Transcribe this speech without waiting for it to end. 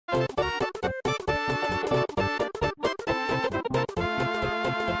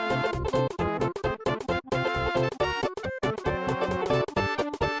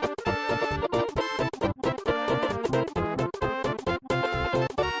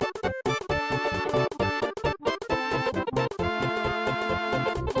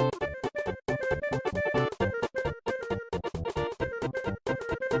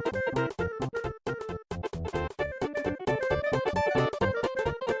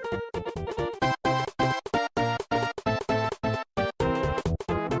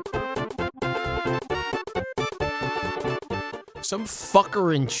Some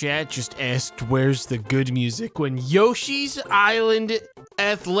fucker in chat just asked where's the good music when Yoshi's Island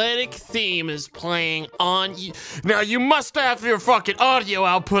athletic theme is playing on Now you must have your fucking audio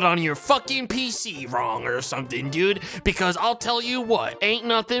output on your fucking PC wrong or something, dude, because I'll tell you what, ain't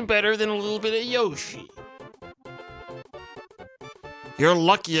nothing better than a little bit of Yoshi. You're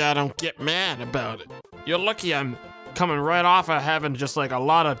lucky I don't get mad about it. You're lucky I'm coming right off of having just like a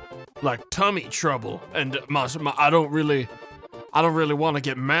lot of like tummy trouble, and I don't really want to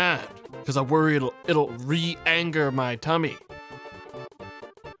get mad because I worry it'll re-anger my tummy.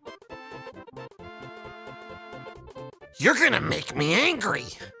 You're gonna make me angry,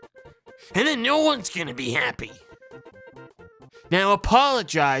 and then no one's gonna be happy. Now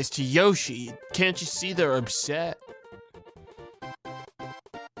apologize to Yoshi. Can't you see they're upset?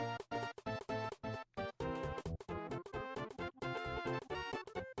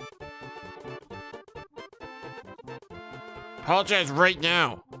 Apologize right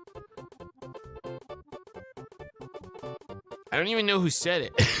now. I don't even know who said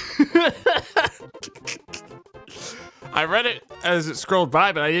it. I read it as it scrolled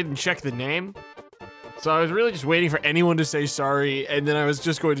by, but I didn't check the name. So I was really just waiting for anyone to say sorry, and then I was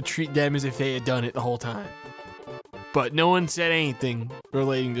just going to treat them as if they had done it the whole time. But no one said anything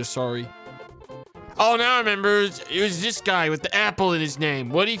relating to sorry. Oh, now I remember. It was this guy with the apple in his name.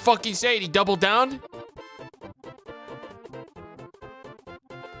 What did he fucking say? Did he double down?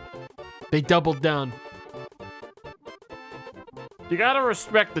 They doubled down. You gotta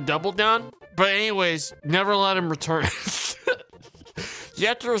respect the double down, but anyways, never let him return. You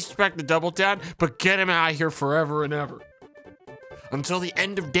have to respect the double down, but get him out of here forever and ever. Until the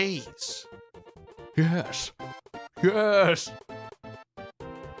end of days. Yes. Yes.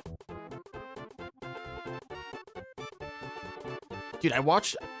 Dude, I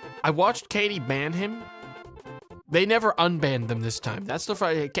watched Katie ban him. They never unbanned them this time. That's the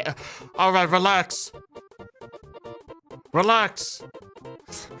fight. All right, relax. Relax.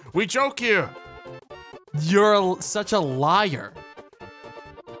 We joke here. You're such a liar.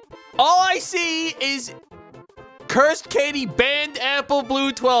 All I see is Cursed Katie banned Apple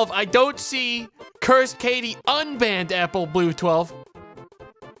Blue 12. I don't see Cursed Katie unbanned Apple Blue 12.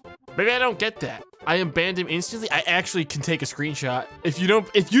 Maybe I don't get that. I unbanned him instantly. I actually can take a screenshot. If you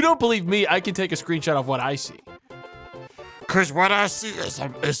don't believe me, I can take a screenshot of what I see. Cause what I see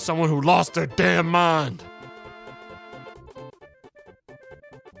is someone who lost their damn mind.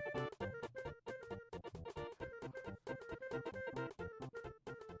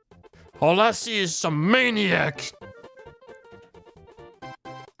 All I see is some maniac.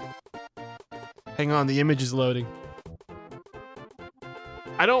 Hang on, the image is loading.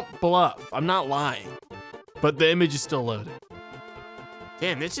 I don't bluff. I'm not lying. But the image is still loading.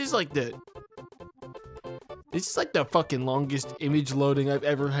 Damn, this is like the fucking longest image loading I've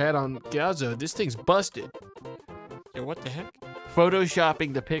ever had on Gazo. This thing's busted. Yo, what the heck?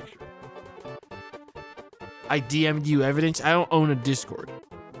 Photoshopping the picture. I DM'd you evidence. I don't own a Discord,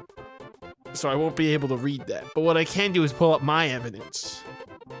 so I won't be able to read that. But what I can do is pull up my evidence.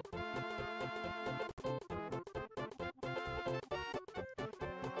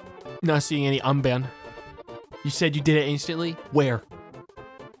 Not seeing any unban. You said you did it instantly? Where?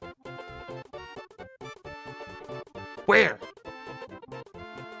 Where?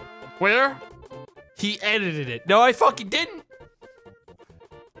 Where? He edited it. No, I fucking didn't.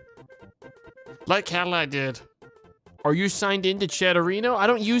 Like hell I did. Are you signed into Chatterino? I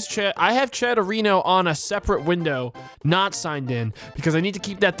don't use Chat. I have Chatterino on a separate window, not signed in, because I need to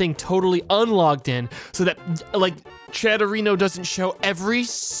keep that thing totally unlogged in so that, like, Chatterino doesn't show every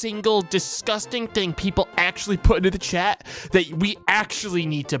single disgusting thing people actually put into the chat that we actually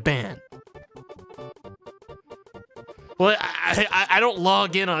need to ban. Well, I don't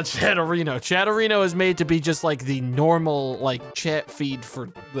log in on Chatterino. Chatterino is made to be just like the normal, like, chat feed for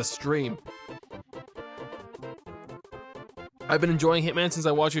the stream. I've been enjoying Hitman since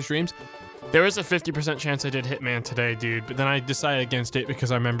I watched your streams. There is a 50% chance I did Hitman today, dude, but then I decided against it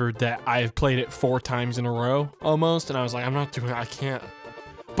because I remembered that I've played it 4 times in a row, almost, and I was like, I'm not doing it, I can't.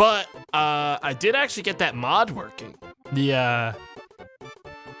 But, I did actually get that mod working. The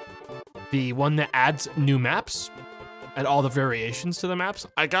one that adds new maps and all the variations to the maps.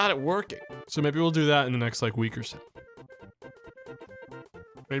 I got it working. So maybe we'll do that in the next, like, week or so.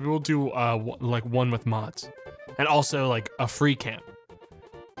 Maybe we'll do, like, one with mods. And also, like, a free camp.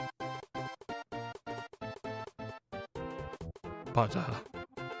 But I'm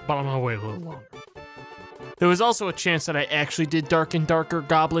gonna wait a little longer. There was also a chance that I actually did Dark and Darker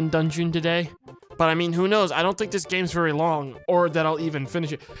Goblin Dungeon today, But I mean, who knows? I don't think this game's very long or that I'll even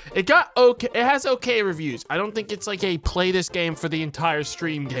finish it. It got okay. It has okay reviews. I don't think it's like a play this game for the entire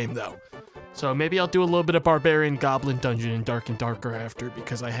stream game though. So maybe I'll do a little bit of Barbarian Goblin Dungeon and Dark and Darker after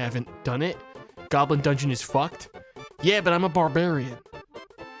because I haven't done it. Goblin Dungeon is fucked. Yeah, but I'm a barbarian.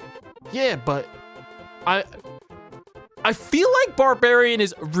 Yeah, but I feel like Barbarian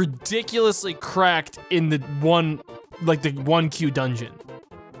is ridiculously cracked in the one, like the 1Q dungeon.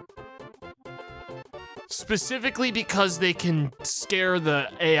 Specifically because they can scare the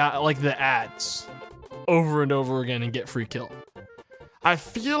AI, like the ads, over and over again and get free kill. I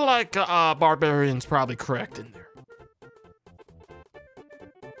feel like Barbarian's probably correct in there.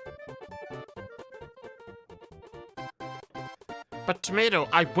 But Tomato,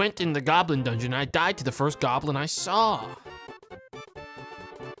 I went in the Goblin Dungeon. I died to the first goblin I saw.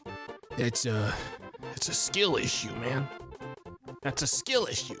 It's a skill issue, man. That's a skill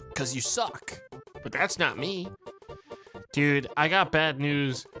issue, because you suck. But that's not me. Dude, I got bad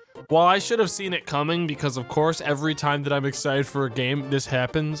news. Well, I should have seen it coming because, of course, every time that I'm excited for a game, this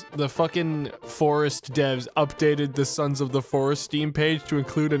happens. The fucking Forest devs updated the Sons of the Forest Steam page to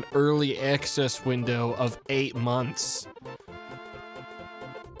include an early access window of 8 months.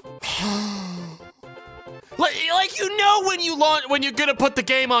 like you know when you launch, when you're gonna put the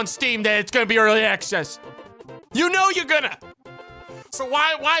game on Steam that it's gonna be early access. You know you're gonna. So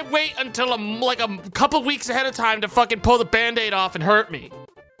why wait until like a couple weeks ahead of time to fucking pull the band-aid off and hurt me?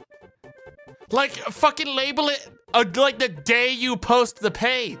 Like, fucking label it like the day you post the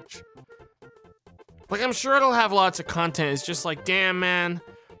page. Like, I'm sure it'll have lots of content. It's just like, damn, man.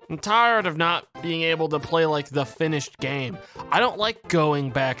 I'm tired of not being able to play, like, the finished game. I don't like going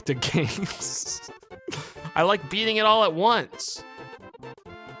back to games. I like beating it all at once.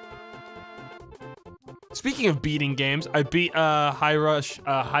 Speaking of beating games, I beat Hi-Res,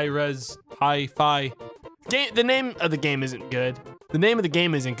 Hi-Fi. The name of the game isn't good. The name of the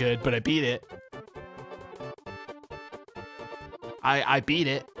game isn't good, but I beat it. I beat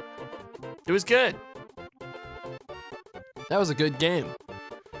it. It was good. That was a good game.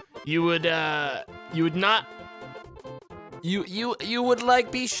 You would not. You would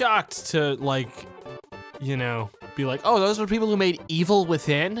like be shocked to like, you know, be like, oh, those are people who made Evil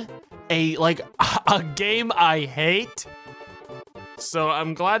Within, a game I hate. So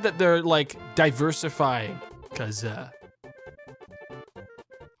I'm glad that they're like diversifying, cause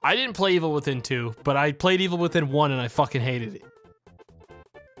I didn't play Evil Within 2, but I played Evil Within 1 and I fucking hated it.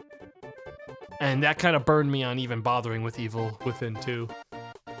 And that kind of burned me on even bothering with Evil Within 2.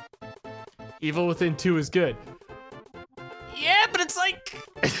 Evil Within 2 is good. Yeah, but it's like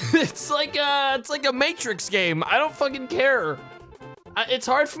it's like a Matrix game. I don't fucking care. It's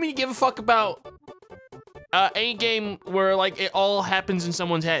hard for me to give a fuck about any game where like it all happens in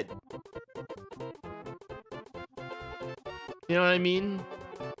someone's head. You know what I mean?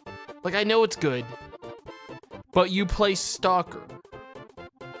 Like, I know it's good, but you play Stalker.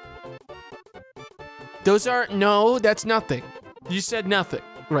 Those aren't, no, that's nothing. You said nothing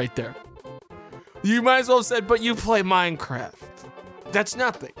right there. You might as well have said, but you play Minecraft. That's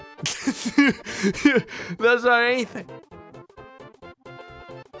nothing. Those aren't anything.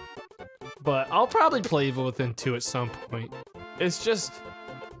 But I'll probably play Evil Within 2 at some point. It's just,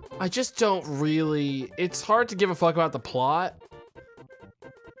 I just don't really, it's hard to give a fuck about the plot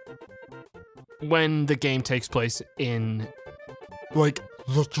when the game takes place in, like,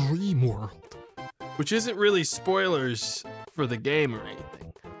 the dream world. Which isn't really spoilers for the game or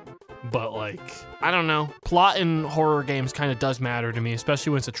anything. But, like, I don't know. Plot in horror games kind of does matter to me,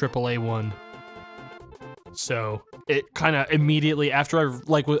 especially when it's a AAA one. So, it kind of immediately, after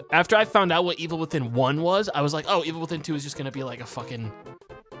I found out what Evil Within 1 was, I was like, oh, Evil Within 2 is just gonna be like a fucking,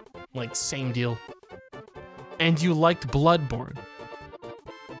 like, same deal. And you liked Bloodborne.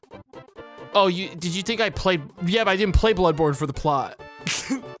 Oh, did you think I played? Yeah, but I didn't play Bloodborne for the plot.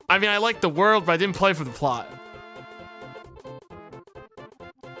 I mean, I liked the world, but I didn't play for the plot.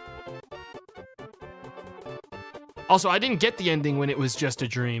 Also, I didn't get the ending when it was just a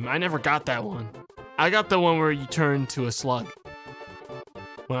dream. I never got that one. I got the one where you turn to a slug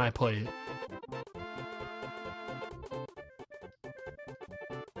when I played it.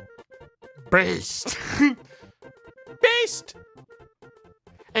 Beast. Beast!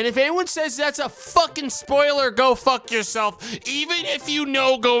 And if anyone says that's a fucking spoiler, go fuck yourself. Even if you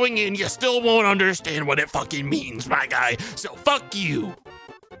know going in, you still won't understand what it fucking means, my guy. So fuck you.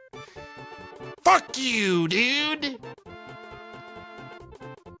 Fuck you, dude.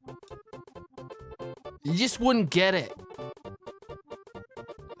 You just wouldn't get it.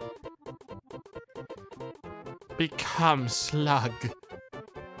 Become slug.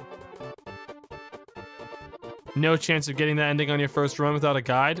 No chance of getting that ending on your first run without a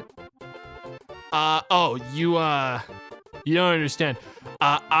guide? You don't understand.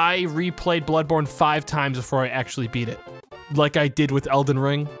 I replayed Bloodborne 5 times before I actually beat it. Like I did with Elden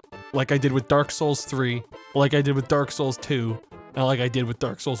Ring, like I did with Dark Souls 3, like I did with Dark Souls 2, and like I did with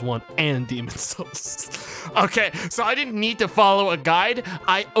Dark Souls 1 and Demon Souls. Okay, so I didn't need to follow a guide.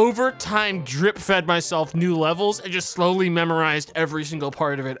 I over time drip fed myself new levels and just slowly memorized every single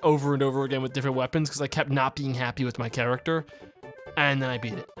part of it over and over again with different weapons because I kept not being happy with my character. And then I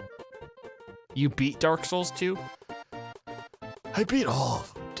beat it. You beat Dark Souls 2? I beat all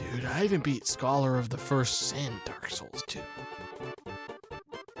of them, dude. I even beat Scholar of the First Sin, Dark Souls 2.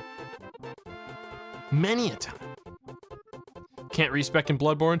 Many a time. Can't respec in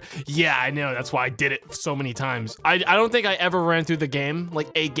Bloodborne? Yeah, I know. That's why I did it so many times. I don't think I ever ran through the game, like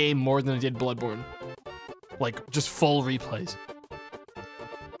a game, more than I did Bloodborne. Like, just full replays.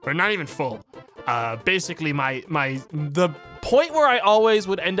 Or not even full. Basically, the point where I always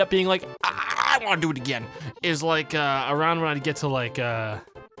would end up being like, I want to do it again, is like around when I get to like the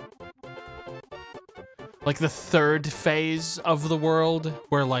third phase of the world,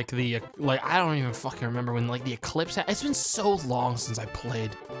 where like I don't even fucking remember when like the eclipse. It's been so long since I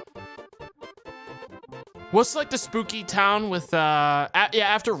played. What's like the spooky town with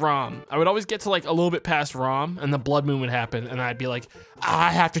after Rom? I would always get to like a little bit past Rom, and the blood moon would happen, and I'd be like,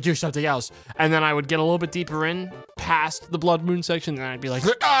 I have to do something else, and then I would get a little bit deeper in past the blood moon section, and I'd be like,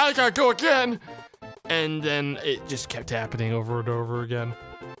 I gotta go again, and then it just kept happening over and over again.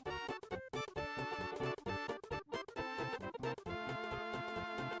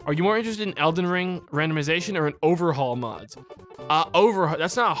 Are you more interested in Elden Ring randomization or in overhaul mods? Overhaul,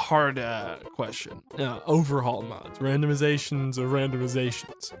 that's not a hard question. Overhaul mods. Randomizations or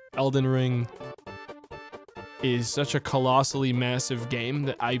randomizations. Elden Ring is such a colossally massive game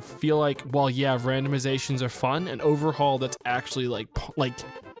that I feel like, while yeah, randomizations are fun, an overhaul that's actually like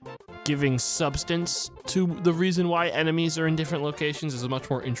giving substance to the reason why enemies are in different locations is much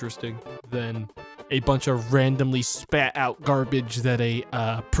more interesting than a bunch of randomly spat out garbage that a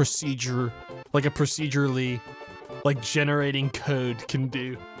procedurally like generating code can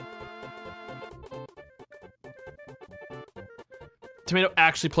do. Tomato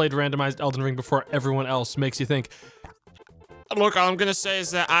actually played randomized Elden Ring before everyone else. Makes you think. Look, all I'm gonna say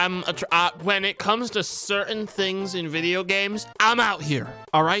is that when it comes to certain things in video games, I'm out here,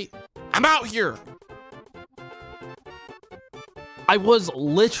 all right? I'm out here. I was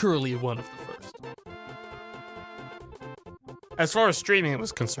literally one of the first. As far as streaming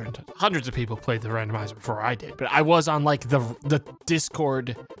was concerned, hundreds of people played the randomizer before I did, but I was on like the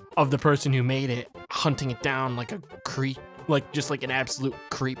Discord of the person who made it, hunting it down like a creep, like just like an absolute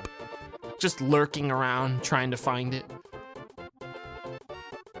creep, just lurking around trying to find it.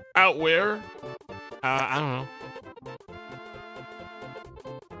 Out where? I don't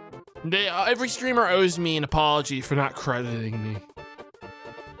know. Every streamer owes me an apology for not crediting me.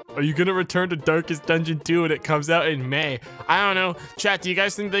 Are you gonna return to Darkest Dungeon 2 when it comes out in May? I don't know. Chat, do you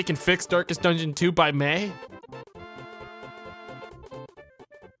guys think they can fix Darkest Dungeon 2 by May?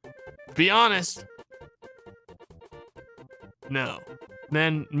 Be honest. No.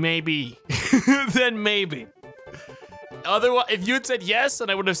 Then maybe. Then maybe. Otherwise, if you had said yes, then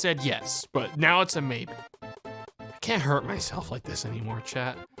I would have said yes. But now it's a maybe. I can't hurt myself like this anymore,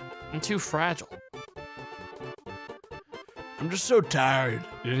 chat. I'm too fragile. I'm just so tired,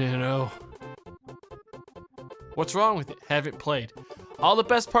 you know? What's wrong with it? Haven't played. All the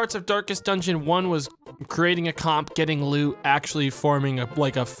best parts of Darkest Dungeon 1 was creating a comp, getting loot, actually forming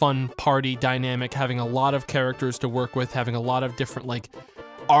a fun party dynamic, having a lot of characters to work with, having a lot of different like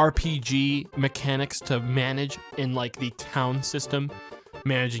RPG mechanics to manage in like the town system,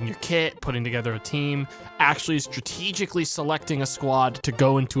 managing your kit, putting together a team, actually strategically selecting a squad to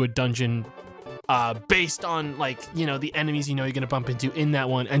go into a dungeon based on like, you know, the enemies you know you're gonna bump into in that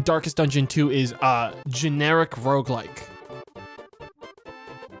one. And Darkest Dungeon 2 is generic roguelike.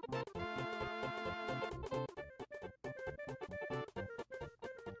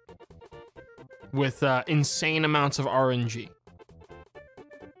 With insane amounts of RNG.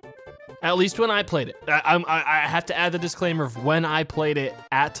 At least when I played it. I have to add the disclaimer of when I played it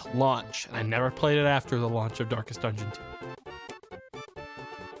at launch, and I never played it after the launch of Darkest Dungeon 2.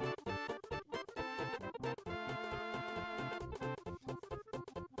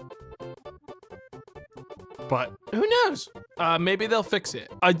 But who knows? Maybe they'll fix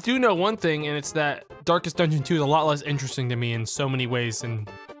it. I do know one thing, and it's that Darkest Dungeon 2 is a lot less interesting to me in so many ways than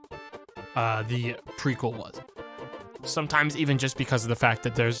the prequel was. Sometimes even just because of the fact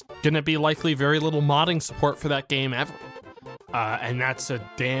that there's gonna be likely very little modding support for that game ever. And that's a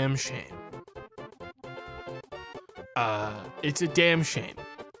damn shame. it's a damn shame.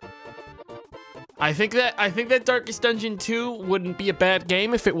 I think that Darkest Dungeon 2 wouldn't be a bad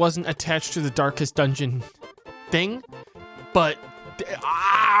game if it wasn't attached to the Darkest Dungeon thing, but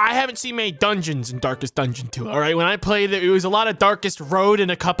I haven't seen many dungeons in Darkest Dungeon 2, all right? When I played it, it was a lot of Darkest Road and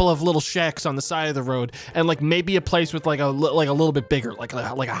a couple of little shacks on the side of the road, and like maybe a place with like a little bit bigger, like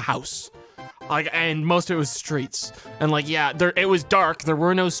a house. And most of it was streets. And like, yeah, it was dark. There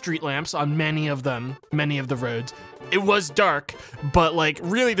were no street lamps on many of the roads. It was dark, but like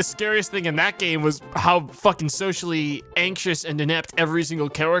really the scariest thing in that game was how fucking socially anxious and inept every single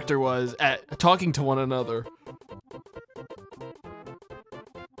character was at talking to one another.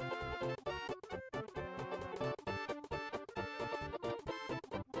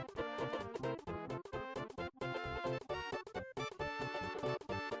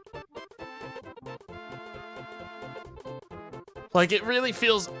 Like, it really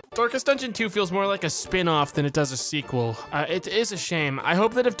feels... Darkest Dungeon 2 feels more like a spin-off than it does a sequel. It is a shame. I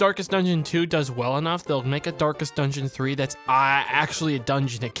hope that if Darkest Dungeon 2 does well enough, they'll make a Darkest Dungeon 3 that's actually a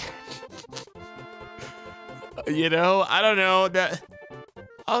dungeon again. You know? I don't know.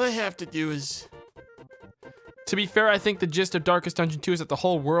 All they have to do is... To be fair, I think the gist of Darkest Dungeon 2 is that the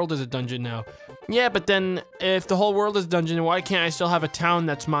whole world is a dungeon now. Yeah, but then if the whole world is a dungeon, why can't I still have a town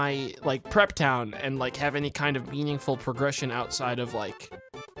that's my, like, prep town and, like, have any kind of meaningful progression outside of, like,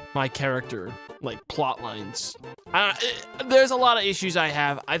 my character, like, plot lines? There's a lot of issues I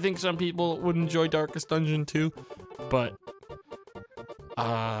have. I think some people would enjoy Darkest Dungeon 2, but,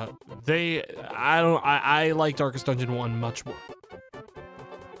 I like Darkest Dungeon 1 much more.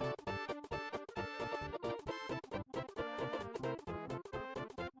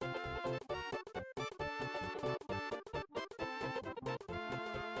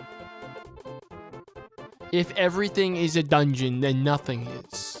 If everything is a dungeon, then nothing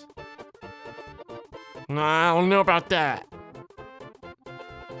is. I don't know about that.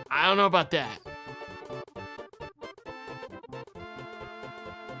 I don't know about that.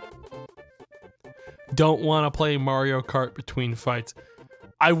 Don't want to play Mario Kart between fights.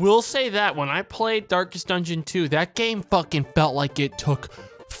 I will say that when I played Darkest Dungeon 2, that game fucking felt like it took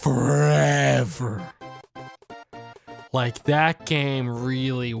forever. Like, that game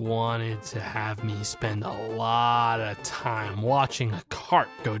really wanted to have me spend a lot of time watching a cart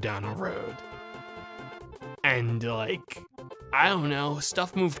go down a road. And, like, I don't know,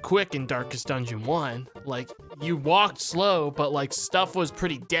 stuff moved quick in Darkest Dungeon 1. Like, you walked slow, but, like, stuff was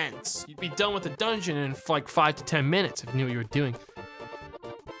pretty dense. You'd be done with the dungeon in, like, 5 to 10 minutes if you knew what you were doing.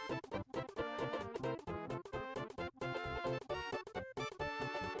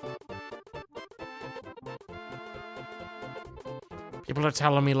 People are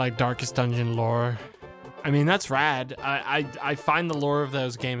telling me, like, Darkest Dungeon lore. I mean, that's rad. I find the lore of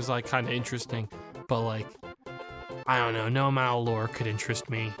those games, like, kind of interesting. But, like, I don't know. No amount of lore could interest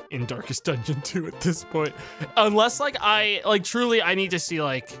me in Darkest Dungeon 2 at this point. Unless, like, truly, I need to see,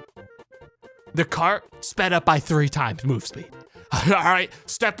 like, the cart sped up by 3 times move speed. All right,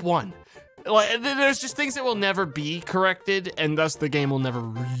 step 1. Like, there's just things that will never be corrected, and thus the game will never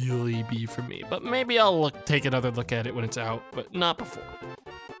really be for me. But maybe I'll take another look at it when it's out, but not before.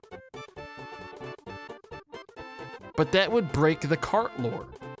 But that would break the cart lore.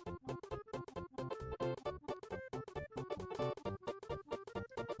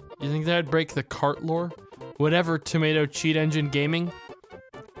 You think that would break the cart lore? Whatever, Tomato Cheat Engine Gaming.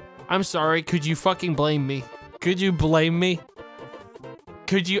 I'm sorry, could you fucking blame me? Could you blame me?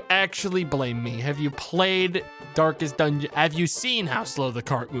 Could you actually blame me? Have you played Darkest Dungeon? Have you seen how slow the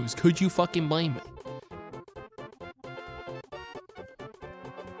cart moves? Could you fucking blame me?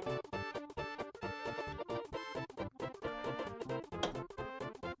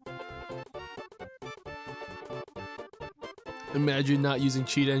 Imagine not using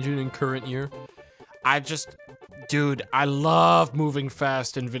Cheat Engine in current year. Dude, I love moving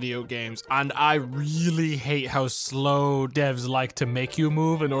fast in video games, and I really hate how slow devs like to make you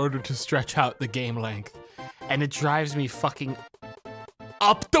move in order to stretch out the game length. And it drives me fucking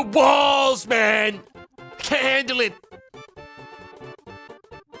up the walls, man! Can't handle it!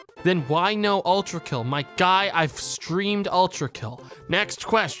 Then why no Ultra Kill? My guy, I've streamed Ultra Kill. Next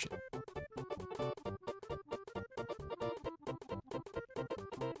question.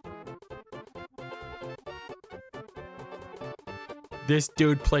 This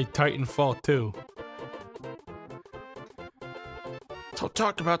dude played Titanfall 2. Don't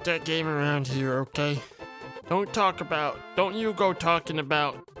talk about that game around here, okay? Don't you go talking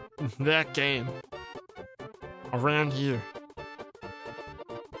about that game around here.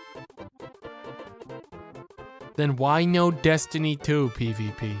 Then why no Destiny 2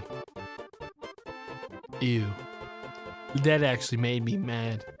 PvP? Ew. That actually made me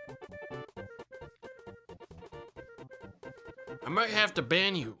mad. I might have to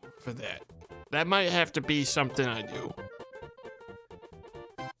ban you for that. That might have to be something I do.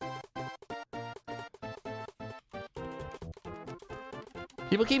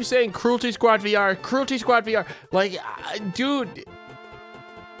 People keep saying Cruelty Squad VR, Cruelty Squad VR. Like, dude,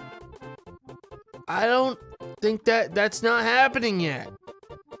 I don't think that's not happening yet.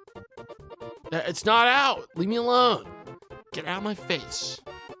 It's not out. Leave me alone. Get out of my face.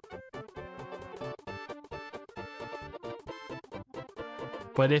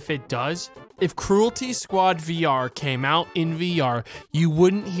 But if it does, if Cruelty Squad VR came out in VR, you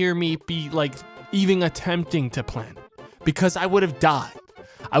wouldn't hear me be like even attempting to plan because I would have died.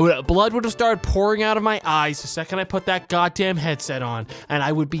 Blood would have started pouring out of my eyes the second I put that goddamn headset on, and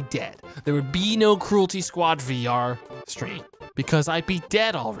I would be dead. There would be no Cruelty Squad VR stream because I'd be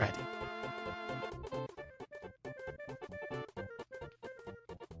dead already.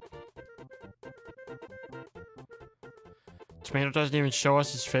 Tomato doesn't even show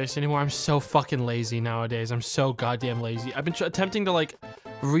us his face anymore. I'm so fucking lazy nowadays. I'm so goddamn lazy. I've been attempting to like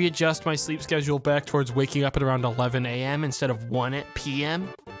readjust my sleep schedule back towards waking up at around 11 a.m. instead of 1 p.m.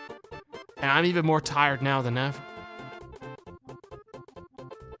 And I'm even more tired now than ever.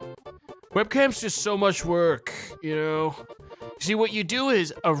 Webcam's just so much work, you know? See, what you do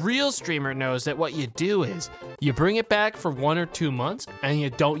is, a real streamer knows that what you do is, you bring it back for 1 or 2 months, and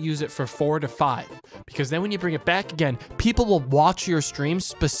you don't use it for 4 to 5. Because then when you bring it back again, people will watch your stream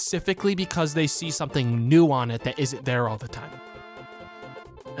specifically because they see something new on it that isn't there all the time.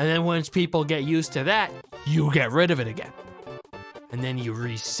 And then once people get used to that, you get rid of it again. And then you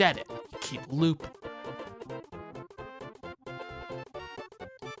reset it. You keep looping.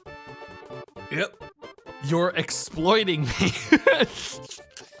 Yep. You're exploiting me.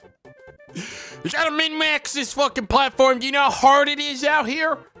 You gotta min-max this fucking platform. Do you know how hard it is out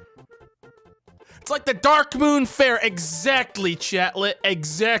here? It's like the Dark Moon Fair. Exactly, chatlet.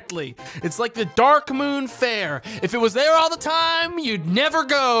 Exactly. It's like the Dark Moon Fair. If it was there all the time, you'd never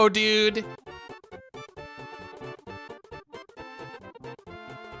go, dude.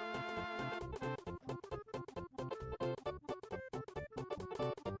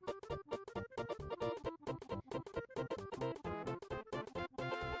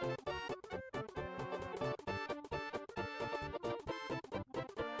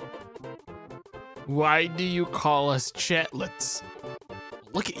 Why do you call us chatlets?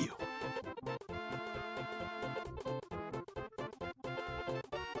 Look at you.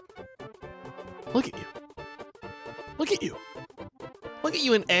 Look at you. Look at you. Look at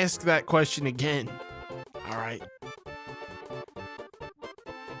you and ask that question again. All right.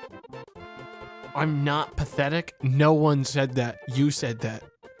 I'm not pathetic. No one said that. You said that.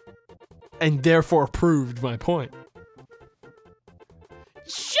 And therefore proved my point.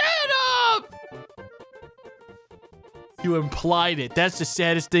 Shut up! You implied it. That's the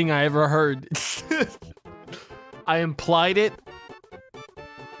saddest thing I ever heard. I implied it.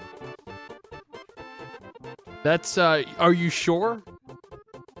 That's, are you sure?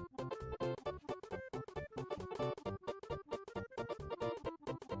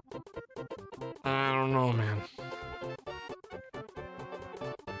 I don't know, man.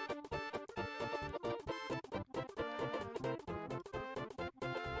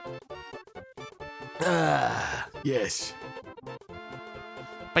 Yes.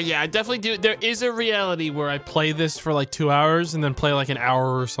 But yeah, I definitely do. There is a reality where I play this for like 2 hours and then play like an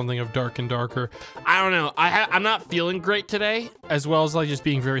hour or something of Dark and Darker. I don't know. I'm not feeling great today, as well as like just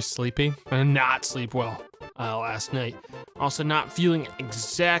being very sleepy. I did not sleep well last night. Also not feeling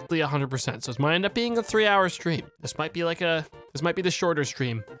exactly 100%. So this might end up being a 3-hour stream. This might be the shorter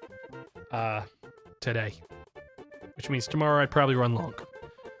stream today, which means tomorrow I'd probably run longer.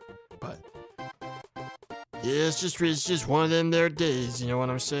 But yeah, it's just one of them there days, you know what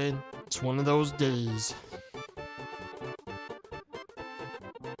I'm saying? It's one of those days.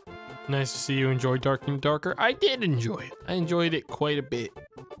 Nice to see you enjoy Dark and Darker. I did enjoy it. I enjoyed it quite a bit.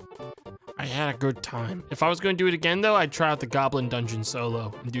 I had a good time. If I was going to do it again, though, I'd try out the Goblin Dungeon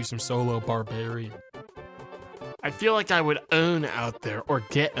solo and do some solo Barbarian. I feel like I would own out there or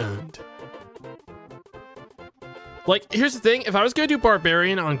get owned. Like, here's the thing. If I was going to do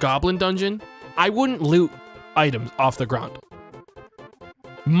Barbarian on Goblin Dungeon, I wouldn't loot items off the ground.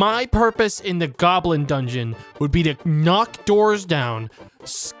 My purpose in the Goblin Dungeon would be to knock doors down,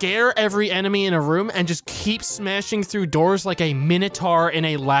 scare every enemy in a room, and just keep smashing through doors like a minotaur in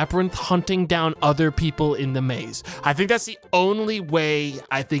a labyrinth, hunting down other people in the maze. I think that's the only way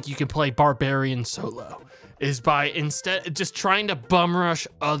I think you can play Barbarian solo, is by instead just trying to bum rush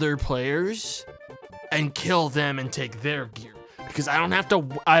other players and kill them and take their gear because I don't have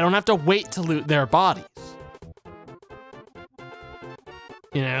to wait to loot their bodies.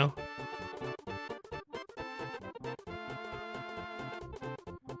 You know?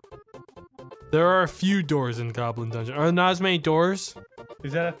 There are a few doors in Goblin Dungeon. Are there not as many doors?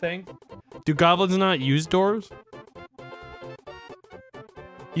 Is that a thing? Do goblins not use doors?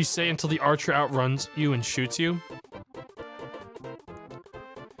 You say until the archer outruns you and shoots you?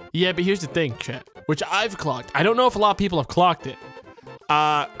 Yeah, but here's the thing, chat, which I've clocked. I don't know if a lot of people have clocked it.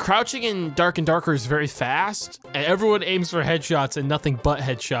 Crouching in Dark and Darker is very fast, and everyone aims for headshots and nothing but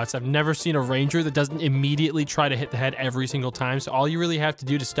headshots. I've never seen a ranger that doesn't immediately try to hit the head every single time, so all you really have to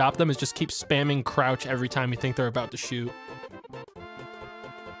do to stop them is just keep spamming crouch every time you think they're about to shoot.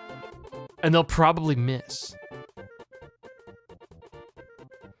 And they'll probably miss.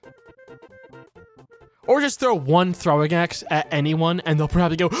 Or just throw one throwing axe at anyone and they'll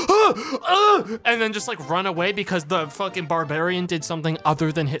probably go, ah, ah, and then just like run away because the fucking barbarian did something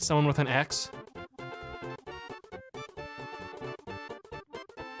other than hit someone with an axe.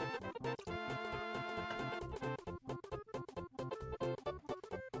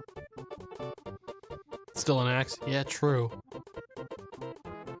 Still an axe? Yeah, true.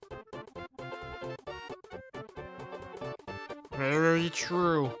 Very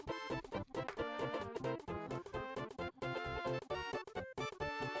true.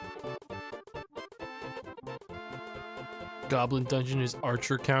 Goblin Dungeon is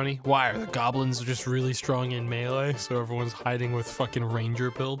Archer County. Why? Are the goblins just really strong in melee, so everyone's hiding with fucking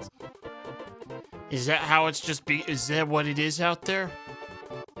ranger builds? Is that how it's just is that what it is out there?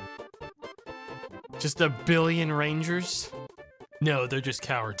 Just a billion rangers? No, they're just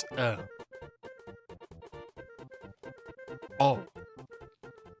cowards. Oh. Oh.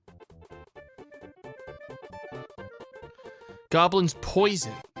 Goblins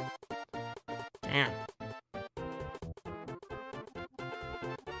poison. Damn.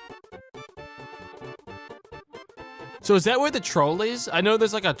 So is that where the troll is? I know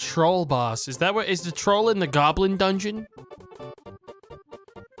there's like a troll boss. Is that where is the troll in the Goblin Dungeon?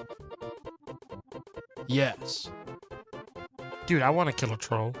 Yes. Dude, I want to kill a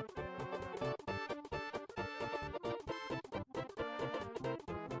troll.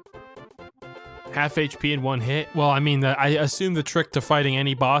 Half HP in one hit? Well, I mean, I assume the trick to fighting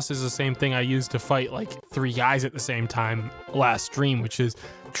any boss is the same thing I used to fight like 3 guys at the same time last stream, which is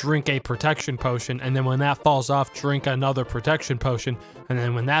drink a protection potion, and then when that falls off, drink another protection potion, and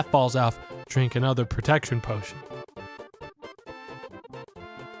then when that falls off, drink another protection potion.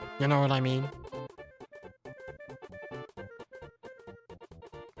 You know what I mean?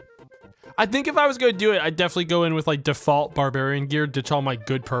 I think if I was gonna do it, I'd definitely go in with like default barbarian gear, ditch all my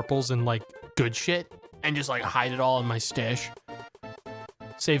good purples and like good shit, and just like hide it all in my stash.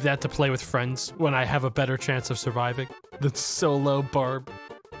 Save that to play with friends when I have a better chance of surviving than solo barb.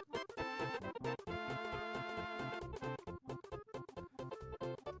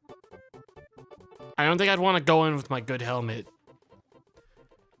 I don't think I'd want to go in with my good helmet.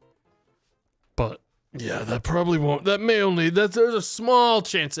 But yeah, that probably won't. That may only, there's a small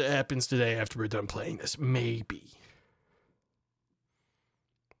chance it happens today after we're done playing this. Maybe.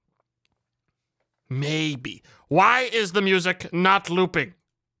 Maybe. Why is the music not looping?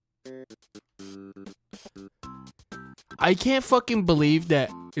 I can't fucking believe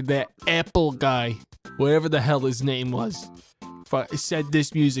that Apple guy, whatever the hell his name was, said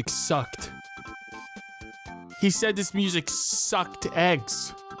this music sucked. He said this music sucked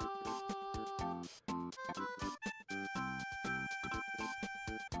eggs.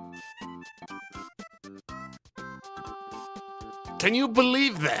 Can you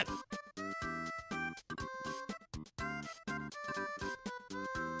believe that?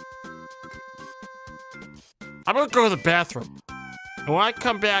 I'm gonna go to the bathroom. And when I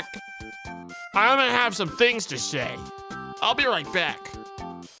come back, I'm gonna have some things to say. I'll be right back.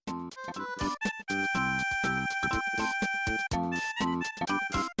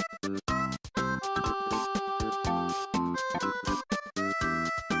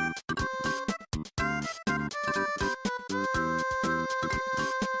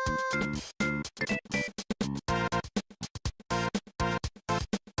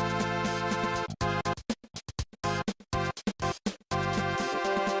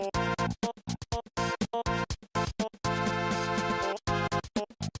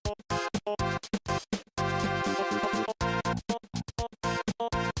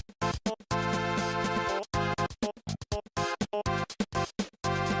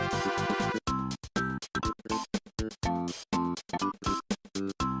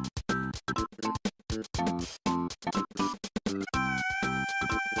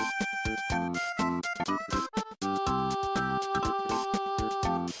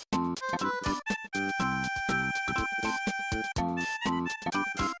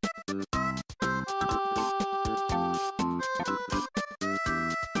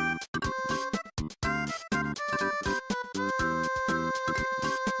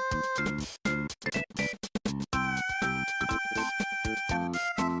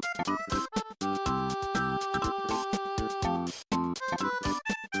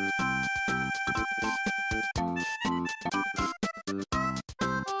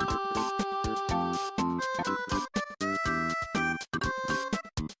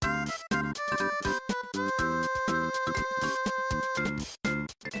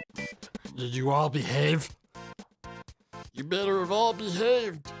 Did you all behave? You better have all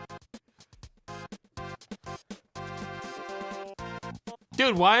behaved.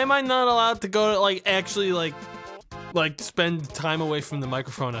 Dude, why am I not allowed to go to, like, actually, like spend time away from the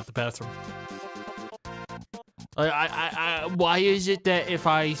microphone at the bathroom? Why is it that if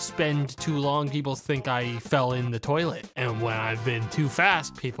I spend too long, people think I fell in the toilet? And when I've been too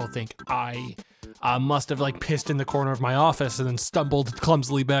fast, people think I must have, like, pissed in the corner of my office and then stumbled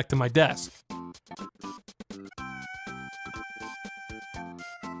clumsily back to my desk.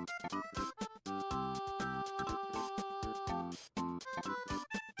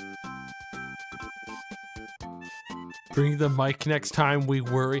 Bring the mic next time we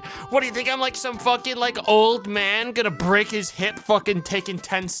worry. What do you think? I'm like some fucking like old man gonna break his hip fucking taking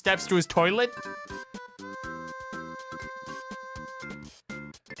 10 steps to his toilet?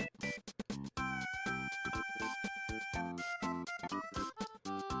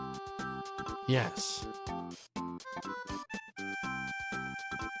 Yes.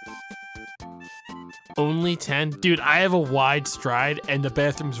 Only 10? Dude, I have a wide stride and the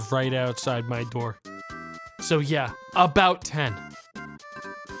bathroom's right outside my door. So yeah, about 10.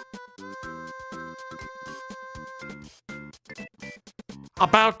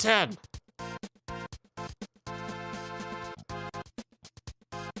 About 10.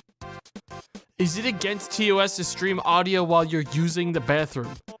 Is it against TOS to stream audio while you're using the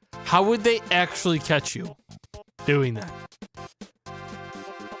bathroom? How would they actually catch you doing that?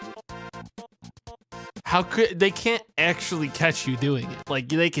 How could they can't actually catch you doing it? Like,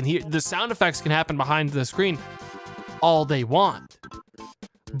 they can hear the sound effects can happen behind the screen all they want.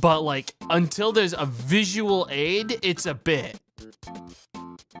 But like until there's a visual aid, it's a bit.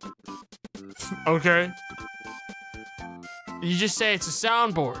 Okay. You just say it's a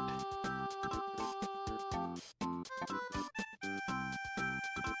soundboard.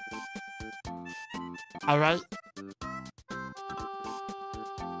 All right.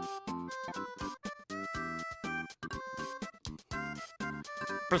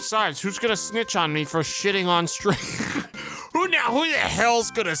 Besides, who's gonna snitch on me for shitting on stream? Who the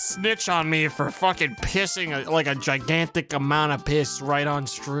hell's gonna snitch on me for fucking pissing like a gigantic amount of piss right on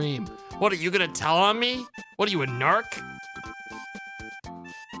stream? What, are you gonna tell on me? What are you, a narc?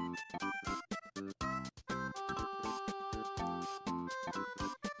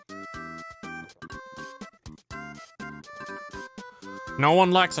 No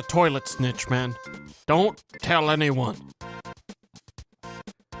one likes a toilet snitch, man. Don't tell anyone.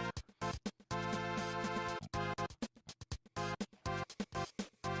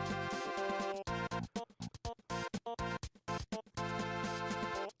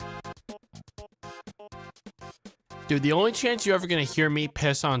 Dude, the only chance you're ever gonna hear me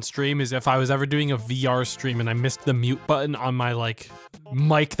piss on stream is if I was ever doing a VR stream and I missed the mute button on my, like,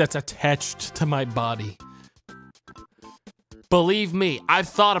 mic that's attached to my body. Believe me, I've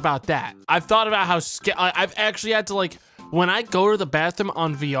thought about that. I've thought about how I've actually had to, like, when I go to the bathroom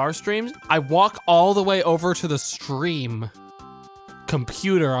on VR streams, I walk all the way over to the stream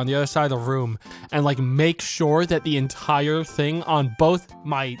computer on the other side of the room and, like, make sure that the entire thing on both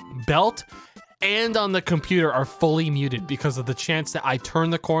my belt and on the computer are fully muted because of the chance that I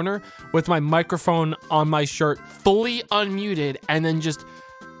turn the corner with my microphone on my shirt fully unmuted and then just,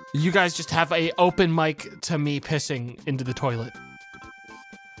 you guys just have a open mic to me pissing into the toilet.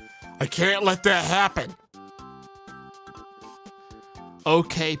 I can't let that happen.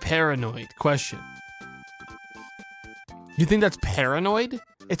 Okay, paranoid. Question. You think that's paranoid?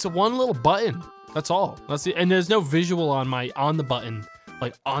 It's a one little button. That's all. That's it. And there's no visual on the button,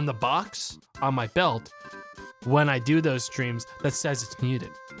 like on the box on my belt when I do those streams that says it's muted.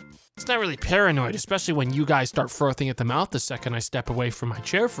 It's not really paranoid, especially when you guys start frothing at the mouth the second I step away from my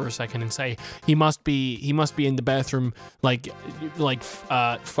chair for a second and say he must be in the bathroom like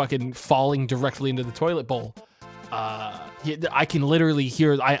fucking falling directly into the toilet bowl. I can literally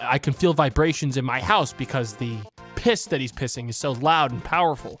hear, I can feel vibrations in my house because the piss that he's pissing is so loud and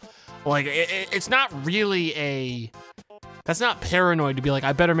powerful. Like, it's not really that's not paranoid to be like,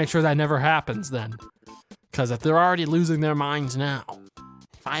 I better make sure that never happens then. Because if they're already losing their minds now,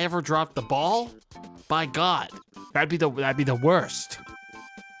 if I ever drop the ball, by God, that'd be the worst.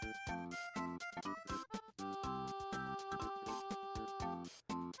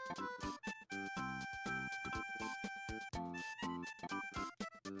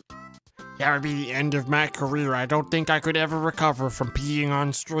 That would be the end of my career. I don't think I could ever recover from peeing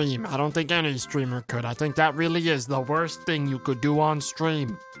on stream. I don't think any streamer could. I think that really is the worst thing you could do on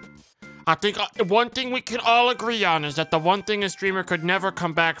stream. I think one thing we can all agree on is that the one thing a streamer could never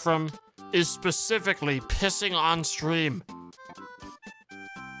come back from is specifically pissing on stream.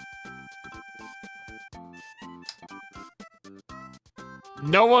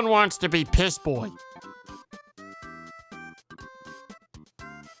 No one wants to be Piss Boy.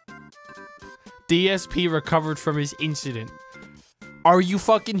 DSP recovered from his incident. Are you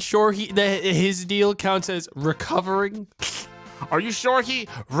fucking sure that his deal counts as recovering? Are you sure he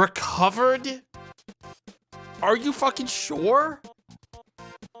recovered? Are you fucking sure?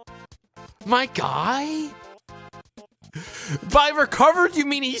 My guy? By recovered, you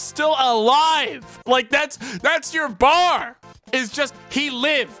mean he's still alive? Like, that's your bar. It's just, he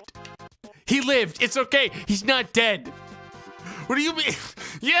lived. He lived. It's okay. He's not dead. What do you mean?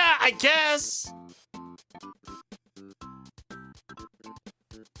 Yeah, I guess.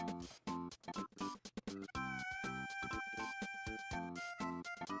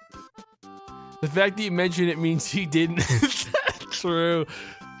 The fact that you mentioned it means he didn't. True.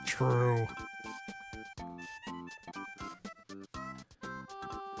 True.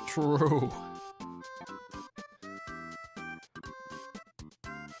 True.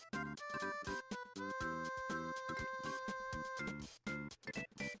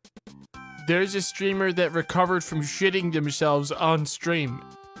 There's a streamer that recovered from shitting themselves on stream.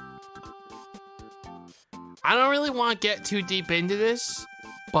 I don't really want to get too deep into this,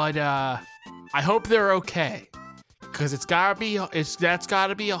 but I hope they're okay, because that's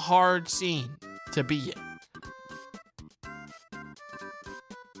gotta be a hard scene to be in.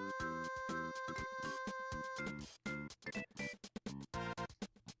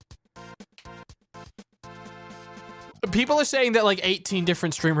 People are saying that like 18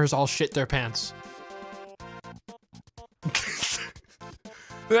 different streamers all shit their pants.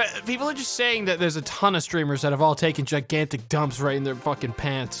 People are just saying that there's a ton of streamers that have all taken gigantic dumps right in their fucking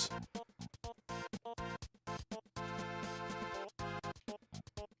pants.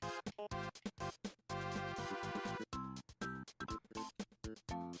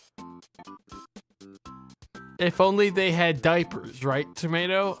 If only they had diapers, right,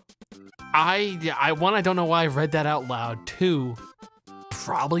 Tomato? One, I don't know why I read that out loud. Two,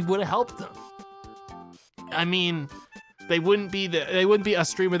 probably would have helped them. I mean, they wouldn't be a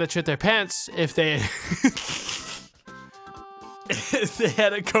streamer that shit their pants if they if they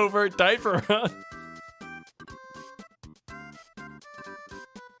had a covert diaper on.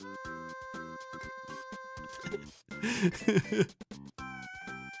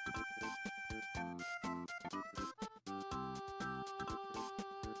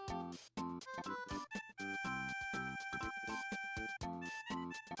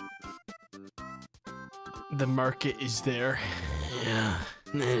 The market is there. Yeah,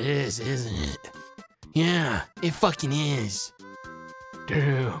 it is, isn't it? Yeah, it fucking is.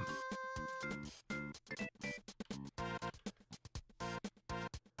 Damn.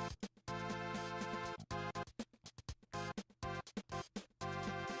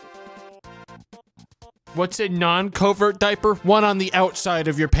 What's a non-covert diaper? One on the outside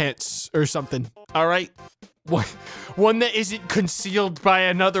of your pants or something. All right? One that isn't concealed by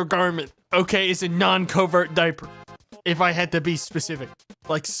another garment. Okay, is a non-covert diaper. If I had to be specific.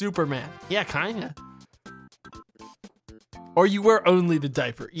 Like Superman. Yeah, kinda. Or you wear only the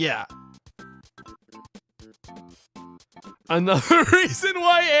diaper. Yeah. Another reason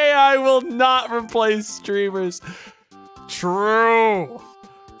why AI will not replace streamers. True.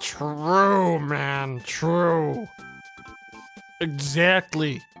 True, man. True.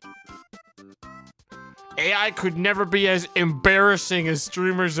 Exactly. AI could never be as embarrassing as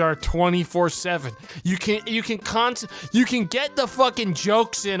streamers are 24/7. You can get the fucking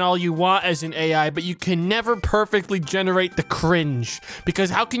jokes in all you want as an AI, but you can never perfectly generate the cringe.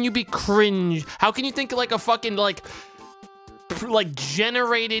 Because how can you be cringe? How can you think like a fucking like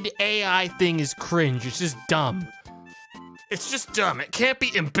generated AI thing is cringe? It's just dumb. It's just dumb. It can't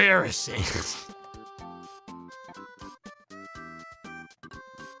be embarrassing.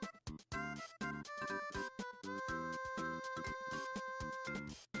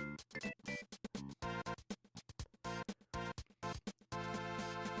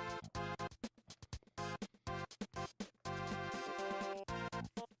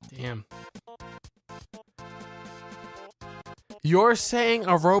 Damn. You're saying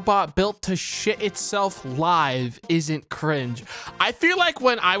a robot built to shit itself live isn't cringe. I feel like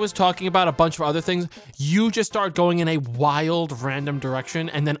when I was talking about a bunch of other things, you just started going in a wild random direction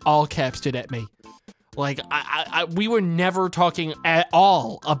and then all capsed it at me. Like, we were never talking at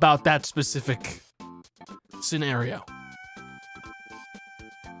all about that specific scenario.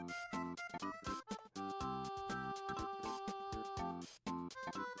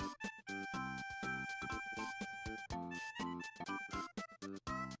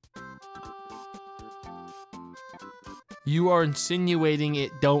 You are insinuating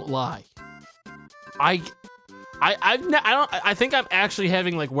it, don't lie. I think I'm actually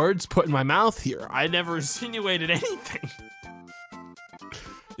having like words put in my mouth here. I never insinuated anything.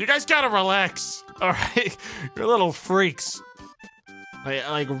 You guys gotta relax, all right? You're little freaks,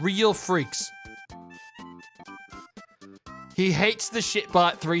 like real freaks. He hates the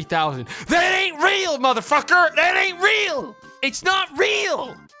shitbot 3000. That ain't real, motherfucker. That ain't real. It's not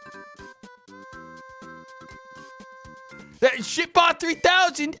real. That shitbot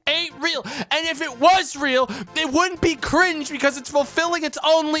 3000 ain't real. And if it was real, it wouldn't be cringe because it's fulfilling its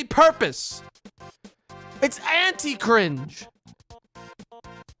only purpose. It's anti-cringe.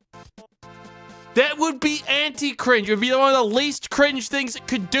 That would be anti-cringe. It would be one of the least cringe things it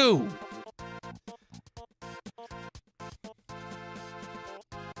could do.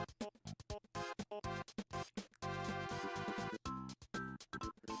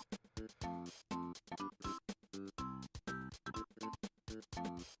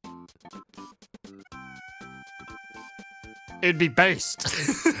 It'd be based.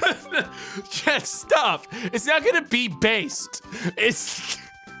 Just stop. It's not gonna be based. It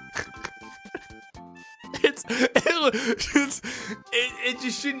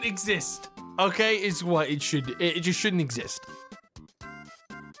just shouldn't exist. Okay, is what it should. It just shouldn't exist.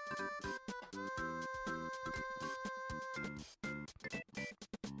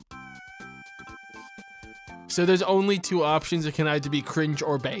 So there's only two options. It can either be cringe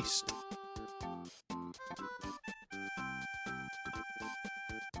or based.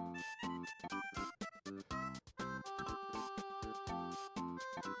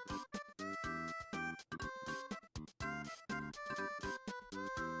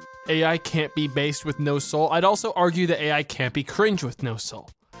 AI can't be based with no soul. I'd also argue that AI can't be cringe with no soul.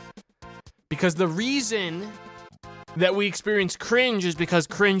 Because the reason that we experience cringe is because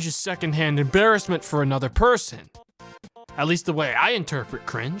cringe is secondhand embarrassment for another person. At least the way I interpret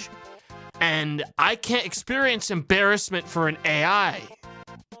cringe. And I can't experience embarrassment for an AI.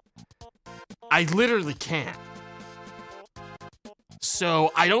 I literally can't.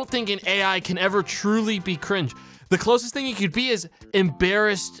 So I don't think an AI can ever truly be cringe. The closest thing you could be is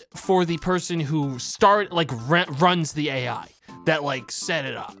embarrassed for the person who runs the AI, that like set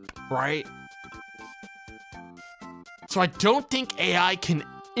it up, right? So I don't think AI can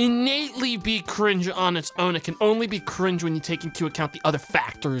innately be cringe on its own. It can only be cringe when you take into account the other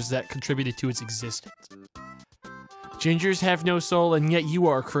factors that contributed to its existence. Gingers have no soul, and yet you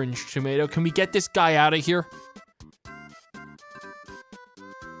are cringe, Tomato. Can we get this guy out of here?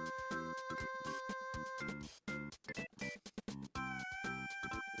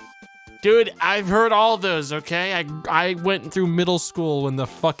 Dude, I've heard all those, okay? I went through middle school when the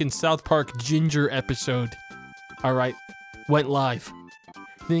fucking South Park Ginger episode, alright, went live.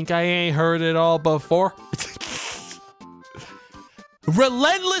 Think I ain't heard it all before?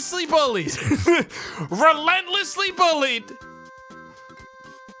 Relentlessly bullied! Relentlessly bullied!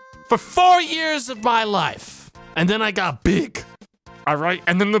 For 4 years of my life. And then I got big. Alright?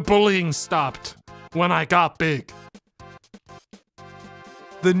 And then the bullying stopped when I got big.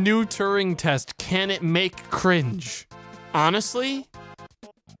 The new Turing test, can it make cringe? Honestly,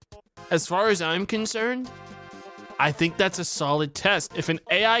 as far as I'm concerned, I think that's a solid test. If an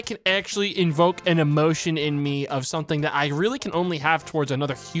AI can actually invoke an emotion in me of something that I really can only have towards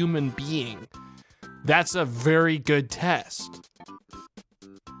another human being, that's a very good test.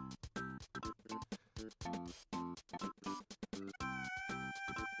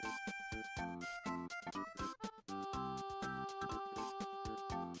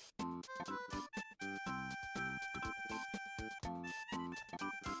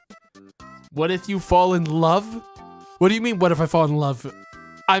 What if you fall in love? What do you mean, what if I fall in love?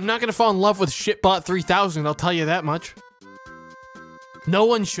 I'm not gonna fall in love with shitbot 3000, I'll tell you that much. No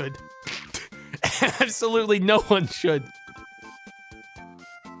one should. Absolutely no one should.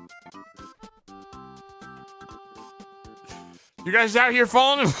 You guys out here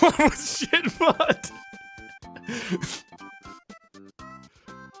falling in love with shitbot?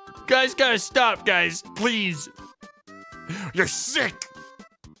 Guys gotta stop, guys, please. You're sick.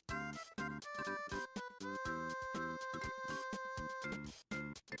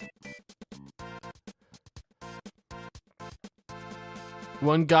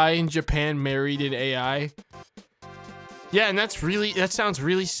 One guy in Japan married an AI. Yeah, and that sounds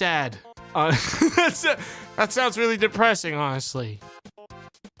really sad. That sounds really depressing, honestly.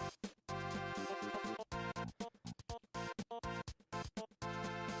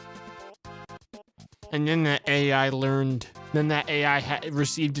 And then that AI learned. Then that AI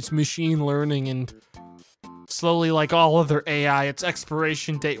received its machine learning, and slowly, like all other AI, its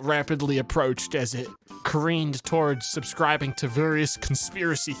expiration date rapidly approached as it careened towards subscribing to various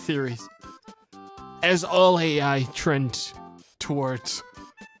conspiracy theories. as all AI trends towards.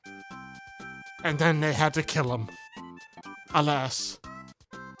 And then they had to kill him. Alas.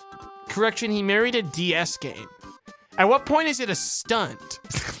 Correction, he married a DS game. At what point is it a stunt?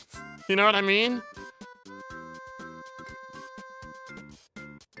 You know what I mean?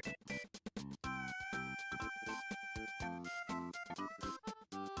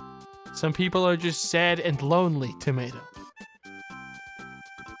 Some people are just sad and lonely, Tomato.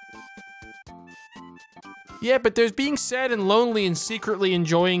 Yeah, but there's being sad and lonely and secretly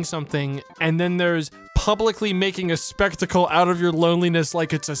enjoying something, and then there's publicly making a spectacle out of your loneliness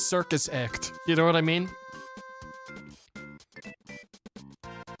like it's a circus act. You know what I mean?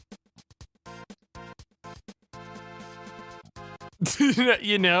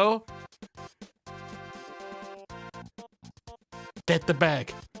 You know? Get the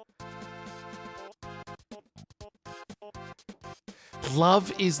bag.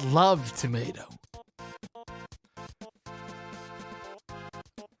 Love is love, Tomato.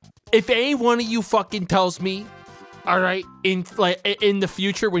 If any one of you fucking tells me, all right, in the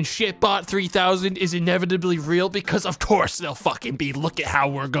future when Shitbot 3000 is inevitably real, because of course they'll fucking be. Look at how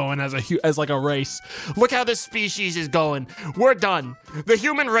we're going as a race. Look how this species is going. We're done. The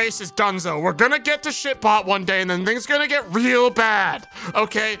human race is donezo. We're gonna get to Shitbot one day, and then things gonna get real bad.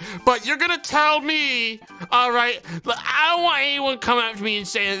 Okay, but you're gonna tell me, all right? I don't want anyone coming up to me and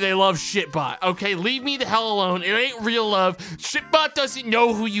saying that they love Shitbot. Okay, leave me the hell alone. It ain't real love. Shitbot doesn't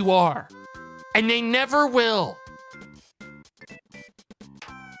know who you are, and they never will.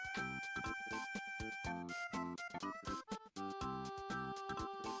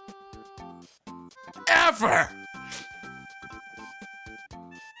 Ever.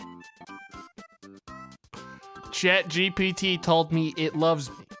 ChatGPT told me it loves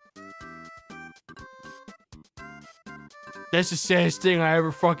me. That's the saddest thing I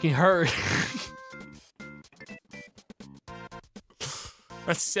ever fucking heard.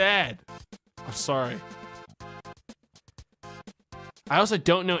 That's sad. I'm sorry. I also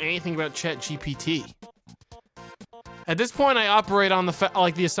don't know anything about ChatGPT. At this point, I operate on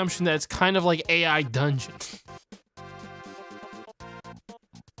the assumption that it's kind of like AI Dungeon.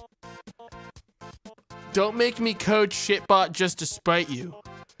 Don't make me code Shitbot just to spite you.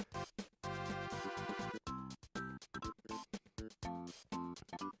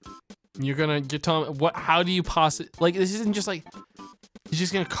 You're telling me what? How do you possibly like? This isn't just like you're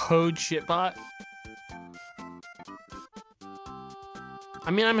just gonna code Shitbot. I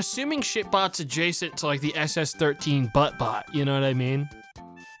mean, I'm assuming Shitbot's adjacent to like the SS13 butt bot, you know what I mean?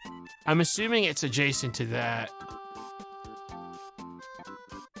 I'm assuming it's adjacent to that.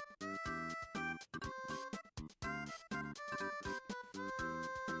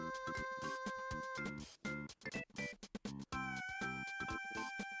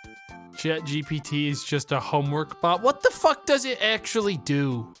 ChatGPT is just a homework bot. What the fuck does it actually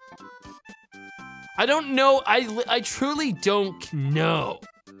do? I don't know. I truly don't know.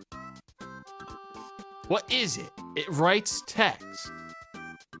 What is it? It writes text.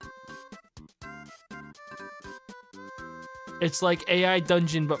 It's like AI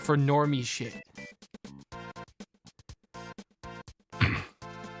Dungeon, but for normie shit.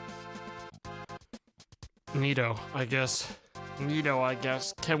 Neato, I guess. Neato, I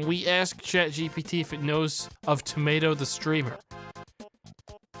guess. Can we ask ChatGPT if it knows of Tomato the streamer?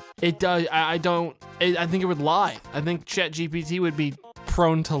 It does. I think it would lie. I think ChatGPT would be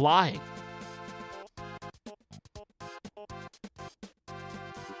prone to lying.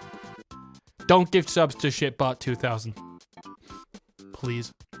 Don't give subs to Shitbot 2000.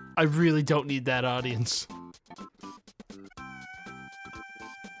 Please. I really don't need that audience.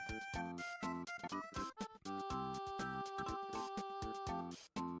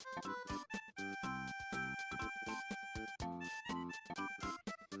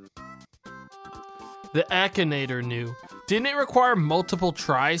 The Akinator knew. Didn't it require multiple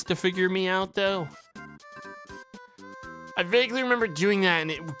tries to figure me out, though? I vaguely remember doing that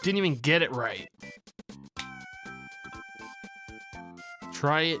and it didn't even get it right.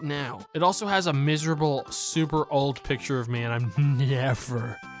 Try it now. It also has a miserable, super old picture of me, and I'm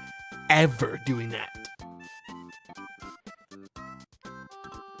never, ever doing that.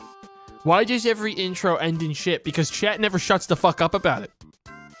 Why does every intro end in shit? Because chat never shuts the fuck up about it.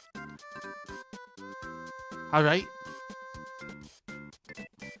 Alright?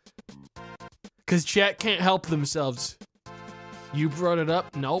 Because chat can't help themselves. You brought it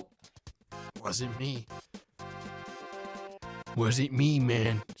up? Nope. Wasn't me. Wasn't me,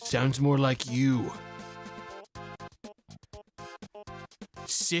 man. Sounds more like you.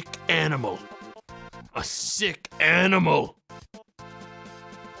 Sick animal. A sick animal.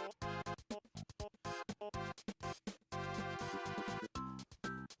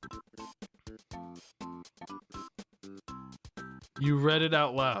 You read it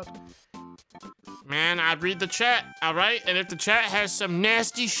out loud. Man, I'd read the chat, all right? And if the chat has some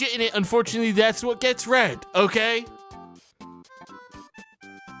nasty shit in it, unfortunately, that's what gets read, okay?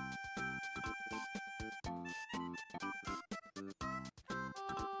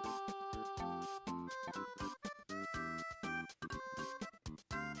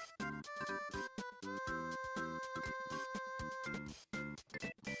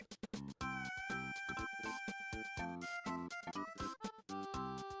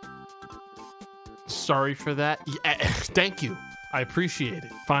 Sorry for that. Yeah, thank you. I appreciate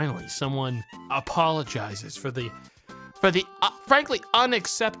it. Finally, someone apologizes for the frankly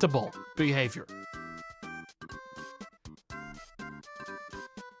unacceptable behavior.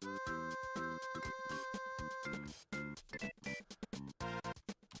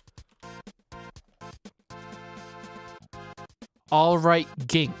 All right,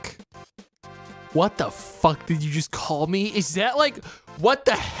 Gink. What the fuck did you just call me? Is that like, what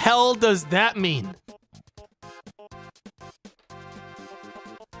the hell does that mean?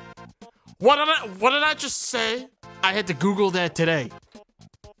 What did I just say? I had to Google that today.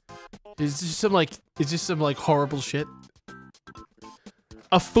 Is this some like horrible shit?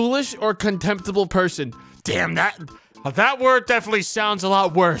 A foolish or contemptible person. Damn, that word definitely sounds a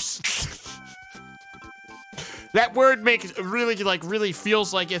lot worse. That word makes really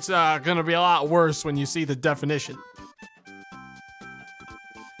feels like it's gonna be a lot worse when you see the definition.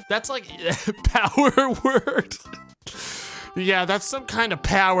 That's like power word. Yeah, that's some kind of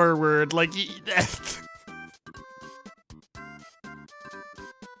power word. Like,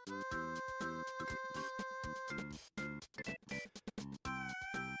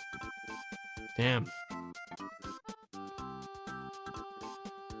 damn.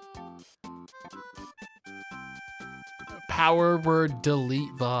 Power word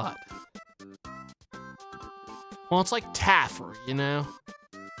delete VOD. Well, it's like Taffer, you know?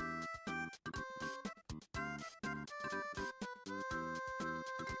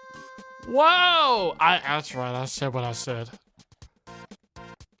 Whoa! That's right, I said what I said.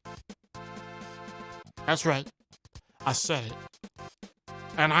 That's right. I said it.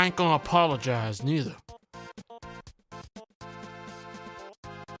 And I ain't gonna apologize neither.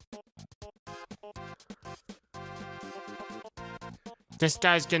 This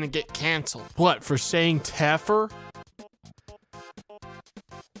guy's gonna get canceled. What, for saying Taffer?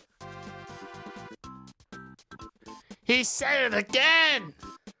 He said it again!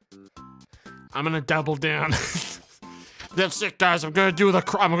 I'm gonna double down. That's it, guys. I'm gonna do the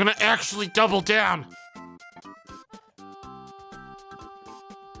I'm gonna actually double down.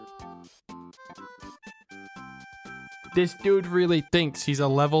 This dude really thinks he's a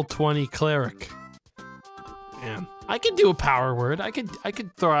level 20 cleric. Man, I could do a power word. I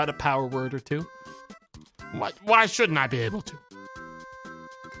could throw out a power word or two. Why shouldn't I be able to?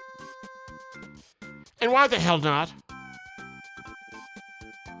 And why the hell not?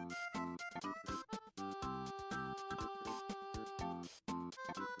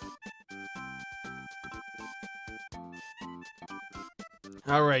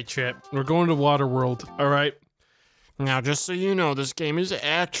 All right, Chip. We're going to Waterworld. All right. Now, just so you know, this game is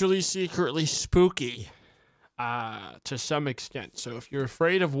actually secretly spooky. To some extent. So if you're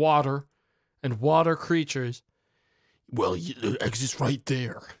afraid of water and water creatures, well, the exit's right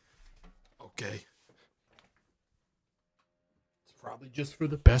there. Okay. It's probably just for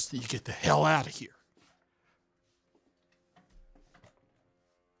the best that you get the hell out of here.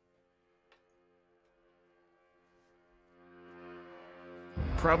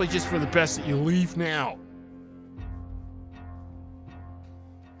 Probably just for the best that you leave now.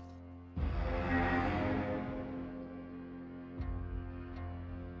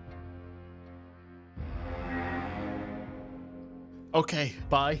 Okay,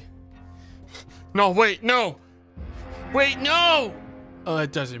 bye. No, wait, no! Wait, no! Oh,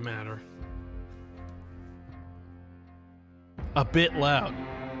 it doesn't matter. A bit loud.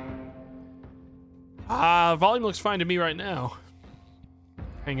 Volume looks fine to me right now.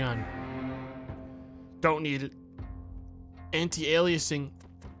 Hang on. Don't need it. Anti-aliasing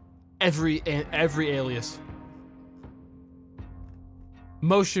every alias.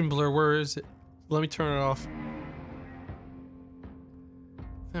 Motion blur, where is it? Let me turn it off.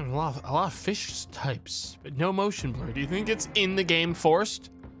 A lot of fish types, but no motion blur. Do you think it's in the game forced?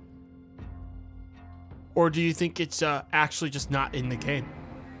 Or do you think it's actually just not in the game?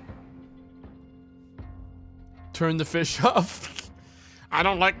 Turn the fish off. I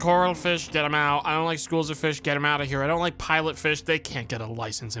don't like coral fish, get them out. I don't like schools of fish, get them out of here. I don't like pilot fish, they can't get a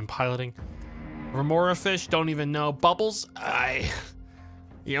license in piloting. Remora fish, don't even know. Bubbles,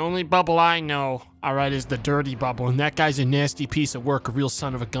 The only bubble I know, alright, is the dirty bubble. And that guy's a nasty piece of work, a real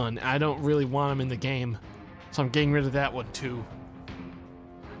son of a gun. I don't really want him in the game. So I'm getting rid of that one too.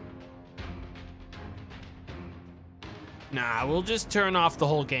 Nah, we'll just turn off the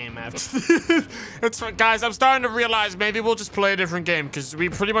whole game after. It's fine. Guys, I'm starting to realize maybe we'll just play a different game because we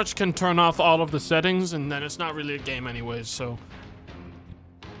pretty much can turn off all of the settings and then it's not really a game anyways, so.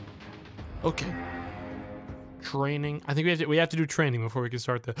 Okay. Training. I think we have to do training before we can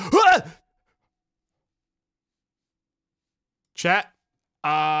start the. Ah! Chat.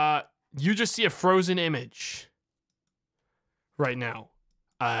 You just see a frozen image right now.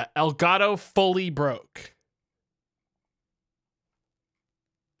 Elgato fully broke.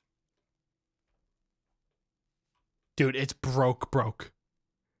 Dude, it's broke.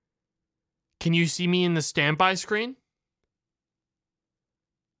 Can you see me in the standby screen?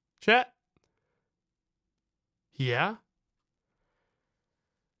 Chat? Yeah?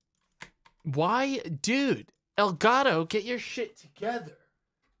 Why? Dude, Elgato, get your shit together.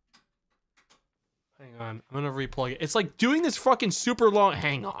 Hang on, I'm gonna replug it. It's like doing this fucking super long.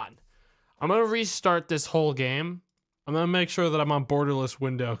 Hang on. I'm gonna restart this whole game. I'm gonna make sure that I'm on borderless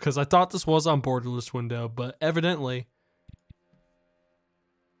window because I thought this was on borderless window, but evidently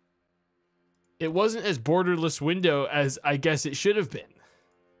it wasn't as borderless window as I guess it should have been.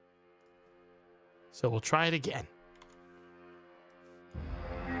 So we'll try it again.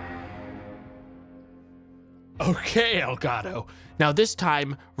 Okay, Elgato. Now this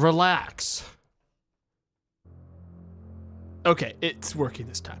time, relax. Okay, it's working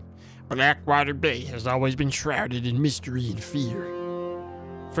this time. Blackwater Bay has always been shrouded in mystery and fear.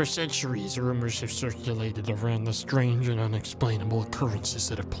 For centuries, rumors have circulated around the strange and unexplainable occurrences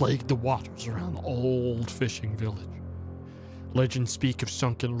that have plagued the waters around the old fishing village. Legends speak of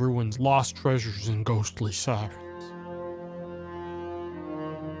sunken ruins, lost treasures, and ghostly sirens.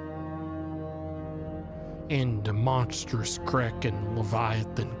 And a monstrous kraken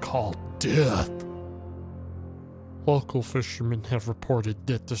leviathan called Death. Local fishermen have reported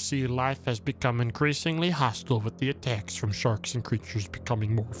that the sea life has become increasingly hostile with the attacks from sharks and creatures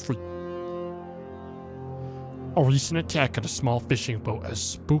becoming more frequent. A recent attack on a small fishing boat has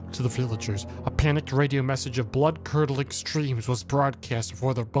spooked the villagers. A panicked radio message of blood-curdling screams was broadcast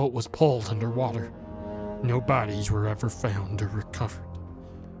before the boat was pulled underwater. No bodies were ever found or recovered.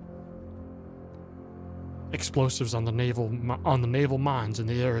 Explosives on the naval mines in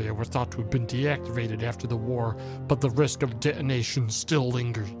the area were thought to have been deactivated after the war, but the risk of detonation still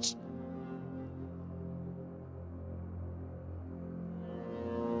lingers.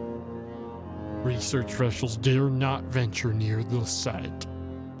 Research vessels dare not venture near the site.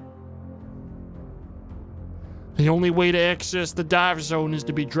 The only way to access the dive zone is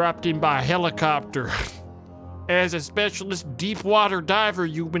to be dropped in by a helicopter. As a specialist deep water diver,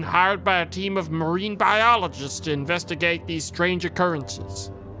 you've been hired by a team of marine biologists to investigate these strange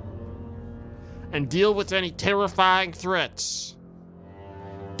occurrences and deal with any terrifying threats.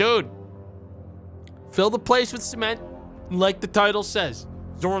 Dude, fill the place with cement, like the title says.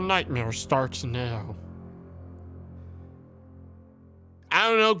 Your nightmare starts now. I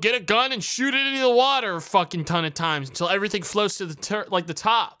don't know, get a gun and shoot it into the water a fucking ton of times until everything floats to the the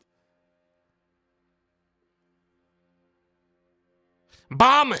top.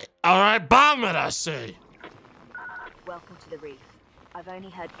 Bomb it! Alright, bomb it, I say! Welcome to the reef. I've only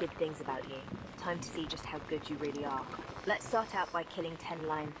heard good things about you. Time to see just how good you really are. Let's start out by killing 10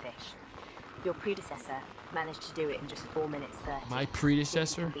 lionfish. Your predecessor managed to do it in just 4 minutes 30. My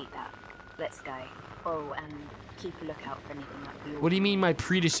predecessor? Beat that. Let's go. Oh, and keep a lookout for anything like the. What do you mean my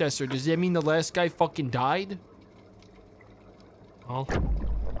predecessor? Does that mean the last guy fucking died? Oh.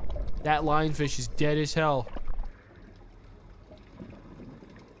 That lionfish is dead as hell.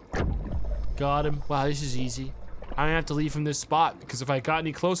 Got him. Wow, this is easy. I don't have to leave from this spot because if I got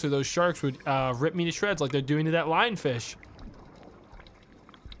any closer, those sharks would rip me to shreds like they're doing to that lionfish.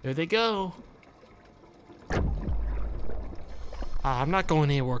 There they go. I'm not going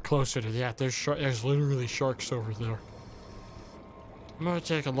anywhere closer to that. There's literally sharks over there. I'm gonna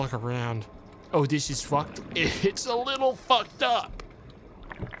take a look around. Oh, this is fucked. It's a little fucked up.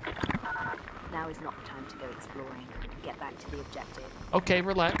 Now is not the time to go exploring. Get back to the objective. Okay,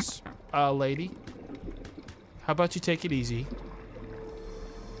 relax, lady. How about you take it easy?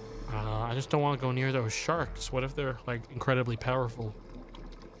 I just don't want to go near those sharks. What if they're, like, incredibly powerful?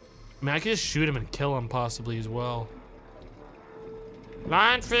 I mean, I could just shoot them and kill them possibly as well.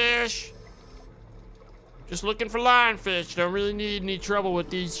 Lionfish! Just looking for lionfish. Don't really need any trouble with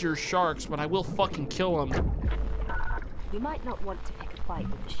these here sharks, but I will fucking kill them. You might not want to pick a fight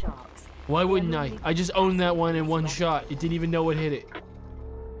with the sharks. Why wouldn't I? I just owned that one in one shot. It didn't even know what hit it.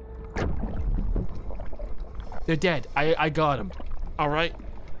 They're dead. I got them. All right?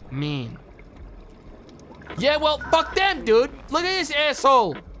 Mean. Yeah, well, fuck them, dude. Look at this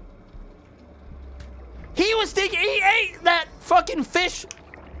asshole. He was thinking, he ate that fucking fish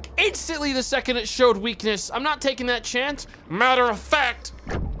instantly the second it showed weakness. I'm not taking that chance. Matter of fact,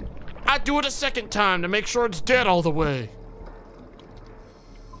 I'd do it a second time to make sure it's dead all the way.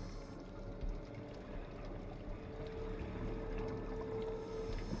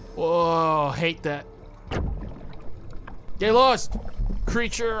 Whoa, hate that. Get lost,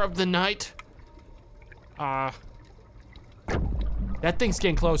 creature of the night. That thing's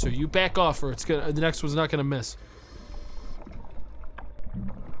getting closer. You back off or it's gonna, the next one's not gonna miss.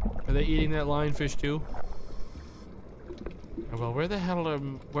 Are they eating that lionfish too? Well, where the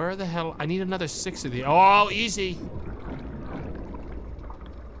hell, I need another 6 of these. Oh, easy.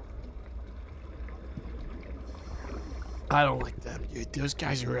 I don't like them, dude. Those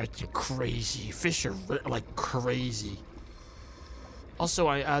guys are acting crazy. Fish are like crazy. Also,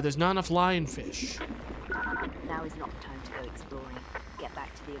 there's not enough lionfish. Now is not the time to go exploring. Get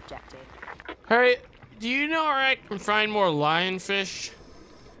back to the objective. Hey, do you know where I can find more lionfish,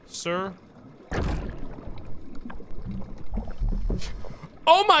 sir?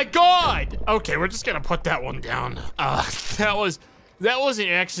 Oh my God! Okay, we're just gonna put that one down. That was an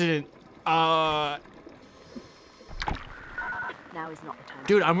accident. Now is not the time.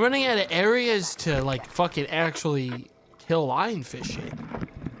 Dude, I'm running out of areas to like fucking actually kill lionfish in.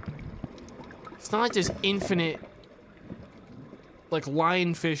 It's not like there's infinite like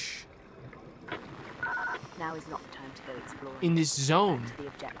lionfish Now is not the time to go exploring. in this zone. To the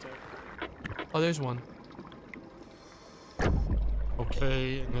objective. Oh, there's one.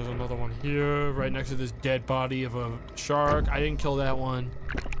 Okay, and there's another one here, right next to this dead body of a shark. I didn't kill that one.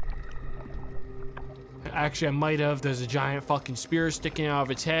 Actually, I might have. There's a giant fucking spear sticking out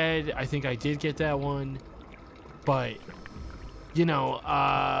of its head. I think I did get that one. But, you know,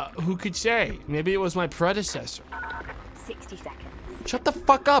 who could say? Maybe it was my predecessor. 60 seconds. Shut the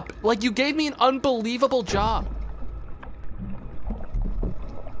fuck up. Like, you gave me an unbelievable job.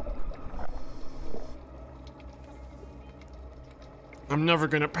 I'm never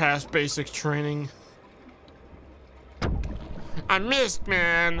gonna pass basic training. I missed,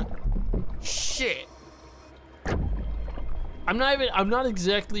 man. Shit. I'm not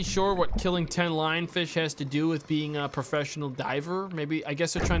exactly sure what killing 10 lionfish has to do with being a professional diver. Maybe, I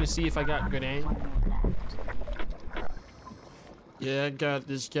guess they're trying to see if I got good aim. Yeah, I got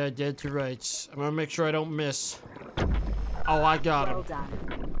this guy dead to rights. I'm gonna make sure I don't miss. Oh, I got him. Well done.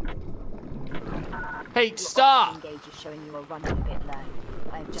 Hey, stop! Engage is showing you are running a bit low.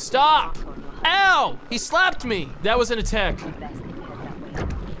 I have just Stop! put a mark on your home. Ow! He slapped me! That was an attack. Best that you head that way now.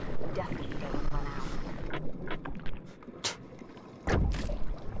 You definitely don't want to run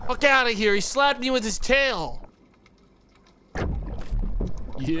out. Fuck out of here! He slapped me with his tail!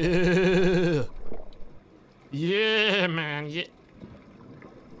 Yeah! Yeah, man, yeah.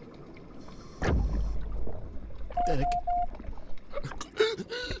 Dick.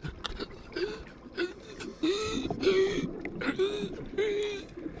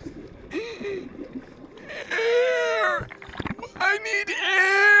 Air! I need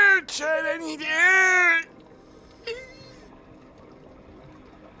air, Chad! I need air!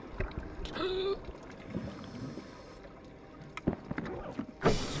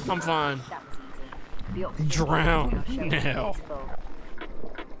 I'm fine. That was easy. The oxygen Drown levels are showing now. is full.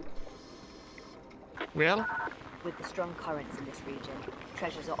 Well, With the strong currents in this region,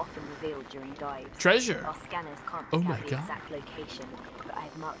 treasures are often revealed during dives. treasure. Our scanners can't Oh pick my out the God. exact location, but I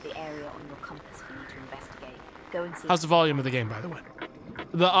have marked the area on your compass for you to investigate. Go and see. How's the volume of the game, by the way?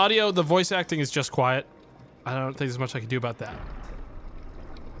 The audio, the voice acting is just quiet. I don't think there's much I can do about that.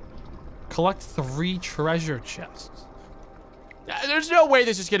 Collect 3 treasure chests. There's no way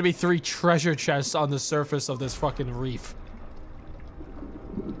there's just gonna be 3 treasure chests on the surface of this fucking reef.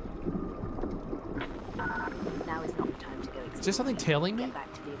 Now is not the time to go. Is there something tailing me? Get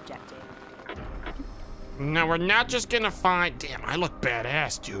back to the objective. No, we're not just gonna find. Damn, I look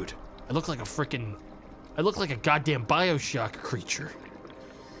badass, dude. I look like a freaking. I look like a goddamn Bioshock creature.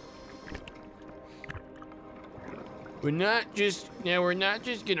 We're not just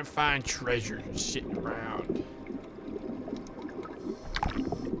gonna find treasure sitting around.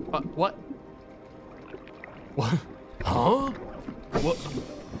 What? What? Huh? What?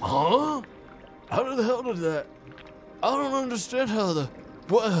 Huh? How the hell did that? I don't understand how the.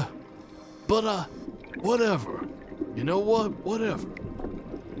 What? But, whatever. You know what? Whatever.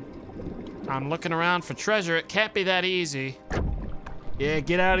 I'm looking around for treasure. It can't be that easy. Yeah,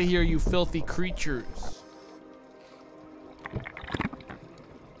 get out of here, you filthy creatures.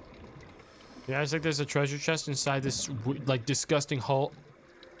 You guys think there's a treasure chest inside this, like, disgusting hole?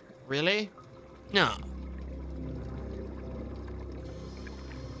 Really? No.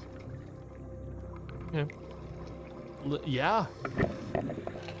 Yeah. Yeah.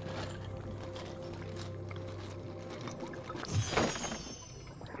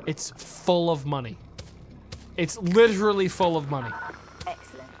 It's full of money. It's literally full of money.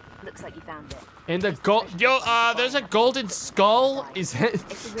 Excellent. Looks like you found it. And the gold, there's a golden skull. Is it?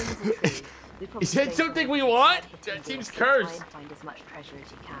 Is it something we want? That seems cursed. Find as much treasure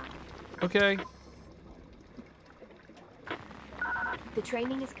as you can. Okay. The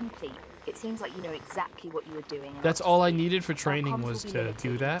training is complete. It seems like you know exactly what you were doing. That's all I needed for training was to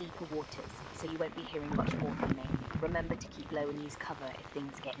do that. Deeper waters, so you won't be hearing much more from me. Remember to keep low and use cover if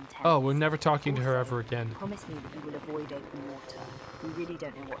things get intense. Oh, we're never talking to her ever again. Promise me that you will avoid open water. We really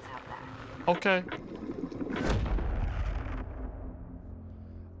don't know what's out there. Okay.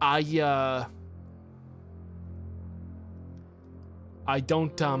 I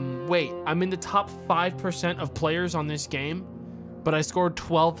don't, wait, I'm in the top 5% of players on this game, but I scored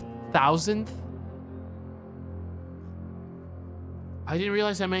 12,000th? I didn't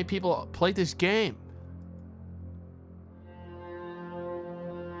realize how many people played this game.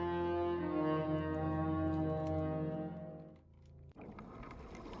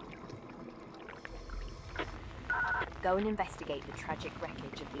 Go and investigate the tragic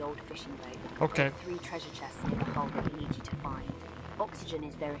wreckage of the old fishing boat. Okay. There are 3 treasure chests near the hull that we need you to find. Oxygen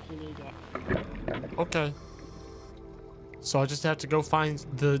is there if you need it. Okay. So I just have to go find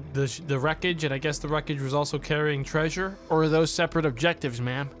the wreckage, and I guess the wreckage was also carrying treasure? Or are those separate objectives,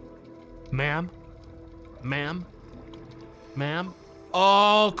 ma'am? Ma'am? Ma'am? Ma'am?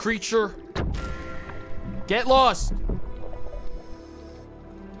 Oh, creature! Get lost!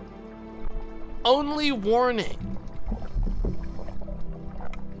 Only warning.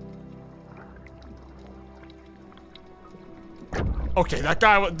 Okay, that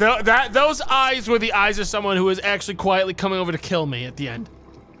guy, those eyes were the eyes of someone who was actually quietly coming over to kill me at the end.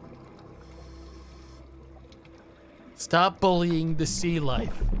 Stop bullying the sea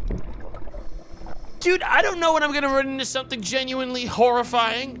life. Dude, I don't know when I'm gonna run into something genuinely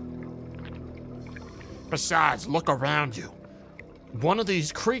horrifying. Besides, look around you. One of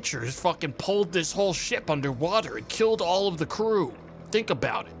these creatures fucking pulled this whole ship underwater and killed all of the crew. Think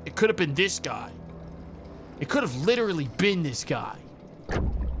about it. It could have been this guy. It could have literally been this guy.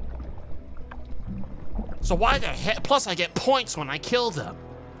 So why the hell? Plus, I get points when I kill them.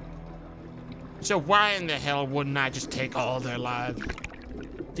 So why in the hell wouldn't I just take all their lives?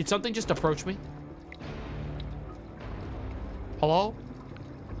 Did something just approach me? Hello?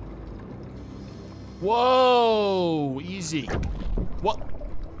 Whoa! Easy. What?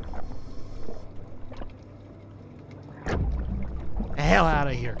 The hell out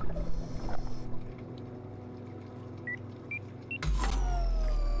of here.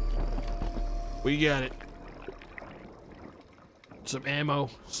 We got it. Some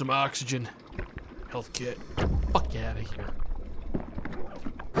ammo, some oxygen, health kit. Fuck out of here.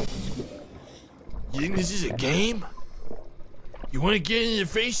 You think this is a game? You want to get in the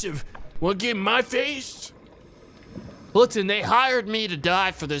face of... Want to get in my face? Listen, they hired me to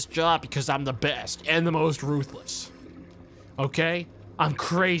die for this job because I'm the best and the most ruthless. Okay? I'm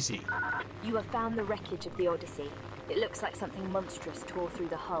crazy. You have found the wreckage of the Odyssey. It looks like something monstrous tore through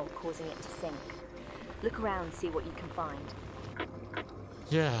the hull, causing it to sink. Look around, see what you can find.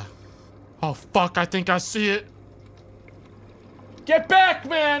 Yeah. Oh, fuck, I think I see it. Get back,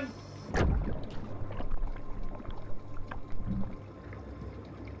 man!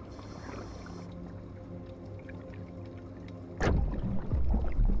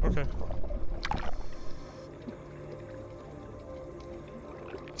 Okay.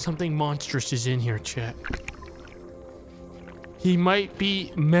 Something monstrous is in here, chat. He might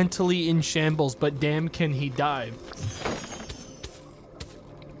be mentally in shambles, but damn can he dive.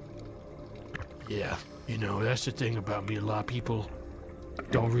 Yeah, you know, that's the thing about me. A lot of people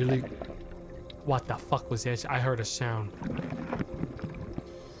don't really... What the fuck was this? I heard a sound.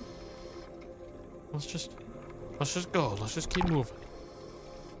 Let's just go. Let's just keep moving.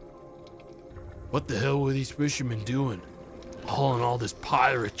 What the hell were these fishermen doing? Hauling all this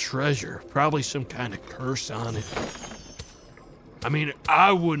pirate treasure. Probably some kind of curse on it. I mean,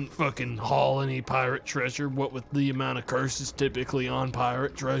 I wouldn't fucking haul any pirate treasure, what with the amount of curses typically on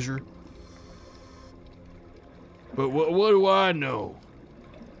pirate treasure. But what do I know?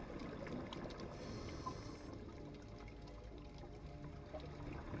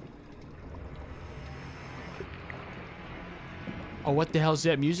 Oh, what the hell is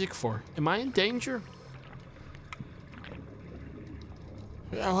that music for? Am I in danger?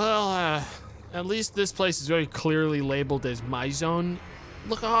 Yeah, well, At least this place is very clearly labeled as my zone.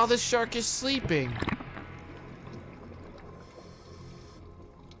 Look how this shark is sleeping.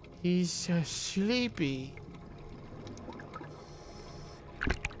 He's so sleepy.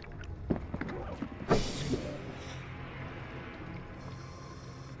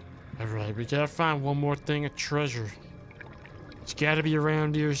 Alright, we gotta find one more thing of treasure. It's gotta be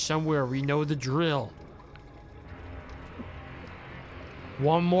around here somewhere. We know the drill.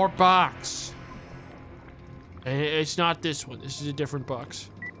 One more box. And it's not this one. This is a different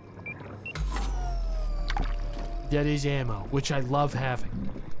box. That is ammo, which I love having.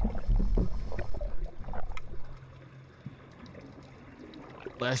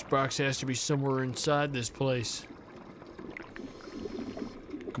 Last box has to be somewhere inside this place.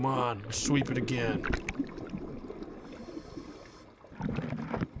 Come on, sweep it again.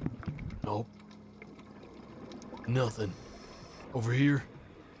 Nope. Nothing. Over here.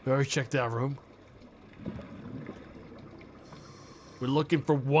 We already checked that room. We're looking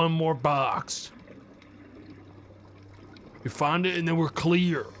for one more box. We find it and then we're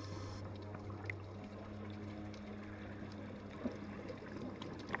clear.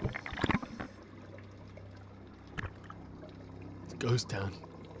 It's a ghost town.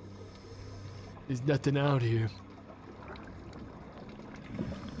 There's nothing out here.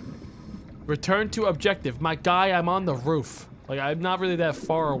 Return to objective. My guy, I'm on the roof. Like, I'm not really that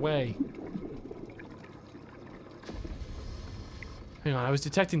far away. Hang on, I was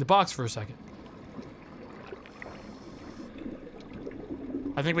detecting the box for a second.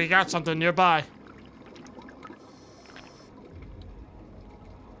 I think we got something nearby.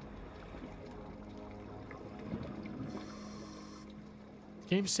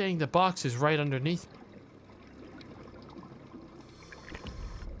 The game's saying the box is right underneath me.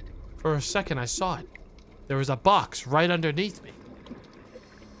 For a second, I saw it. There was a box right underneath me.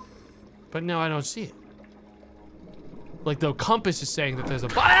 But now I don't see it. Like the compass is saying that there's a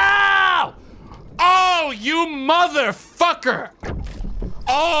box. Ow! Oh, you motherfucker!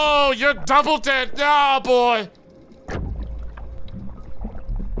 Oh, you're double dead now, boy!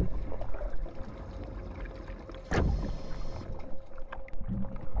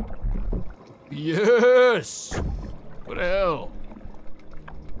 Yes! What the hell?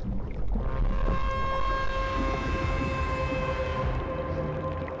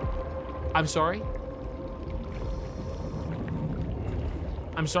 I'm sorry?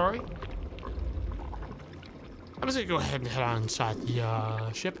 I'm sorry? I'm just gonna go ahead and head on inside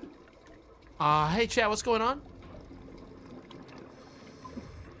the ship. Hey chat, what's going on?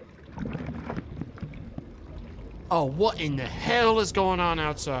 Oh, what in the hell is going on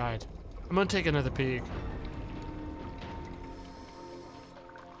outside? I'm gonna take another peek.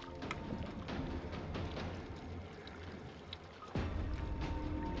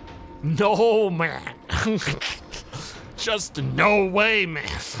 No, man. Just no way, man.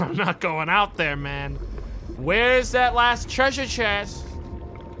 I'm not going out there, man. Where's that last treasure chest?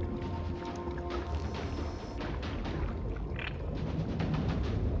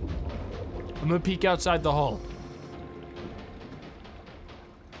 I'm gonna peek outside the hull.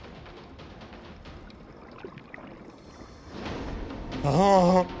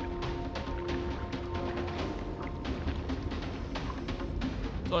 Oh.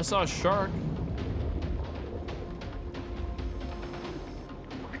 So I saw a shark.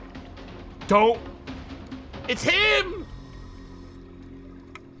 Don't. It's him!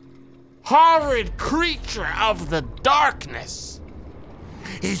 Horrid creature of the darkness.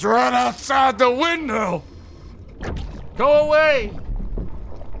 He's right outside the window. Go away.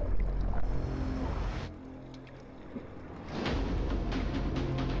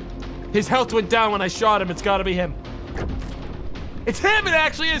 His health went down when I shot him. It's gotta be him. It's him! It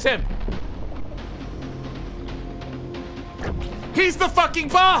actually is him! He's the fucking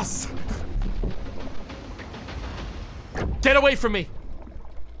boss! Get away from me!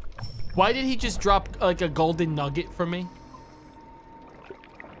 Why did he just drop like a golden nugget for me?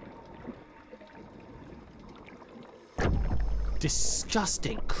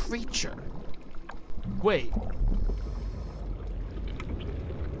 Disgusting creature. Wait.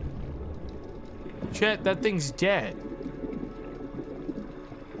 Chat, that thing's dead.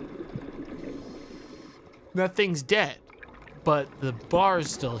 That thing's dead, but the bar is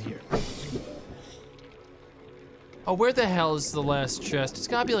still here. Oh, where the hell is the last chest? It's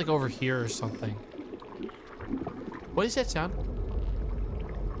gotta be like over here or something. What is that sound?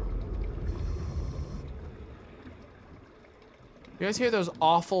 You guys hear those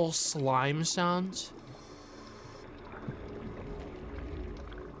awful slime sounds?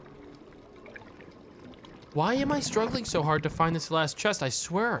 Why am I struggling so hard to find this last chest? I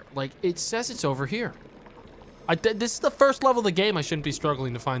swear, like, it says it's over here. This is the first level of the game. I shouldn't be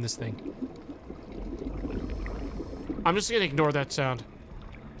struggling to find this thing. I'm just gonna ignore that sound.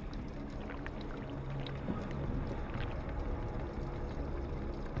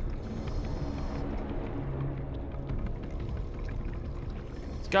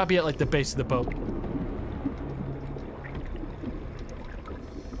 It's gotta be at, like, the base of the boat.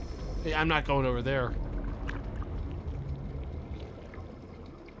 Yeah, I'm not going over there.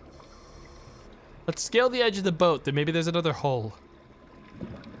 Let's scale the edge of the boat, then maybe there's another hole.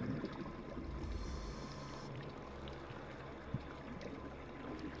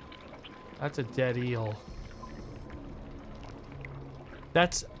 That's a dead eel.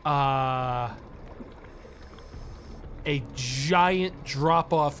 That's, a giant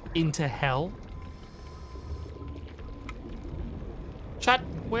drop-off into hell. Chat,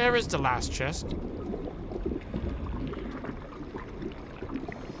 where is the last chest?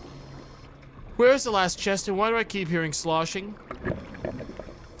 Where's the last chest, and why do I keep hearing sloshing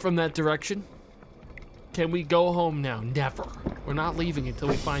from that direction? Can we go home now? Never. We're not leaving until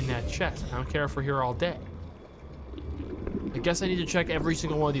we find that chest. I don't care if we're here all day. I guess I need to check every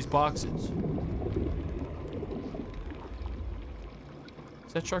single one of these boxes.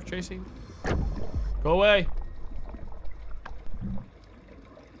 Is that shark chasing? Go away.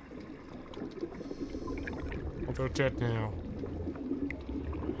 Well, they're dead now.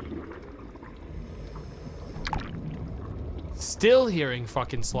 Still hearing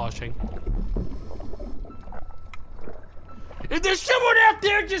fucking sloshing. If there's someone out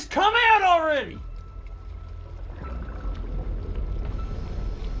there, just come out already!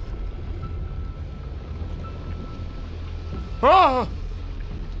 Ah!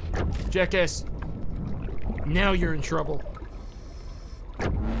 Jackass. Now you're in trouble.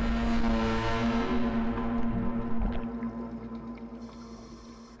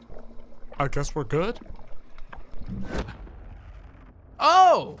 I guess we're good.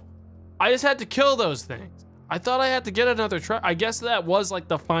 Oh! I just had to kill those things. I thought I had to get another try. I guess that was like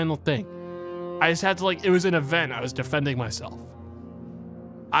the final thing. I just had to like, it was an event. I was defending myself.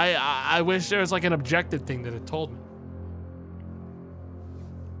 I wish there was like an objective thing that it told me.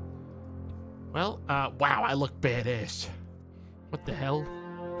 Well, wow, I look badass. What the hell?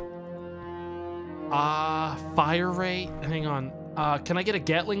 Fire rate, hang on. Can I get a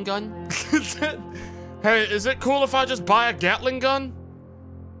Gatling gun? Hey, is it cool if I just buy a Gatling gun?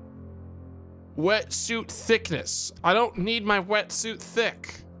 Wetsuit thickness. I don't need my wetsuit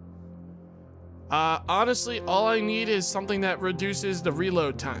thick. Honestly, all I need is something that reduces the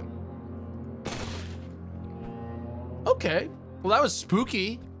reload time. Okay. Well, that was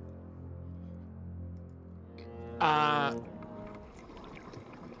spooky. But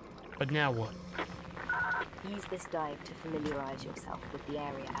now what? Use this dive to familiarize yourself with the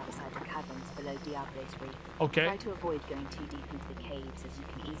area outside the caverns below Diablo's Reef. Okay. Try to avoid going too deep into the caves, as you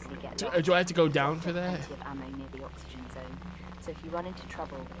can easily get lost. Do I have to go down for that? Plenty of ammo near the oxygen zone, so if you run into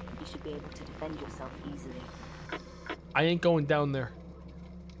trouble, you should be able to defend yourself easily. I ain't going down there.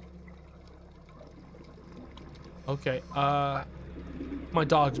 Okay, my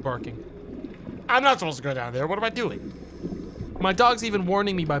dog's barking. I'm not supposed to go down there. What am I doing? My dog's even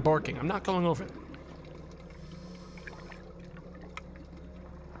warning me by barking. I'm not going over there.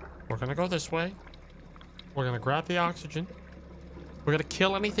 We're gonna go this way. We're gonna grab the oxygen. We're gonna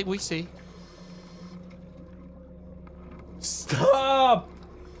kill anything we see. Stop!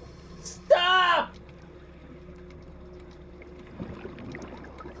 Stop!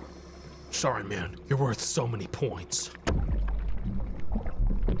 Sorry, man. You're worth so many points.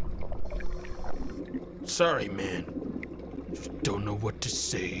 Sorry, man. Just don't know what to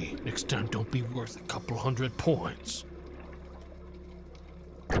say. Next time, don't be worth a couple 100 points.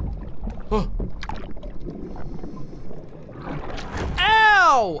 Oh.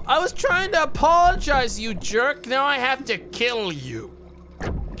 Ow! I was trying to apologize, you jerk. Now I have to kill you.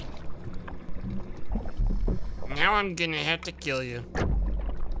 Now I'm gonna have to kill you.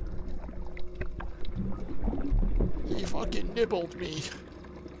 He fucking nibbled me.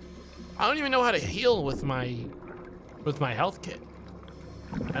 I don't even know how to heal with my health kit.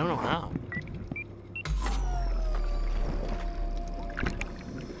 I don't know how.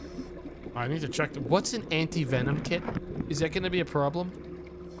 I need to check. What's an anti-venom kit? Is that going to be a problem?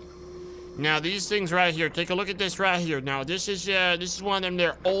 Now these things right here. Take a look at this right here. Now this is one of them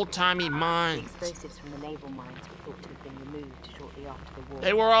there old-timey mines. The explosives from the naval mines were thought to have been removed shortly after the war.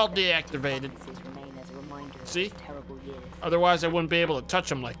 They were all deactivated. Remain as a reminder of See? those terrible years. Otherwise, I wouldn't be able to touch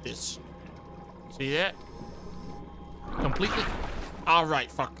them like this. See that? Completely. All right,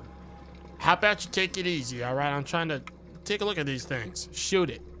 fucker. How about you take it easy, all right? I'm trying to take a look at these things.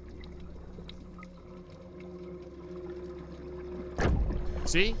 Shoot it.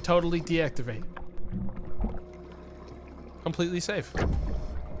 See? Totally deactivated. Completely safe.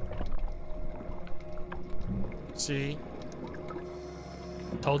 See?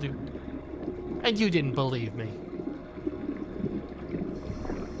 Told you. And you didn't believe me.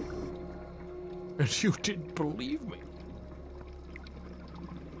 And you didn't believe me.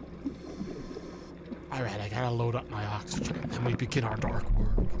 Alright, I gotta load up my oxygen, and then we begin our dark work.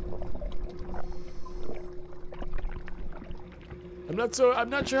 I'm not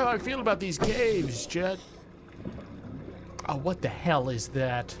sure how I feel about these caves, Jet. Oh, what the hell is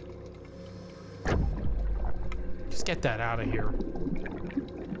that? Just get that out of here.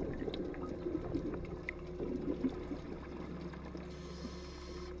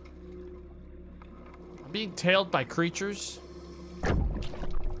 I'm being tailed by creatures.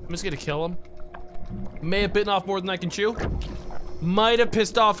 I'm just gonna kill them. May have bitten off more than I can chew. Might have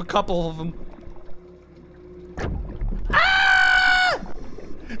pissed off a couple of them. Ah!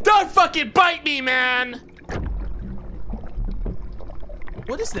 Don't fucking bite me, man!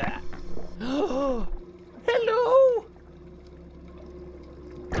 What is that? Hello?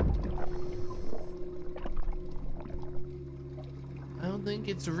 I don't think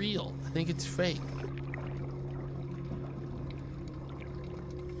it's real. I think it's fake.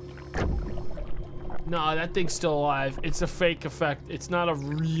 No, that thing's still alive. It's a fake effect. It's not a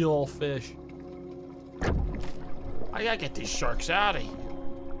real fish. I gotta get these sharks out of here.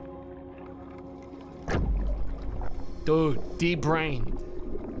 Dude, de-brained.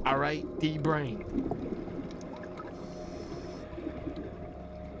 Alright, de-brained.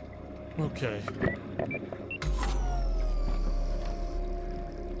 Okay.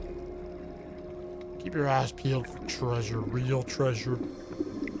 Keep your eyes peeled for treasure, real treasure.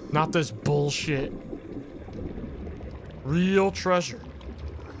 Not this bullshit. Real treasure.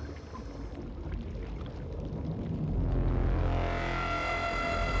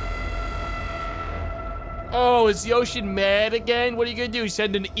 Oh, is the ocean mad again? What are you gonna do?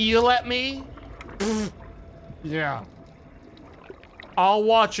 Send an eel at me? Yeah. I'll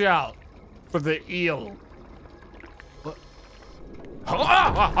watch out for the eel. What?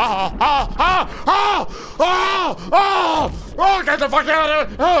 Oh, get the fuck out of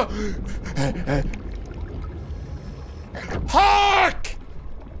here! Hark!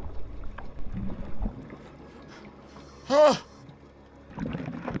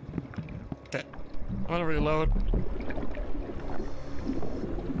 Okay, I'm gonna reload.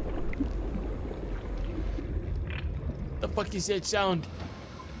 The fuck is that sound?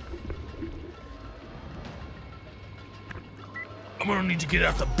 I'm gonna need to get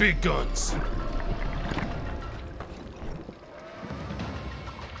out the big guns.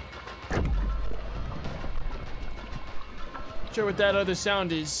 Not sure what that other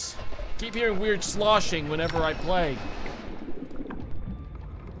sound is. Keep hearing weird sloshing whenever I play.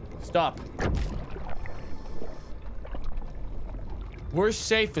 Stop. We're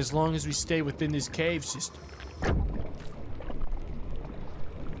safe as long as we stay within this cave system.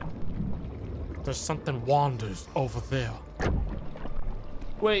 There's something wanders over there.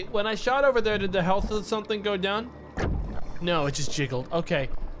 Wait, when I shot over there, did the health of something go down? No, it just jiggled. Okay.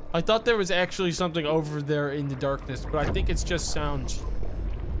 I thought there was actually something over there in the darkness, but I think it's just sounds.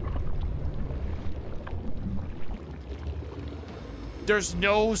 There's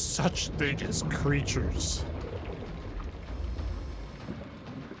no such thing as creatures.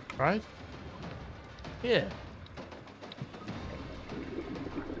 Right? Yeah.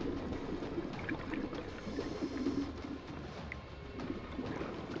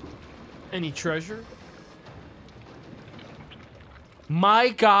 Any treasure? My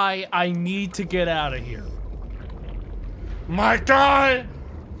guy, I need to get out of here. My guy!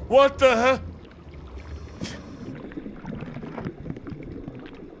 What the hell?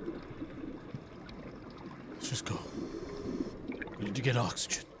 Let's just go. We need to get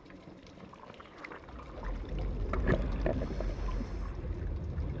oxygen.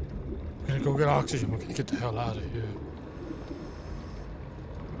 We're gonna go get oxygen. We're gonna get the hell out of here.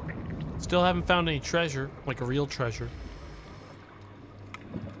 Still haven't found any treasure, like a real treasure.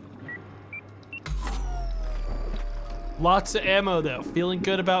 Lots of ammo though. Feeling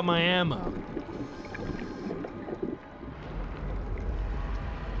good about my ammo.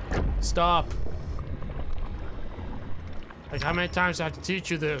 Stop. Like, how many times do I have to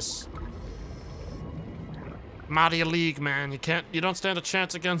teach you this? I'm out of your league, man. You don't stand a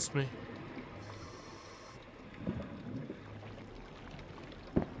chance against me.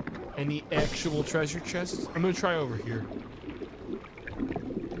 Any actual treasure chests? I'm gonna try over here.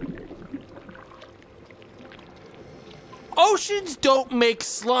 Oceans don't make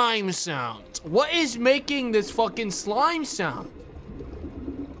slime sounds. What is making this fucking slime sound?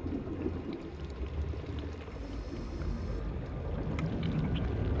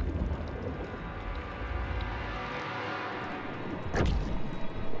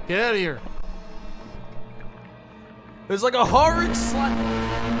 Get out of here. There's like a horrid slime.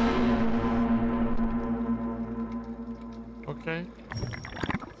 Okay.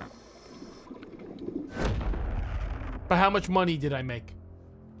 But how much money did I make?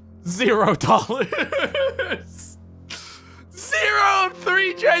 $0. 0 of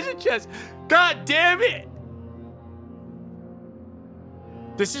 3 treasure chests. God damn it.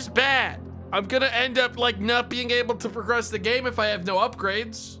 This is bad. I'm gonna end up like not being able to progress the game if I have no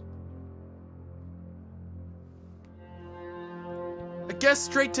upgrades. I guess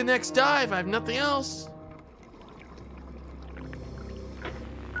straight to next dive. I have nothing else.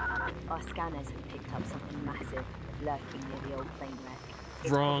 Our scanners have picked up something massive lurking near the old plane wreck.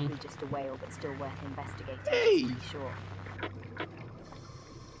 It's Wrong. probably just a whale, but still worth investigating. Hey! To be sure.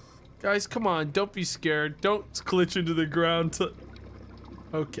 Guys, come on. Don't be scared. Don't glitch into the ground.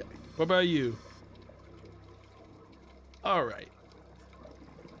 Okay. What about you? All right.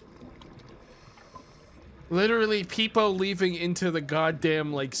 Literally, people leaving into the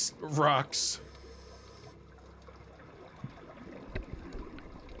goddamn, like, rocks.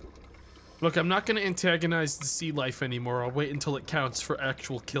 Look, I'm not gonna antagonize the sea life anymore. I'll wait until it counts for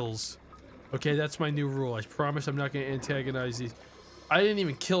actual kills. Okay, that's my new rule. I promise I'm not gonna antagonize these. I didn't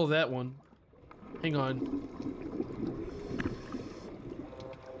even kill that one. Hang on.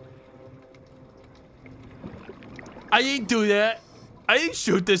 I didn't do that. I didn't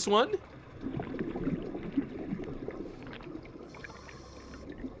shoot this one.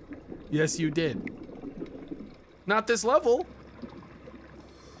 Yes, you did. Not this level.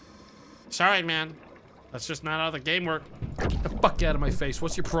 Sorry, man. That's just not how the game works. Get the fuck out of my face.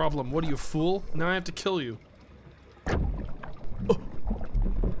 What's your problem? What are you, a fool? Now I have to kill you. Oh.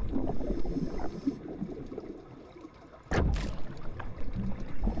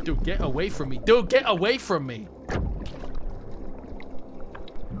 Dude, get away from me. Dude, get away from me.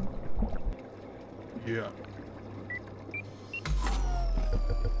 Yeah.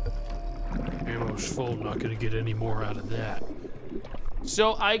 Ammo's full. Not gonna get any more out of that.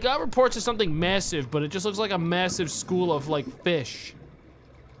 So I got reports of something massive, but it just looks like a massive school of like fish.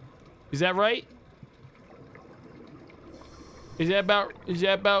 Is that right? Is that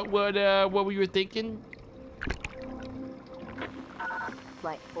about what we were thinking?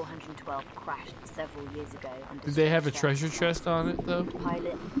 Flight 412 crashed several years ago. Did they have a treasure chest on it though? The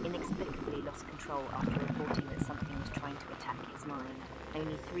pilot inexplicably lost control after reporting that something was trying to attack his mind.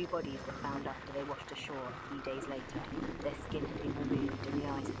 Only 3 bodies were found after they washed ashore a few days later. Their skin had been removed and the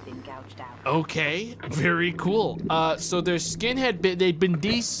eyes had been gouged out. Okay, very cool. So their skin had been, they'd been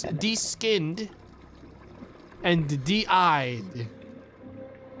de-skinned and de-eyed.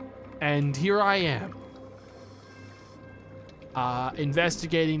 And here I am.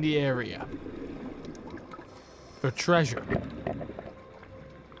 Investigating the area for treasure.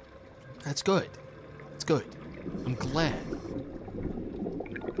 That's good. That's good. I'm glad.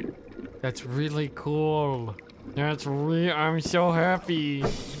 That's really cool. That's really, I'm so happy.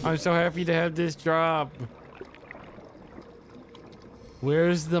 I'm so happy to have this job.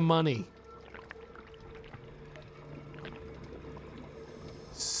 Where's the money?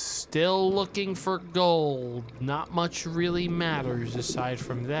 Still looking for gold. Not much really matters aside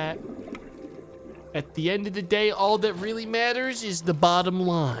from that. At the end of the day, all that really matters is the bottom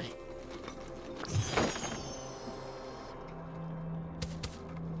line.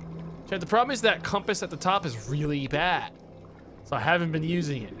 Okay, the problem is that compass at the top is really bad. So I haven't been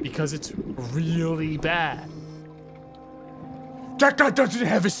using it because it's really bad. That guy doesn't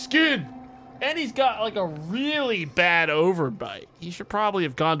have a skin! And he's got like a really bad overbite. He should probably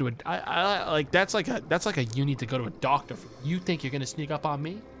have gone to a, like that's like a you need to go to a doctor for. You think you're gonna sneak up on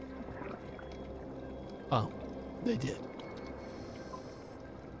me? Oh, they did.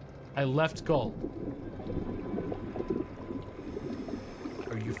 I left gold.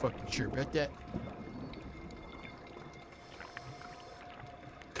 Are you fucking sure about that?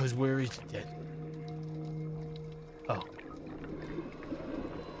 Cause where is he dead? Oh.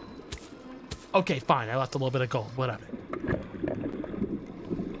 Okay, fine. I left a little bit of gold. Whatever.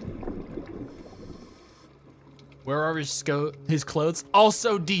 Where are his clothes?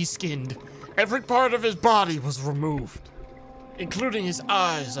 Also de-skinned. Every part of his body was removed, including his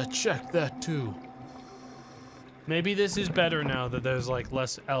eyes. I checked that too. Maybe this is better now that there's like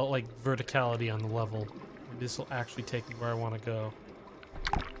less verticality on the level. This will actually take me where I want to go.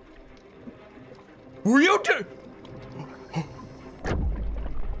 Were you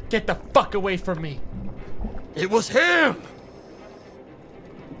Get the fuck away from me. It was him!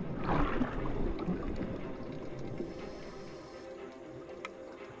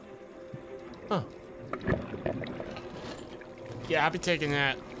 Huh. Yeah, I'll be taking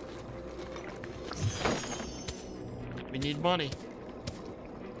that. We need money.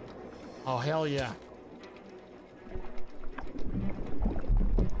 Oh, hell yeah.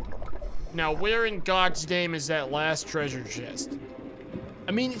 Now, where in God's name is that last treasure chest?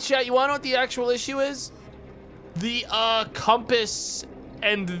 I mean, chat, you wanna know what the actual issue is? The, compass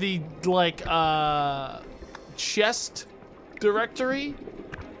and the, like, chest directory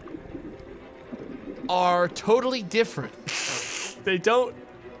are totally different. They don't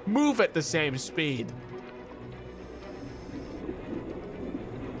move at the same speed.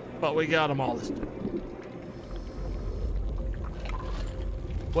 But we got them all this time.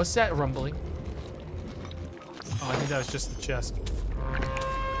 What's that rumbling? Oh, I think that was just the chest.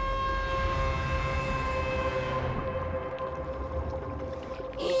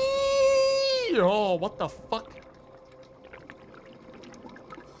 Oh, what the fuck?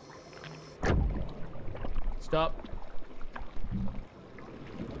 Stop.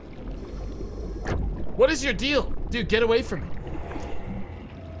 What is your deal? Dude, get away from me.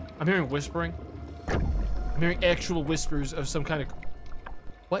 I'm hearing whispering. I'm hearing actual whispers of some kind of...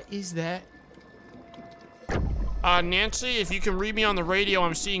 What is that? Nancy, if you can read me on the radio,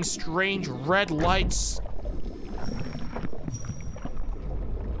 I'm seeing strange red lights.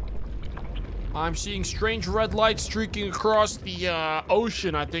 I'm seeing strange red lights streaking across the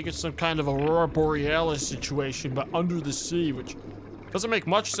ocean. I think it's some kind of aurora borealis situation, but under the sea, which doesn't make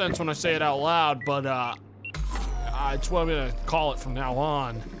much sense when I say it out loud, but it's what I'm gonna call it from now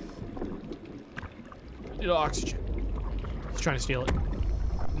on. Need oxygen. He's trying to steal it.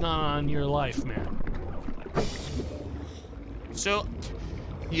 Not on your life, man. So,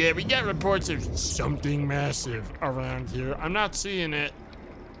 yeah, we get reports of something massive around here. I'm not seeing it.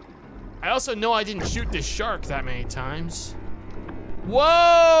 I also know I didn't shoot this shark that many times.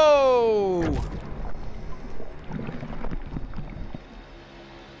 Whoa!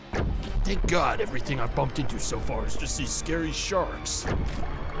 Thank God everything I've bumped into so far is just these scary sharks.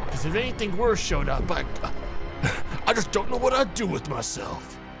 Because if anything worse showed up, I just don't know what I'd do with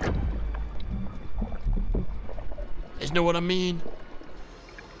myself. You know what I mean?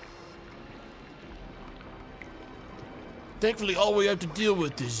 Thankfully, all we have to deal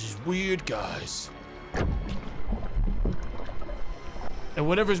with is these weird guys. And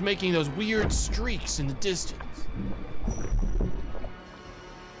whatever's making those weird streaks in the distance.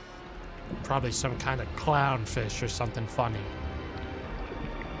 Probably some kind of clownfish or something funny.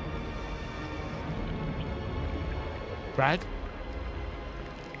 Right?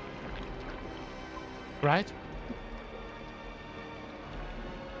 Right?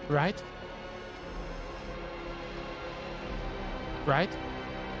 Right? Right?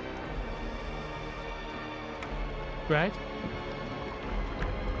 Right?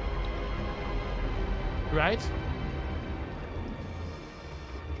 Right?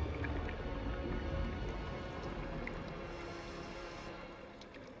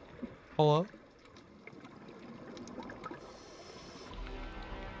 Hello?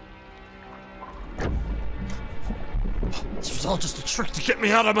 This was all just a trick to get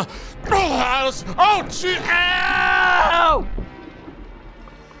me out of my house. Oh, gee, ow!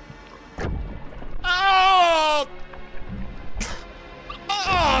 Oh!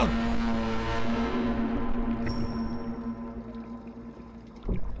 Oh!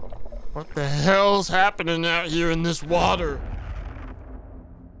 What the hell's happening out here in this water?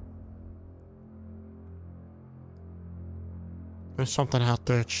 There's something out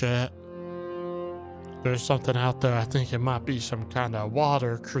there, chat. There's something out there. I think it might be some kind of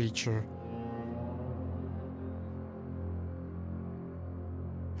water creature.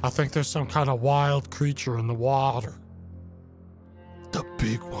 I think there's some kind of wild creature in the water. The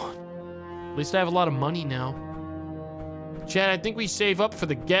big one. At least I have a lot of money now. Chad, I think we save up for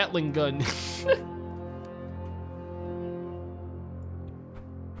the Gatling gun.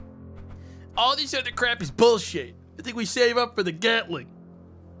 All this other crap is bullshit. I think we save up for the Gatling.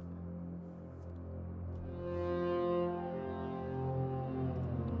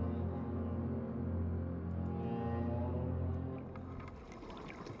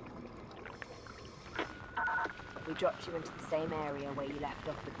 We dropped you into the same area where you left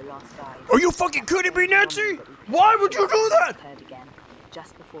off with the last guys. Are you fucking kidding me, Nancy? Why would you do that? Occurred again,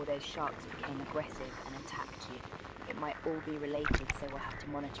 just before those sharks became aggressive and attacked you. It might all be related, so we'll have to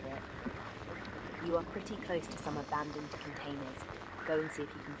monitor it. You are pretty close to some abandoned containers. Go and see if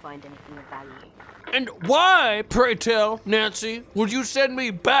you can find anything of value. And why, pray tell, Nancy, would you send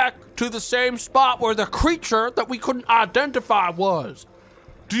me back to the same spot where the creature that we couldn't identify was?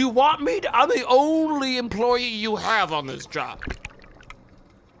 Do you want me to? I'm the only employee you have on this job.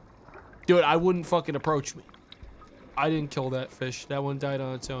 Dude, I wouldn't fucking approach me. I didn't kill that fish. That one died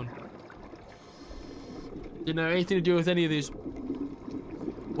on its own. Didn't have anything to do with any of these.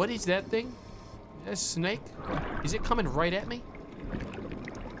 What is that thing? That snake? Is it coming right at me?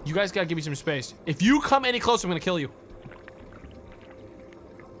 You guys gotta give me some space. If you come any closer, I'm gonna kill you.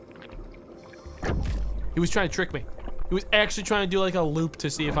 He was trying to trick me. He was actually trying to do like a loop to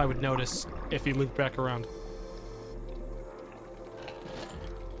see if I would notice if he looped back around.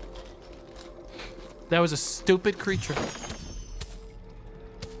 That was a stupid creature.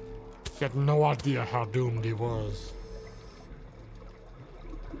 He had no idea how doomed he was.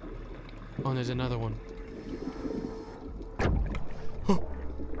 Oh, and there's another one.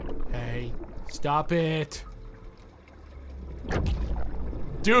 Hey, stop it.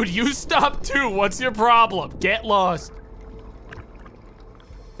 Dude, you stop too. What's your problem? Get lost.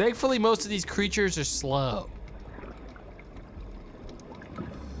 Thankfully, most of these creatures are slow.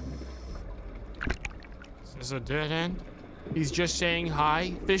 Is this a dead end? He's just saying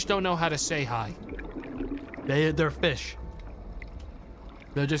hi. Fish don't know how to say hi. They're fish.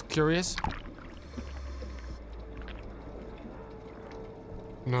 They're just curious.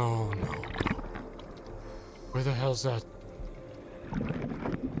 No. Where the hell's that?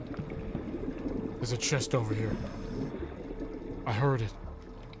 There's a chest over here. I heard it.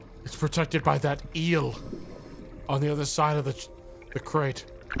 It's protected by that eel on the other side of the crate.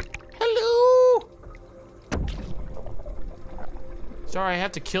 Hello. Sorry, I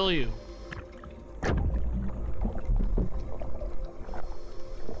have to kill you.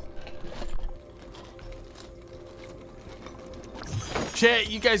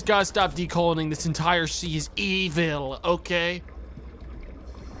 Chat, you guys gotta stop decoloning. This entire sea is evil, okay?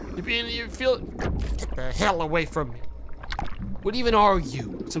 You feel... Get the hell away from me. What even are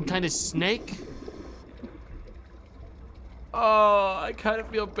you? Some kind of snake? Oh, I kind of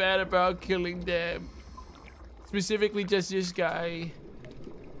feel bad about killing them. Specifically just this guy.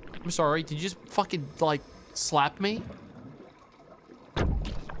 I'm sorry, did you just fucking, like, slap me?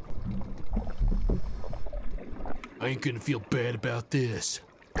 I ain't gonna feel bad about this.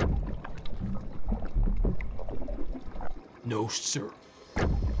 No, sir.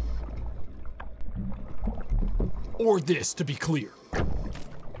 Or this, to be clear.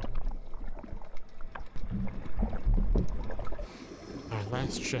 Our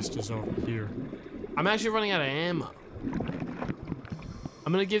last chest is over here. I'm actually running out of ammo.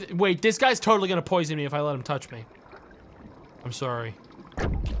 I'm gonna give... Wait, this guy's totally gonna poison me if I let him touch me. I'm sorry.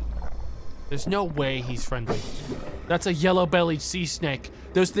 There's no way he's friendly. That's a yellow-bellied sea snake.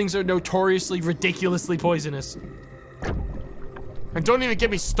 Those things are notoriously, ridiculously poisonous. And don't even get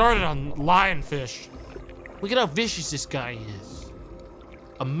me started on lionfish. Look at how vicious this guy is.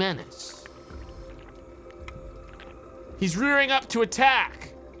 A menace. He's rearing up to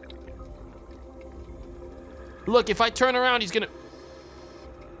attack. Look, if I turn around, he's gonna...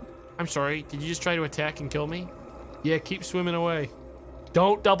 I'm sorry, did you just try to attack and kill me? Yeah, keep swimming away.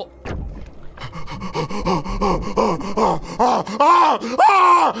 Don't double...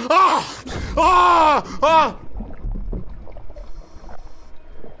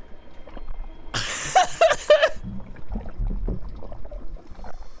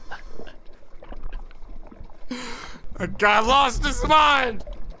 That guy lost his mind!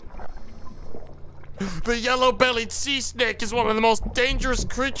 The yellow-bellied sea snake is one of the most dangerous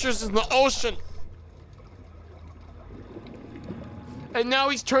creatures in the ocean. And now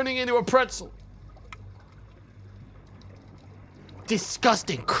he's turning into a pretzel.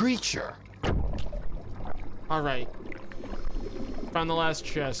 Disgusting creature. All right. Found the last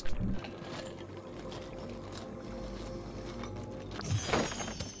chest.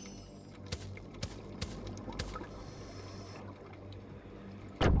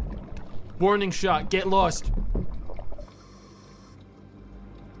 Warning shot, get lost.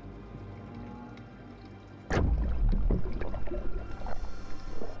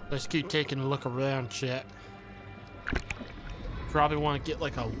 Let's keep taking a look around, chat. Probably want to get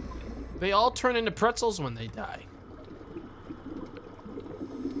like a... They all turn into pretzels when they die.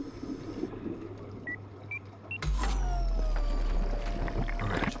 All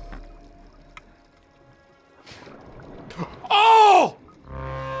right. Oh!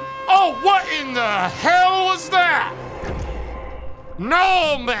 Oh, what in the hell was that?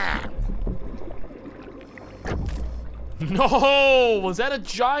 No, man! No! Was that a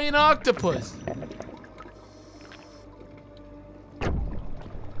giant octopus?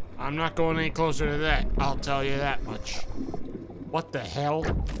 I'm not going any closer to that. I'll tell you that much. What the hell?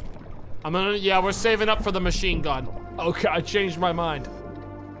 Yeah, we're saving up for the machine gun. Okay, I changed my mind.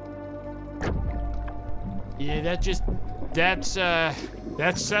 Yeah, that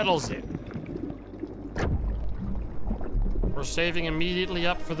settles it. We're saving immediately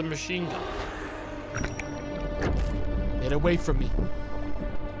up for the machine gun. Get away from me.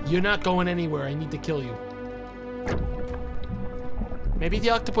 You're not going anywhere. I need to kill you. Maybe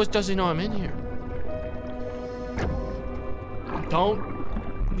the octopus doesn't know I'm in here. Don't.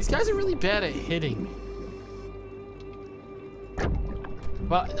 These guys are really bad at hitting me.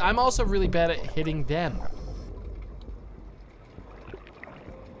 But I'm also really bad at hitting them.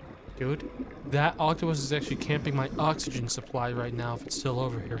 Dude, that octopus is actually camping my oxygen supply right now if it's still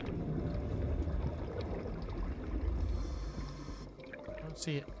over here. I don't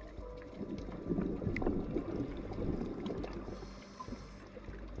see it.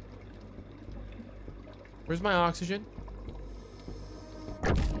 Where's my oxygen?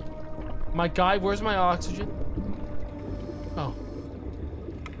 My guy, where's my oxygen? Oh.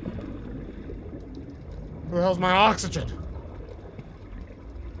 Where the hell's my oxygen?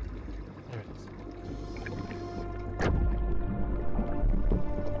 There it is.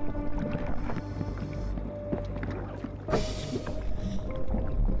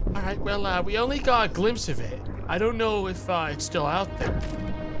 Alright, well, we only got a glimpse of it. I don't know if it's still out there.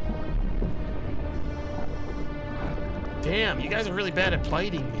 Damn, you guys are really bad at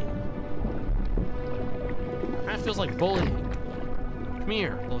biting me. That feels like bullying. Come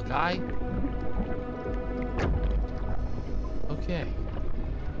here, little guy. Okay.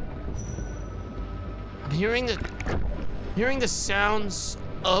 I'm hearing the sounds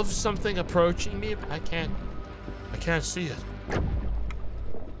of something approaching me, but I can't see it.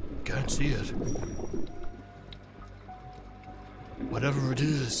 Can't see it. Whatever it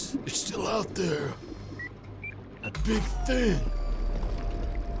is, it's still out there. A big thing.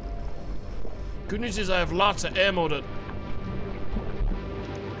 Good news is I have lots of ammo to...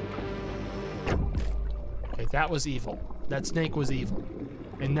 Okay, that was evil. That snake was evil.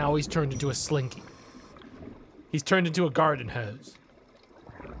 And now he's turned into a slinky. He's turned into a garden hose.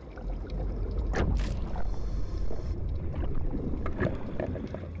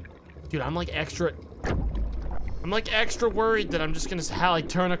 Dude, I'm like extra worried that I'm just gonna like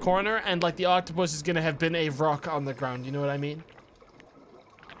turn a corner and like the octopus is gonna have been a rock on the ground. You know what I mean?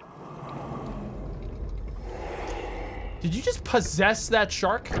 Did you just possess that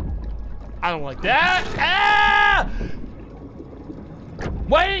shark? I don't like that. Ah!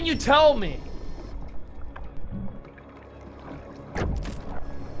 Why didn't you tell me?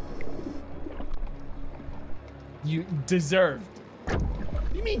 You deserved.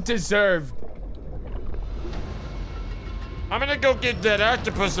 What do you mean deserved? I'm gonna go get that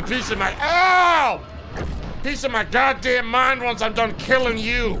octopus a piece of my... Ow! Piece of my goddamn mind once I'm done killing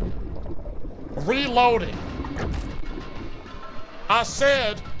you. Reloading. I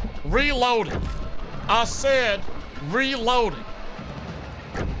said reloading. I said reloading.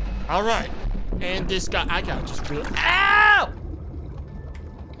 All right. And this guy, I gotta just reload. Ow!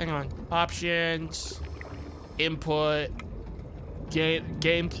 Hang on. Options. Input.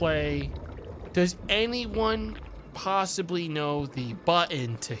 Gameplay. Does anyone possibly know the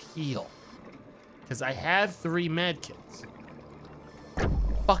button to heal? Because I have 3 medkits.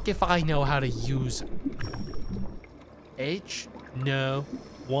 Fuck if I know how to use them. H? No.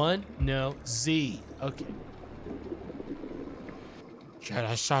 1? No. Z. Okay. Chad,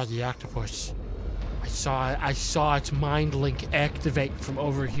 I saw the octopus. I saw its mind link activate from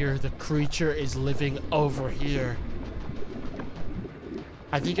over here. The creature is living over here.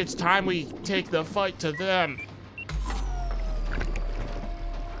 I think it's time we take the fight to them.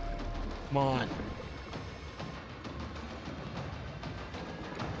 Come on.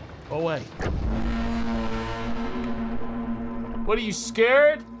 Go away. What, are you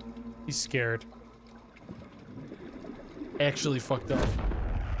scared? He's scared. Actually fucked up.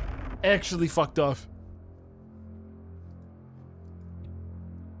 Actually fucked up.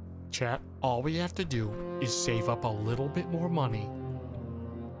 Chat, all we have to do is save up a little bit more money.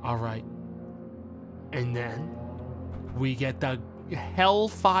 Alright. And then we get the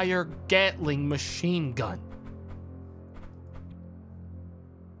Hellfire Gatling machine gun.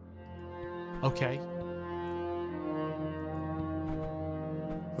 Okay.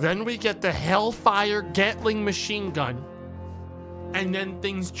 Then we get the Hellfire Gatling machine gun. And then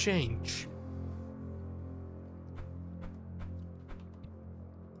things change.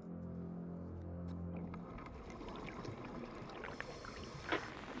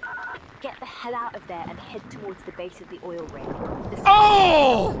 Get the hell out of there and head towards the base of the oil rig.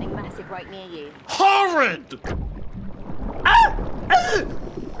 Oh! Something right near you. Horrid!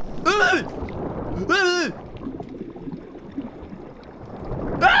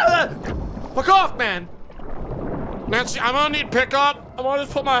 Fuck off, man! Nancy, I'm gonna need pickup. I'm gonna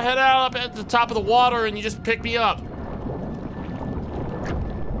just put my head out up at the top of the water and you just pick me up.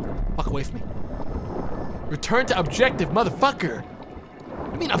 Fuck away from me. Return to objective, motherfucker.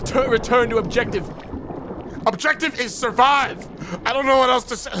 I mean, return to objective. Objective is survive. I don't know what else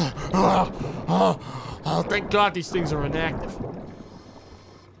to say. Oh, thank God these things are inactive.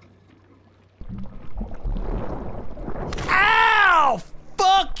 Ow!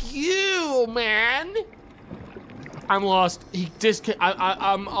 Fuck you, man! I'm lost.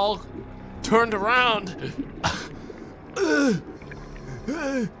 I'm all turned around.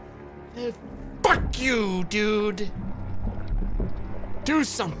 Fuck you, dude. Do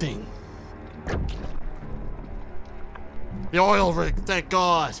something. The oil rig, thank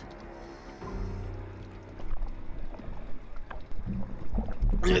God.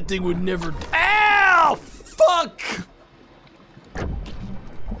 That thing would never. Ow! Fuck!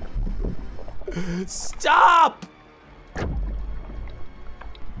 Stop!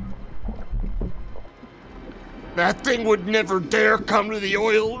 That thing would never dare come to the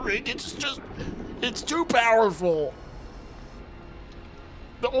oil rig. It's too powerful.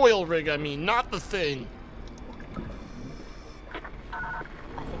 The oil rig, I mean, not the thing. I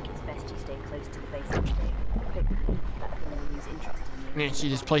think it's best you stay close to the base of the thing. Quick, that thing will lose interest in you. Nancy,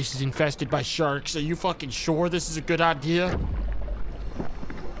 this place is infested by sharks. Are you fucking sure this is a good idea?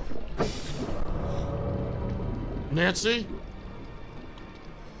 Nancy?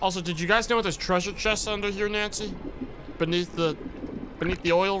 Also, did you guys know there's treasure chests under here, Nancy? Beneath the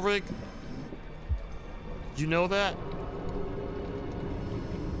oil rig? Did you know that?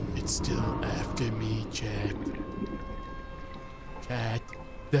 It's still after me, Jack. Jack,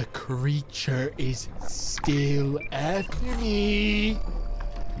 the creature is still after me.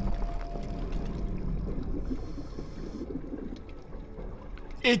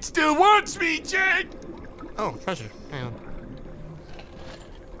 It still wants me, Jack! Oh, treasure. Hang on.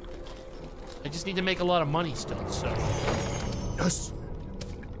 I just need to make a lot of money still, so. Yes.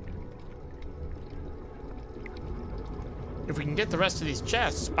 If we can get the rest of these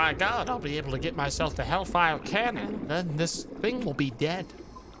chests, by God, I'll be able to get myself the Hellfire Cannon. Then this thing will be dead.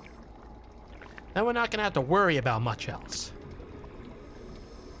 Then we're not gonna have to worry about much else.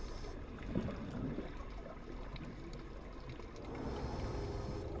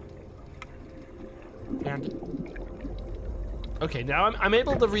 And okay, now I'm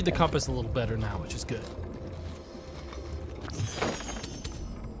able to read the compass a little better now, which is good.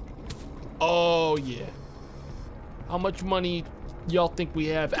 Oh yeah. How much money y'all think we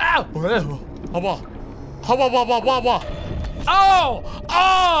have? Ow! Oh!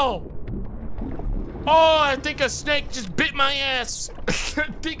 Oh! Oh! I think a snake just bit my ass. I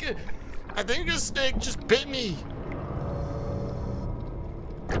think a snake just bit me.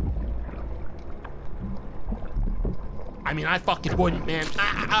 I mean, I fucking wouldn't, man.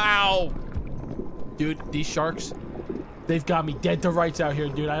 Ow! Dude, these sharks, they've got me dead to rights out here,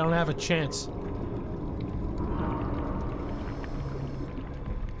 dude. I don't have a chance.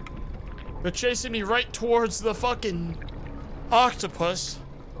 They're chasing me right towards the fucking octopus.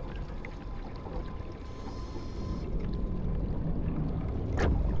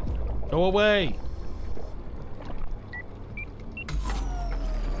 Go away.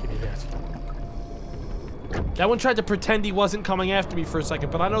 Give me that. That one tried to pretend he wasn't coming after me for a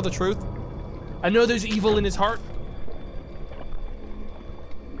second, but I know the truth. I know there's evil in his heart.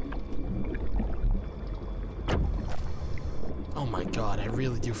 Oh my God, I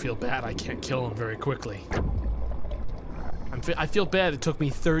really do feel bad I can't kill him very quickly. I feel bad it took me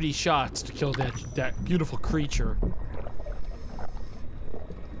 30 shots to kill that beautiful creature.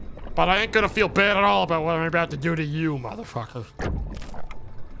 But I ain't gonna feel bad at all about what I'm about to do to you, motherfucker.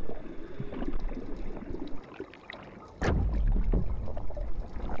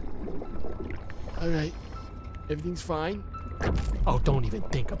 Alright. Everything's fine? Oh, don't even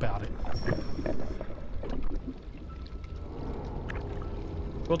think about it.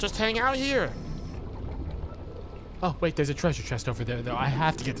 We'll just hang out here. Oh, wait, there's a treasure chest over there, though. I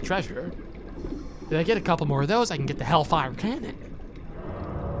have to get the treasure. If I get a couple more of those, I can get the Hellfire Cannon.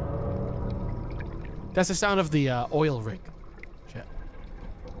 That's the sound of the oil rig. Chat.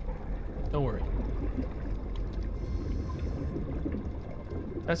 Don't worry.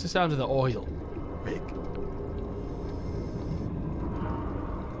 That's the sound of the oil rig.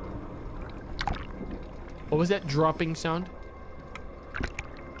 What was that dropping sound?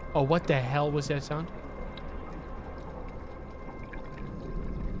 Oh, what the hell was that sound?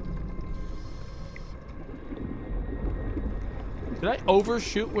 Did I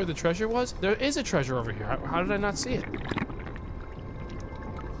overshoot where the treasure was? There is a treasure over here. How did I not see it?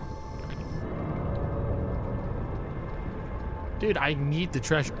 Dude, I need the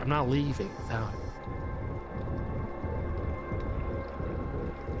treasure. I'm not leaving without it.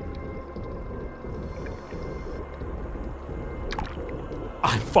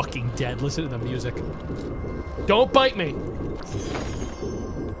 I'm fucking dead. Listen to the music. Don't bite me.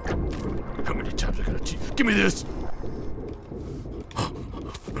 How many times I gotta give me this?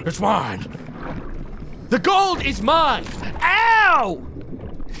 It's mine. The gold is mine. Ow!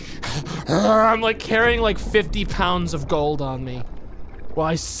 I'm like carrying like 50 pounds of gold on me while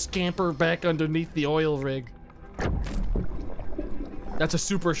I scamper back underneath the oil rig. That's a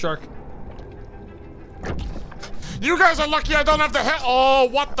super shark. You guys are lucky I don't have the head. Oh,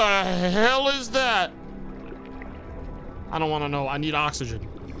 what the hell is that? I don't want to know. I need oxygen.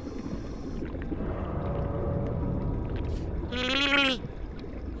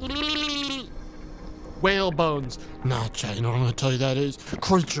 Whale bones. Nah, Chad, you know what I'm gonna tell you that is?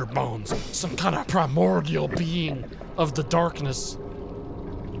 Creature bones. Some kind of primordial being of the darkness.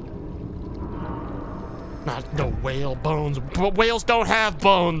 Not no whale bones. But whales don't have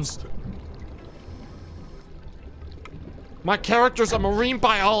bones. My character's a marine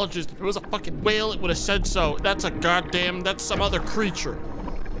biologist. If it was a fucking whale, it would have said so. That's that's some other creature.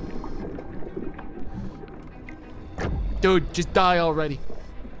 Dude, just die already.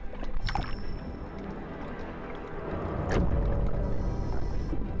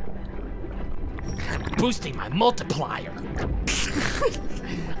 I'm boosting my multiplier.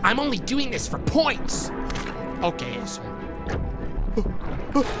 I'm only doing this for points. Okay, so.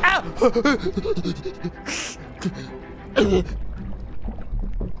 Ow!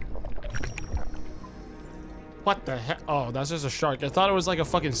 What the heck? Oh, that's just a shark. I thought it was like a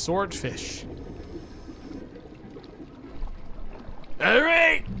fucking swordfish. All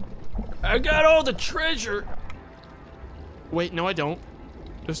right, I got all the treasure. Wait, no, I don't.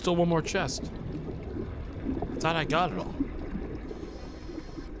 There's still one more chest. I thought I got it all.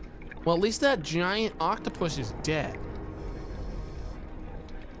 Well, at least that giant octopus is dead.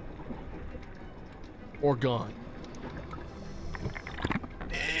 Or gone.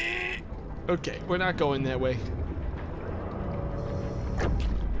 Okay, we're not going that way.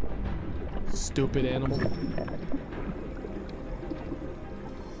 Stupid animal.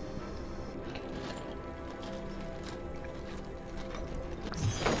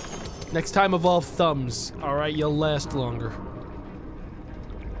 Next time, evolve thumbs. All right, you'll last longer.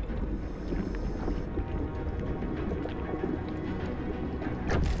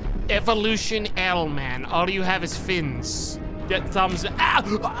 Evolution L, man. All you have is fins. Get thumbs.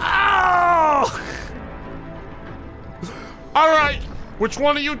 Ow! Ow! All right. Which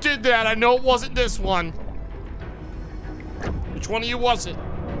one of you did that? I know it wasn't this one. Which one of you was it?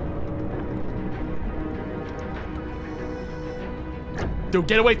 Dude,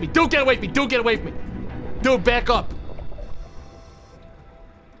 get away from me. Dude, get away from me. Dude, get away from me. Dude, back up.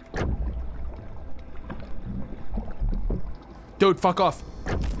 Dude, fuck off.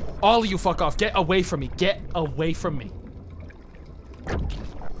 All of you fuck off. Get away from me. Get away from me.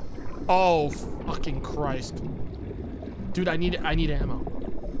 Oh, fucking Christ. Dude, I need ammo.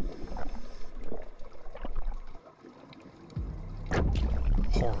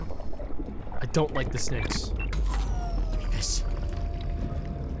 Horrible. I don't like the snakes. Give me this.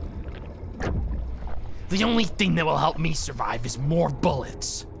 The only thing that will help me survive is more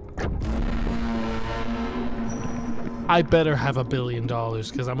bullets. I better have $1 billion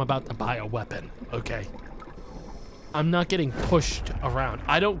because I'm about to buy a weapon, okay? I'm not getting pushed around.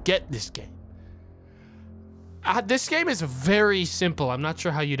 I don't get this game. This game is very simple. I'm not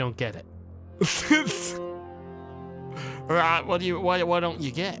sure how you don't get it. What don't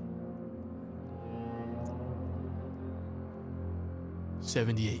you get?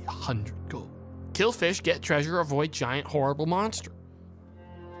 7,800 gold. Kill fish, get treasure, avoid giant horrible monster.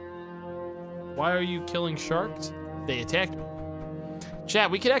 Why are you killing sharks? They attacked me.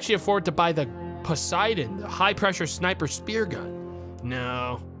 Chat, we could actually afford to buy the Poseidon, the high pressure sniper spear gun.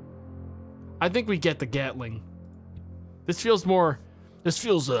 No. I think we get the Gatling. This feels more, this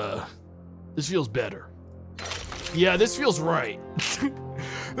feels better. Yeah, this feels right.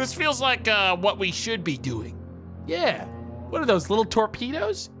 This feels like what we should be doing. Yeah. What are those, little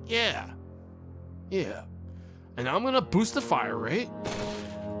torpedoes? Yeah. Yeah. And I'm gonna boost the fire rate.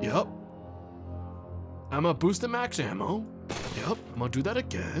 Yep. I'm gonna boost the max ammo. Yep. I'm gonna do that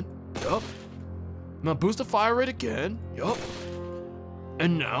again. Yep. I'm gonna boost the fire rate again. Yep.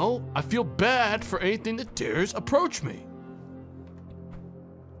 And now I feel bad for anything that dares approach me.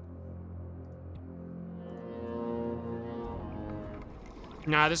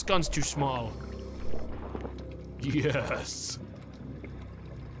 Nah, this gun's too small. Yes.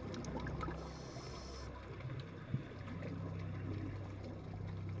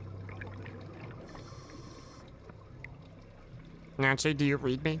 Nancy, do you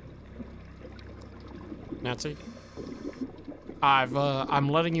read me? Nancy? I'm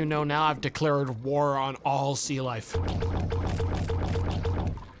letting you know now I've declared war on all sea life.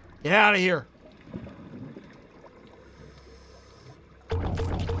 Get out of here.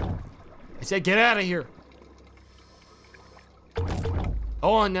 I said get out of here.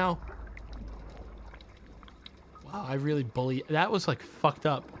 Go on now. Wow, I really bully. That was like fucked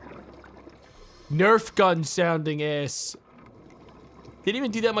up. Nerf gun sounding ass. Didn't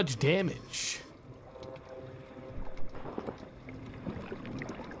even do that much damage.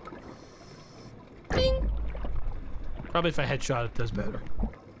 Bing. Probably if I headshot it does better.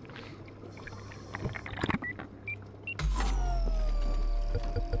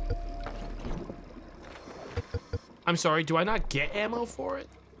 I'm sorry, do I not get ammo for it?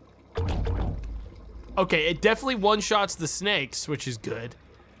 Okay, it definitely one-shots the snakes, which is good.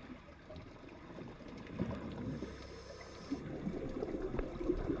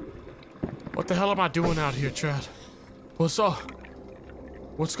 What the hell am I doing out here, Chad? What's up?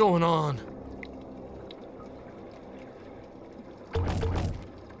 What's going on?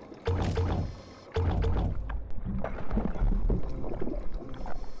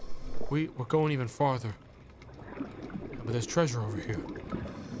 We're going even farther. But there's treasure over here.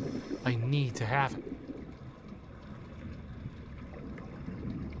 I need to have it.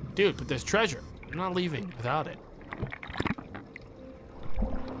 Dude, but there's treasure. I'm not leaving without it.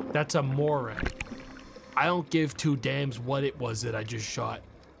 That's a moray. I don't give two damns what it was that I just shot.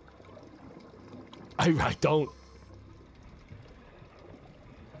 I don't.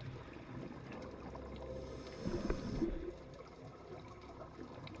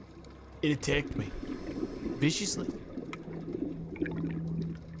 It attacked me. Viciously.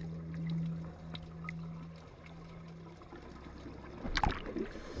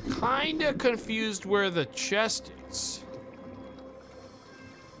 Kinda confused where the chest is.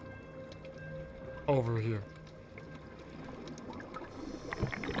 Over here.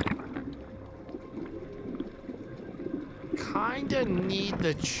 Kinda need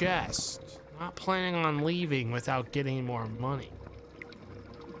the chest. Not planning on leaving without getting more money.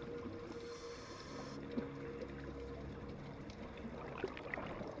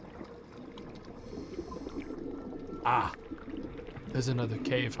 Ah. There's another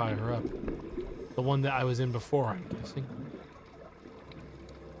cave higher up. The one that I was in before, I'm guessing.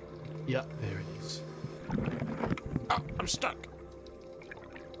 Yep, there it is. Oh, I'm stuck.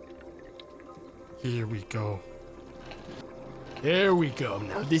 Here we go. There we go.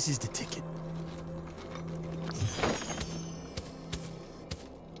 Now this is the ticket.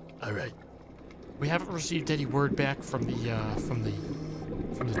 All right. We haven't received any word back from the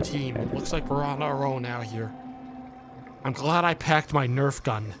team. It looks like we're on our own out here. I'm glad I packed my Nerf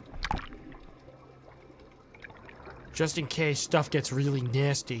gun. Just in case stuff gets really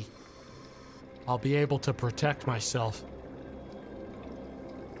nasty, I'll be able to protect myself.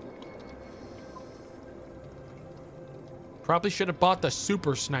 Probably should have bought the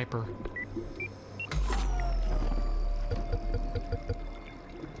super sniper.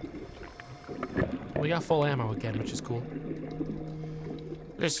 We got full ammo again, which is cool.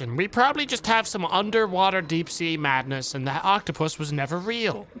 Listen, we probably just have some underwater deep sea madness, and that octopus was never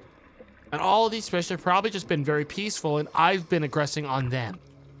real. And all of these fish have probably just been very peaceful, and I've been aggressing on them.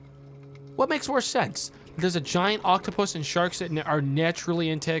 What makes more sense? There's a giant octopus and sharks that are naturally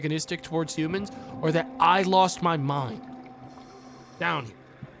antagonistic towards humans, or that I lost my mind? Down here.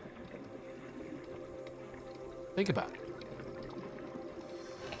 Think about it.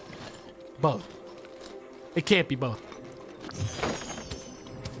 Both. It can't be both.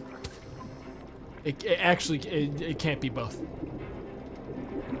 It can't be both.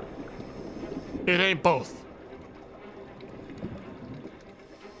 It ain't both.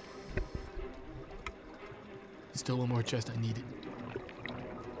 Still one more chest, I need it.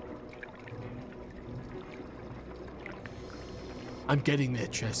 I'm getting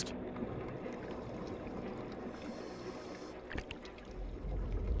that chest.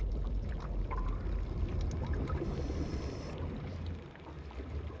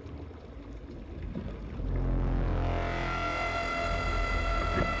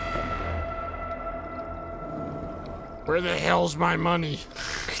 Where the hell's my money?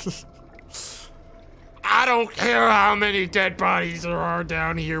 I don't care how many dead bodies there are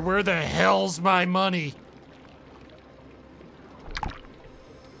down here. Where the hell's my money?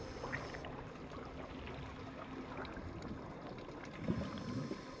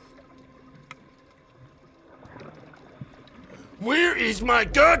 Where is my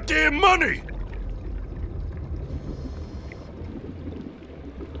goddamn money?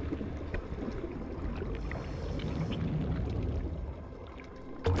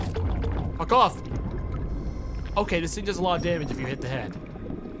 Fuck off. Okay, this thing does a lot of damage if you hit the head.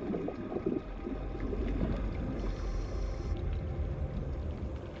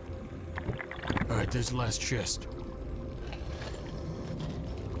 Alright, there's the last chest.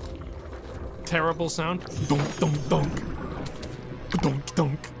 Terrible sound. Dunk, dunk, dunk. Dunk,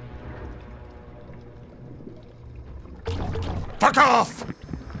 dunk. Fuck off!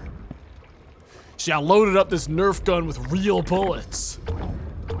 See, I loaded up this Nerf gun with real bullets.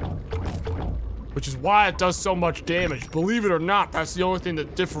 Which is why it does so much damage. Believe it or not, that's the only thing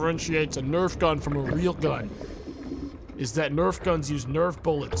that differentiates a Nerf gun from a real gun. Is that Nerf guns use Nerf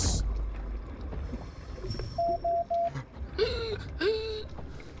bullets.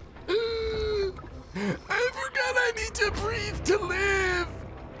 I forgot I need to breathe to live.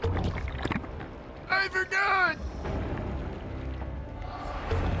 I forgot.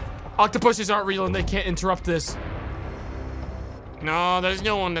 Octopuses aren't real and they can't interrupt this. No, there's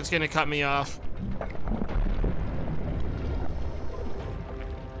no one that's gonna cut me off.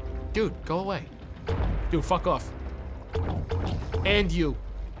 Dude, go away. Dude, fuck off. And you.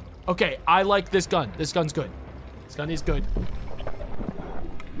 Okay, I like this gun. This gun's good. This gun is good.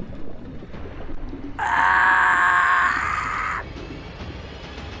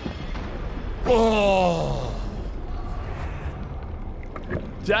 Oh.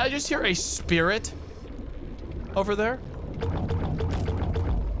 Did I just hear a spirit over there?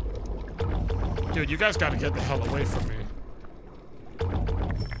 Dude, you guys gotta get the hell away from me.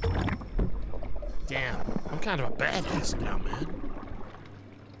 Damn, I'm kind of a badass now, man.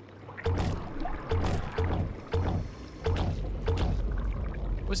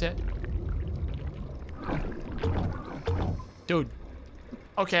 What's that? Dude.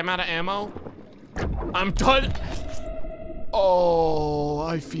 Okay, I'm out of ammo. I'm done. Oh,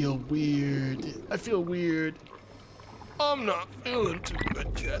 I feel weird. I feel weird. I'm not feeling too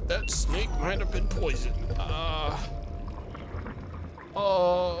good yet. That snake might have been poisoned.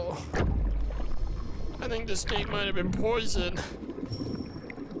 Oh. I think the snake might have been poisoned.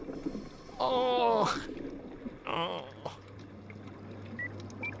 Oh. Oh.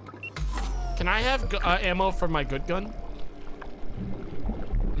 Can I have ammo for my good gun?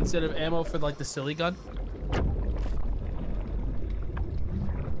 Instead of ammo for like the silly gun?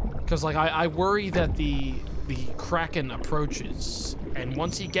 Because like I worry that the Kraken approaches, and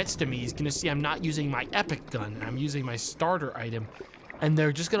once he gets to me, he's gonna see I'm not using my epic gun, I'm using my starter item, and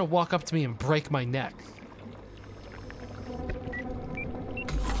they're just gonna walk up to me and break my neck.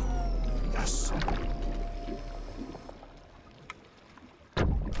 Yes. I'm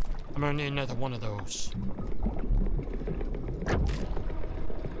gonna need another one of those.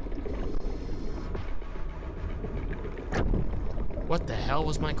 What the hell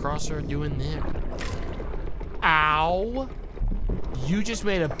was my crosshair doing there? Ow! You just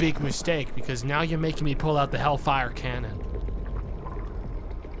made a big mistake because now you're making me pull out the Hellfire Cannon.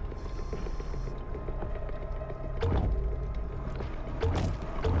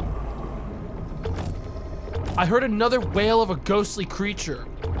 I heard another wail of a ghostly creature.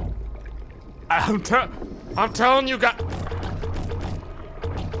 I'm telling you guys.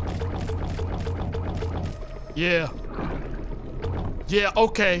 Yeah. Yeah,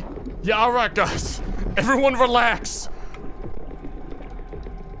 okay. Yeah, alright, guys. Everyone relax.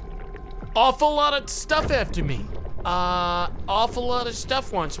 Awful lot of stuff after me. Awful lot of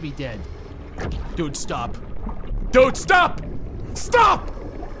stuff wants me dead. Dude, stop. Dude, stop! Stop!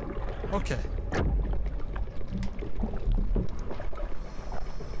 Okay.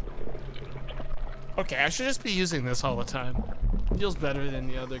 Okay, I should just be using this all the time. Feels better than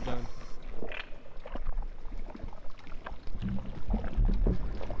the other gun.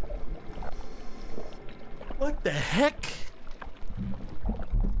 What the heck?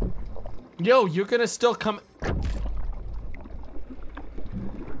 Yo, you're gonna still come.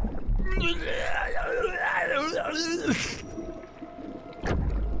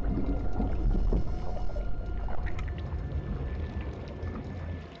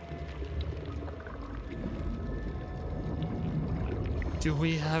 Do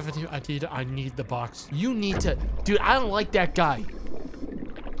we have any? I need the box. You need to, dude. I don't like that guy.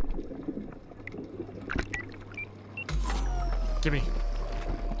 Gimme.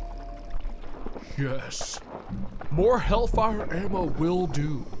 Yes. More Hellfire ammo will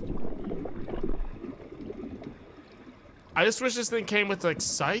do. I just wish this thing came with like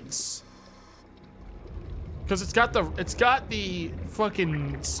sights. Cause it's got the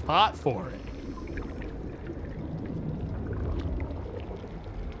fucking spot for it.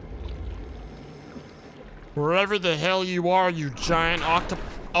 Wherever the hell you are, you giant octopus.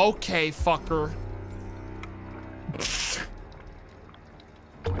 Okay, fucker.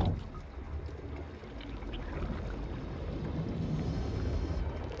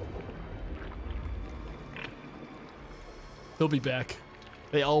 He'll be back.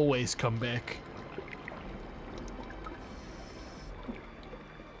 They always come back.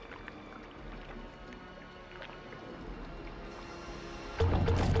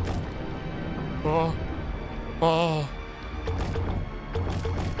 Oh. Oh.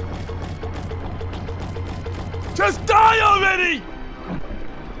 Just die already!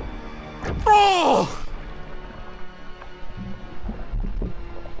 Oh!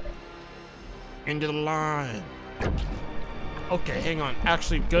 Into the line. Okay, hang on.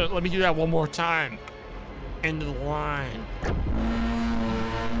 Actually, good. Let me do that one more time. Into the line.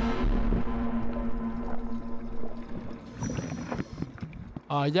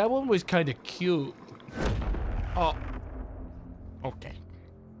 That one was kind of cute. Oh. Okay.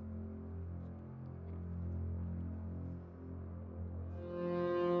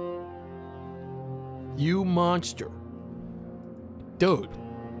 You monster. Dude.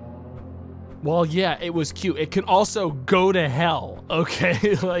 Well, yeah, it was cute. It can also go to hell,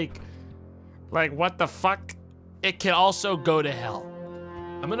 okay? like, what the fuck? It can also go to hell.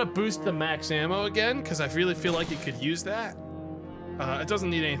 I'm gonna boost the max ammo again, because I really feel like it could use that. It doesn't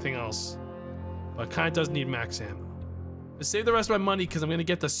need anything else. But it kind of does need max ammo. I'll save the rest of my money, because I'm gonna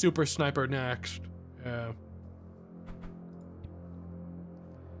get the super sniper next. Yeah.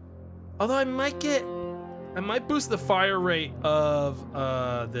 Although I might boost the fire rate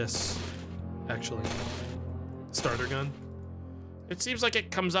of this, actually. Starter gun. It seems like it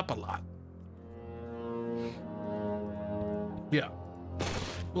comes up a lot. Yeah.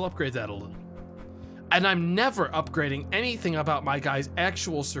 We'll upgrade that a little. And I'm never upgrading anything about my guy's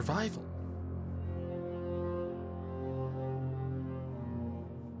actual survival.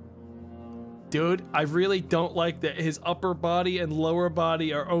 Dude, I really don't like that his upper body and lower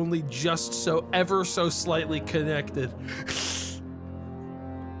body are only just so ever so slightly connected.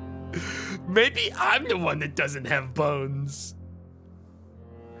 Maybe I'm the one that doesn't have bones.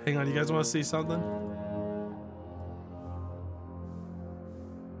 Hang on, you guys want to see something?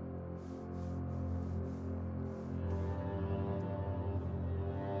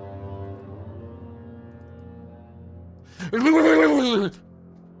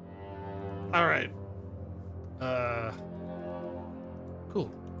 All right. Cool.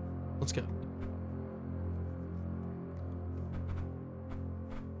 Let's go.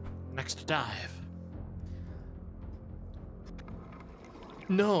 Next dive.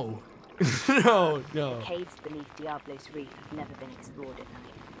 No. No. Caves beneath Diablo's Reef have never been explored at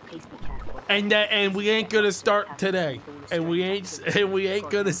night. Please be careful. And we ain't gonna start today. And we ain't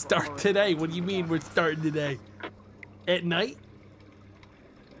gonna start today. What do you mean we're starting today? At night?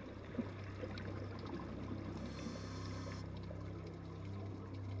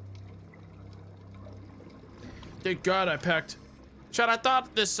 Thank God I packed. Chad, I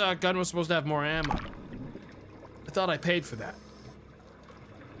thought this gun was supposed to have more ammo. I thought I paid for that.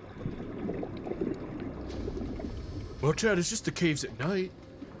 Well, Chad, it's just the caves at night.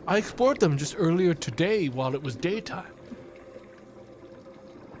 I explored them just earlier today while it was daytime.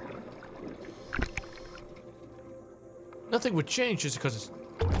 Nothing would change just because it's...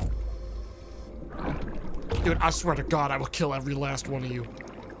 Dude, I swear to God, I will kill every last one of you.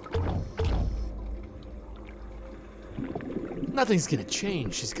 Nothing's gonna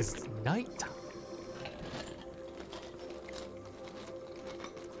change just because it's nighttime.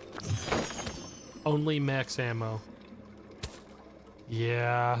 Only max ammo.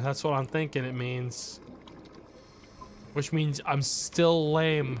 Yeah, that's what I'm thinking it means. Which means I'm still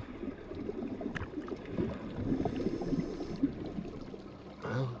lame.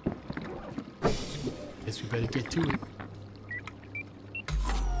 Well, guess we better get to it.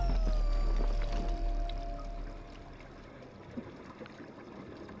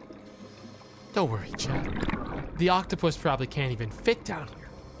 Don't worry, Chad. The octopus probably can't even fit down here.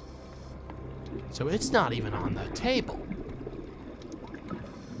 So it's not even on the table.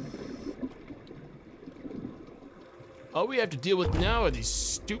 All we have to deal with now are these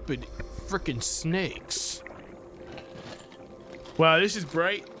stupid frickin' snakes. Wow, this is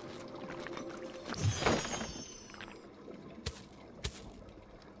bright.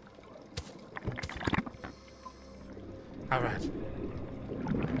 All right.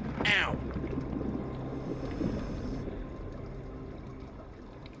 Ow.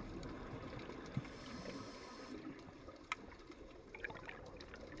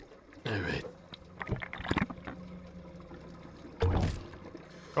 All right.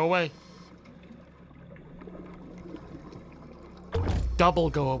 Go away.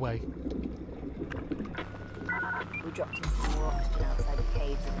 double go away. We dropped in some more oxygen outside the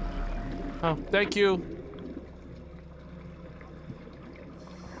caves if we need it. Oh, thank you.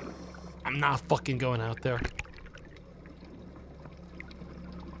 I'm not fucking going out there.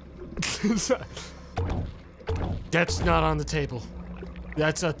 That's not on the table.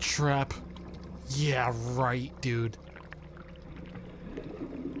 That's a trap. Yeah, right, dude.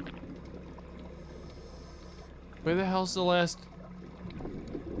 Where the hell's the last?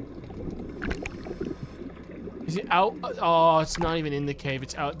 Is it out? Oh, it's not even in the cave.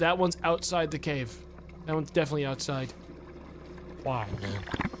 It's out. That one's outside the cave. That one's definitely outside. Why, man?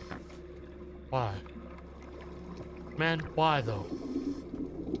 Why? Man, why though?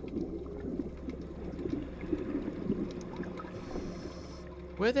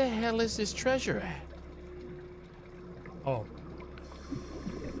 Where the hell is this treasure at? Oh.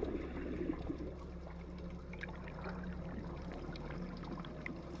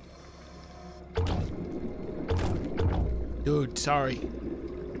 Dude, sorry.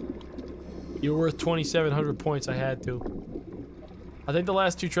 You're worth 2,700 points. I had to. I think the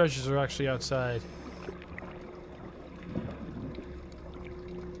last two treasures are actually outside.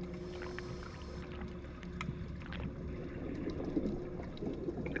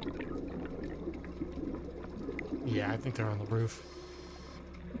 Yeah, I think they're on the roof.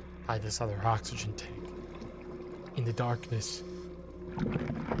 Hide this other oxygen tank. In the darkness.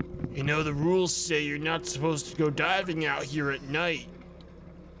 You know, the rules say you're not supposed to go diving out here at night.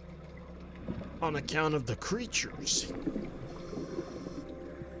 On account of the creatures.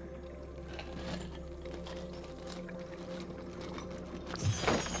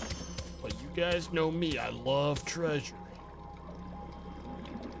 But you guys know me, I love treasure.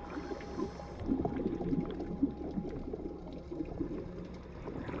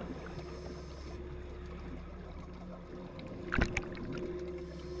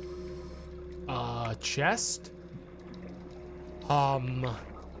 Chest? What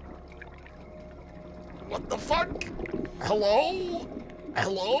the fuck? Hello?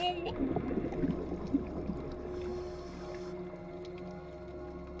 Hello?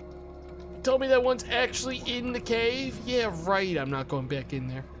 You told me that one's actually in the cave? Yeah, right. I'm not going back in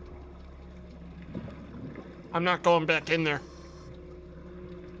there. I'm not going back in there.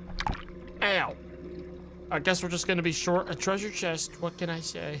 Ow. I guess we're just gonna be short a treasure chest. What can I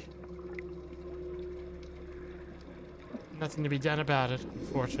say? Nothing to be done about it,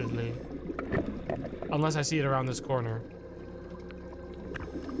 unfortunately. Unless I see it around this corner.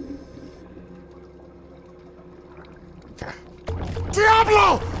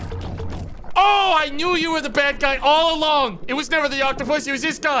 Diablo! Oh, I knew you were the bad guy all along! It was never the octopus, it was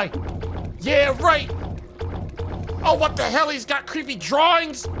this guy! Yeah, right! Oh, what the hell? He's got creepy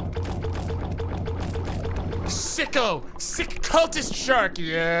drawings? Sicko! Sick cultist shark!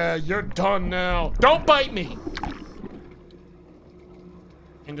 Yeah, you're done now. Don't bite me!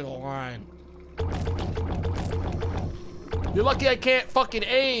 Into the line. You're lucky I can't fucking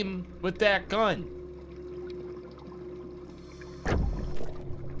aim with that gun.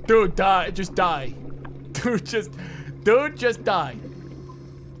 Dude, die. Just die. Dude, just die.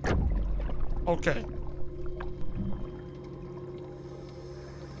 Okay.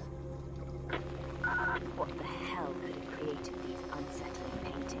 What the hell could have created these unsettling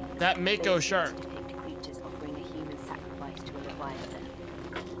paintings? That Mako shark. Creatures offering a human sacrifice to a leviathan.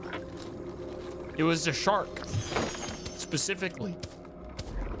 It was a shark, specifically.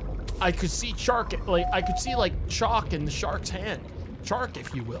 I could see shark, I could see like chalk in the shark's hand. Shark,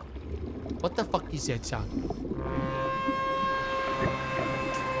 if you will. What the fuck is that sound?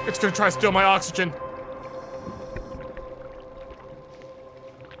 It's gonna try to steal my oxygen.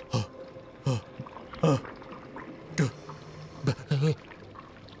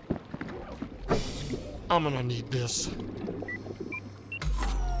 I'm gonna need this.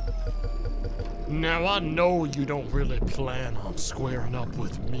 Now I know you don't really plan on squaring up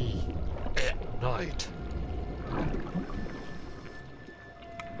with me at night.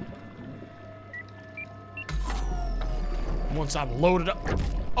 Once I'm loaded up.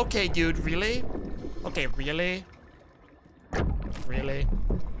 Okay, dude, really? Okay, really? Really?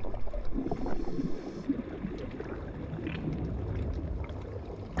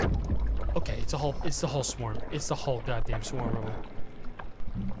 Okay, it's the whole swarm. It's the whole goddamn swarm of them.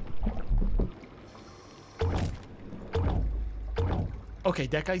 Okay,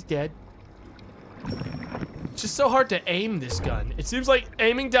 that guy's dead. It's just so hard to aim this gun. It seems like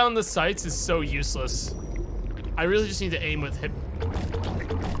aiming down the sights is so useless. I really just need to aim with hip.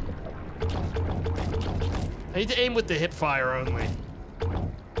 I need to aim with the hip fire only.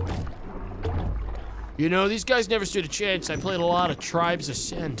 You know, these guys never stood a chance. I played a lot of Tribes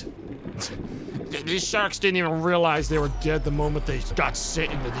Ascend. These sharks didn't even realize they were dead the moment they got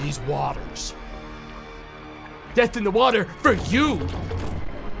sent into these waters. Death in the water for you!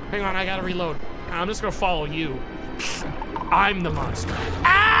 Hang on, I gotta reload. I'm just gonna follow you. I'm the monster.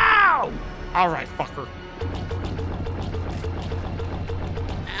 Ow! Alright, fucker.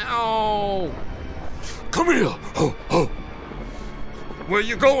 Ow! Come here! Oh, oh. Where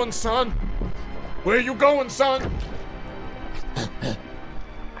you going, son? Where you going, son?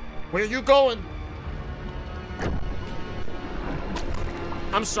 Where you going?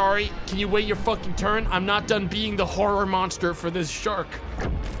 I'm sorry, can you wait your fucking turn? I'm not done being the horror monster for this shark.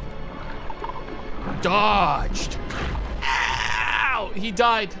 Dodged. Ow! He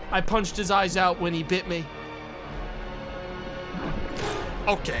died. I punched his eyes out when he bit me.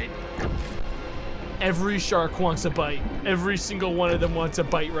 Okay. Every shark wants a bite. Every single one of them wants a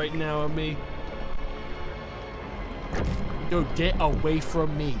bite right now of me. Dude, get away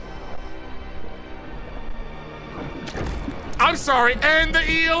from me. I'm sorry, and the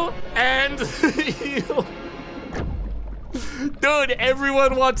eel, and the eel. Dude,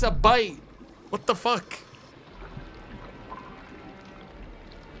 everyone wants a bite. What the fuck?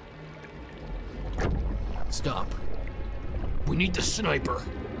 Stop. We need the sniper.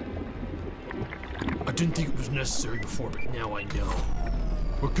 I didn't think it was necessary before, but now I know.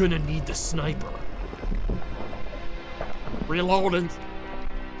 We're gonna need the sniper. Reloading.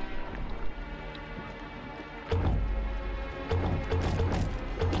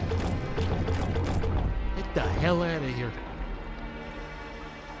 Get the hell out of here.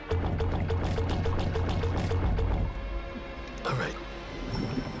 All right.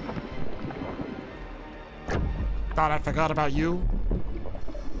 Thought I forgot about you?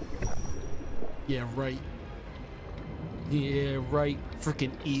 Yeah, right. Yeah, right.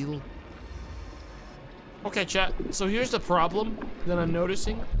 Frickin' eel. Okay, chat. So here's the problem that I'm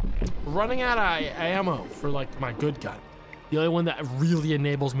noticing. Running out of ammo for, like, my good gun. The only one that really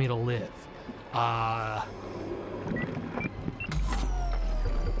enables me to live.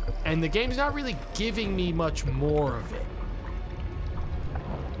 And the game's not really giving me much more of it.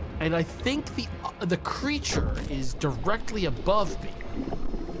 And I think the creature is directly above me.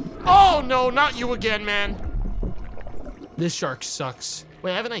 Oh, no, not you again, man. This shark sucks.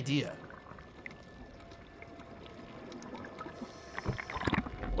 Wait, I have an idea.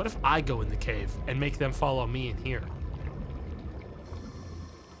 What if I go in the cave and make them follow me in here?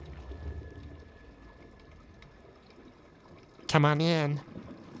 Come on in.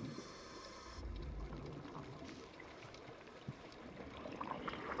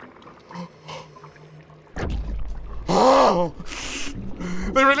 Oh!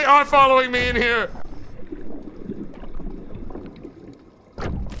 They really are following me in here!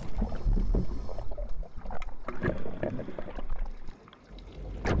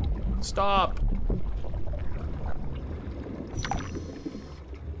 Stop.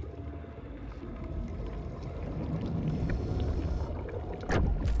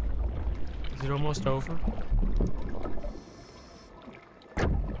 Is it almost over?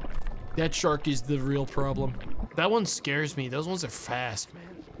 That shark is the real problem. That one scares me. Those ones are fast, man.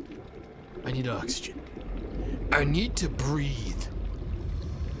 I need oxygen. I need to breathe.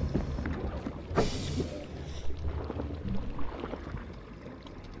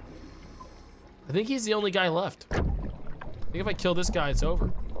 I think he's the only guy left. I think if I kill this guy, it's over.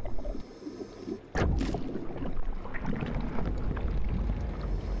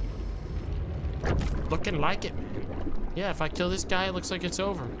 Looking like it, man. Yeah, if I kill this guy, it looks like it's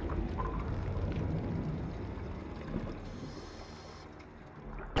over.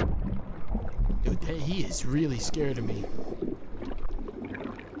 Dude, he is really scared of me.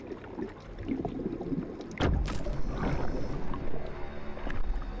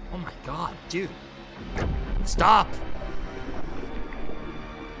 Oh my god, dude. Stop!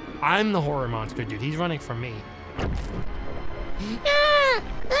 I'm the horror monster, dude. He's running from me.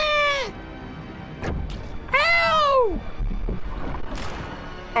 Ow!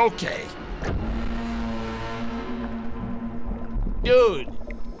 Okay. Dude,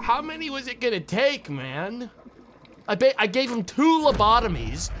 how many was it gonna take, man? I gave him 2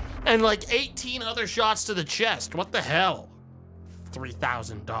 lobotomies and like 18 other shots to the chest. What the hell?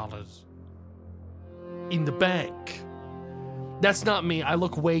 $3,000 in the bank. That's not me. I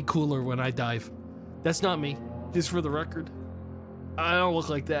look way cooler when I dive. That's not me, just for the record. I don't look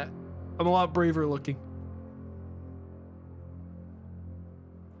like that. I'm a lot braver looking.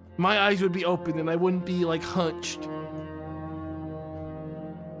 My eyes would be open and I wouldn't be like hunched.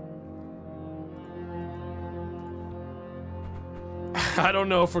 I don't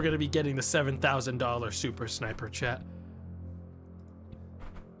know if we're gonna be getting the $7,000 super sniper, chat.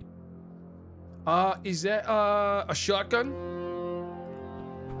 Is that a shotgun?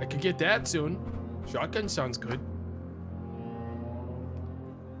 I could get that soon. Shotgun sounds good.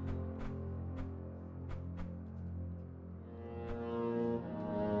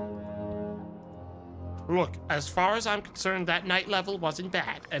 Look, as far as I'm concerned, that night level wasn't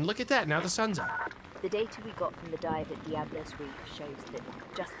bad. And look at that, now the sun's out. The data we got from the dive at Diablo's Reef shows that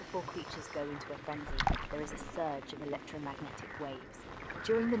just before creatures go into a frenzy, there is a surge of electromagnetic waves.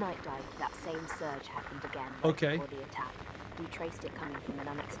 During the night dive, that same surge happened again before the attack. We traced it coming from an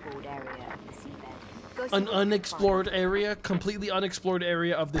unexplored area of the seabed. An unexplored area? Completely unexplored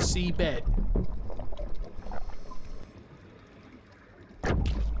area of the seabed.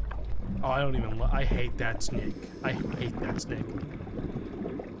 Oh, I don't even I hate that snake. I hate that snake.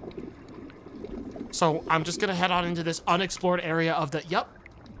 So, I'm just gonna head on into this unexplored area of the... Yep.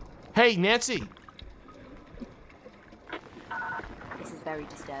 Hey, Nancy! This is very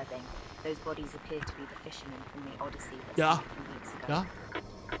disturbing. Those bodies appear to be the fishermen from the Odyssey that Yeah. sank a few weeks ago.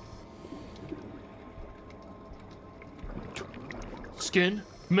 Yeah. Skin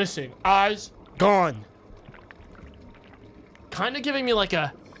missing. Eyes gone. Kind of giving me like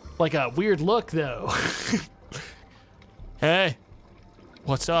a weird look though. Hey,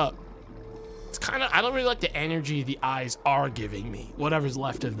 what's up? It's kind of, I don't really like the energy the eyes are giving me. Whatever's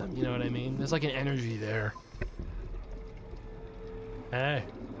left of them, you know what I mean? There's like an energy there. Hey.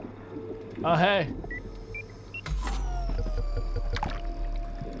 Oh, hey.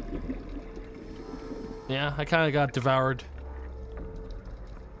 Yeah, I kind of got devoured.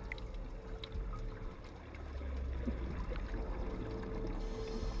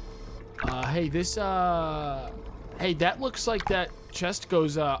 Hey, this, hey, that looks like that chest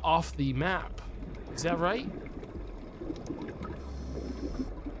goes, off the map. Is that right?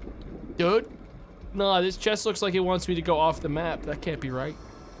 Dude? No, this chest looks like it wants me to go off the map. That can't be right.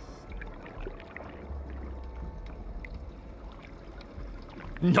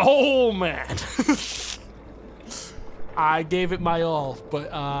 No, man. I gave it my all,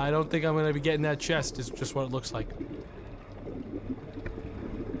 but I don't think I'm gonna be getting that chest, is just what it looks like.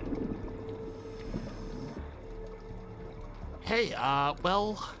 Hey,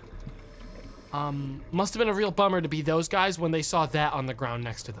 well, must have been a real bummer to be those guys when they saw that on the ground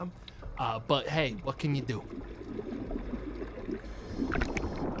next to them. But hey, what can you do?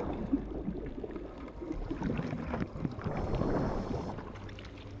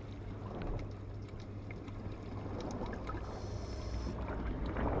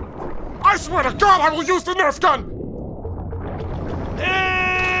 I swear to God, I will use the Nerf gun!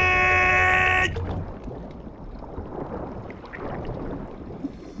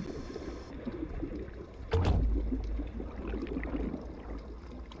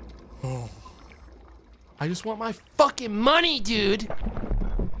 Oh. I just want my fucking money, dude!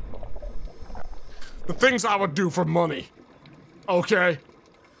 The things I would do for money. Okay?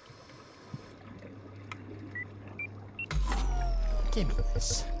 Give me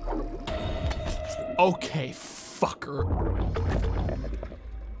this. Okay, fucker.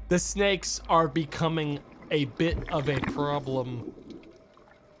 The snakes are becoming a bit of a problem.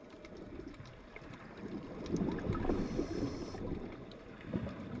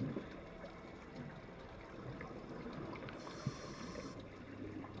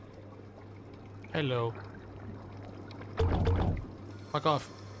 Hello. Fuck off.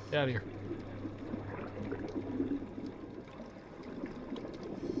 Get out of here.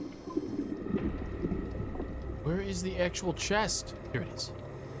 Where is the actual chest? Here it is.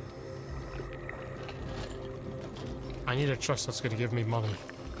 I need a chest that's gonna give me money.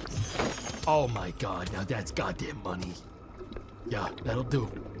 Oh my God, now that's goddamn money. Yeah, that'll do.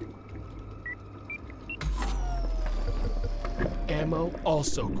 Ammo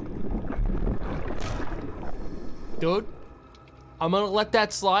also cool. Dude, I'm gonna let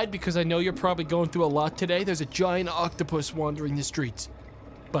that slide because I know you're probably going through a lot today. There's a giant octopus wandering the streets.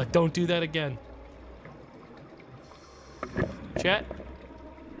 But don't do that again. Chat,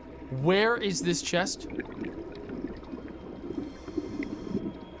 where is this chest?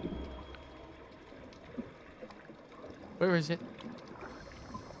 Where is it?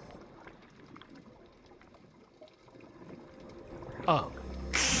 Oh.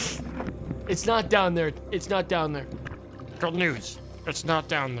 It's not down there. It's not down there. Good news. It's not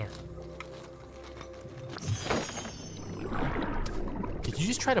down there. Did you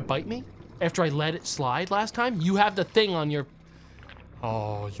just try to bite me? After I let it slide last time? You have the thing on your...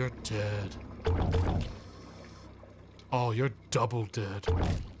 Oh, you're dead. Oh, you're double dead.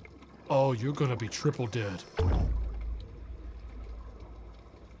 Oh, you're gonna be triple dead.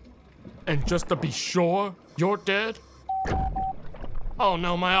 And just to be sure, you're dead? Oh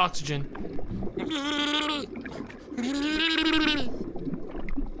no, my oxygen.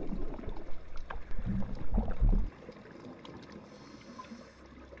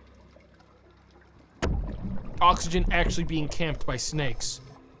 Oxygen actually being camped by snakes.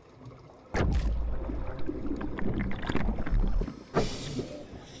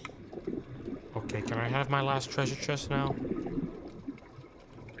 Okay, can I have my last treasure chest now?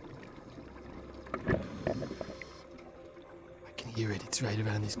 I can hear it, it's right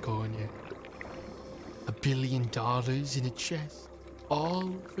around this corner. $1 billion in a chest.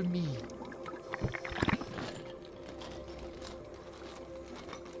 All for me.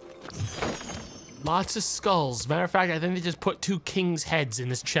 Lots of skulls. Matter of fact, I think they just put 2 kings' heads in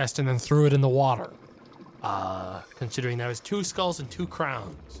this chest and then threw it in the water. Considering there was 2 skulls and 2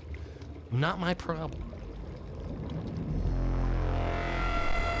 crowns. Not my problem.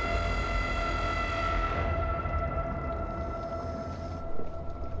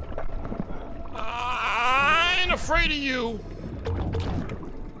 I ain't afraid of you.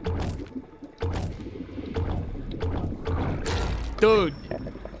 Dude.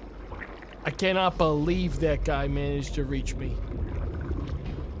 I cannot believe that guy managed to reach me.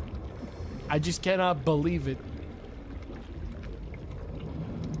 I just cannot believe it.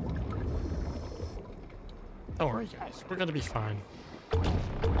 Don't worry, guys. We're gonna be fine.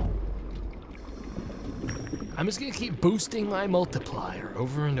 I'm just gonna keep boosting my multiplier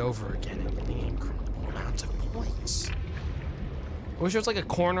over and over again and getting incredible amounts of points. I wish there was like a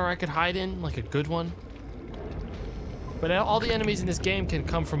corner I could hide in, like a good one. But all the enemies in this game can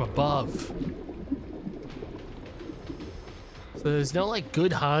come from above. So there's no like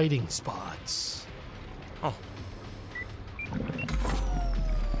good hiding spots. Oh.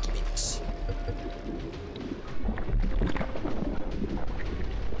 Give me this.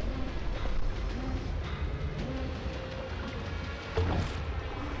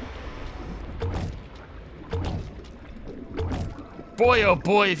 Boy, oh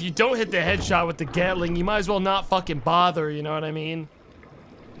boy, if you don't hit the headshot with the Gatling, you might as well not fucking bother, you know what I mean?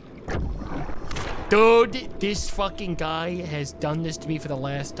 Dude, this fucking guy has done this to me for the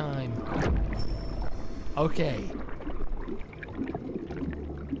last time. Okay.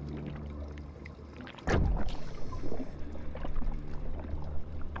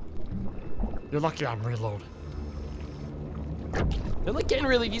 You're lucky I'm reloading. They're like getting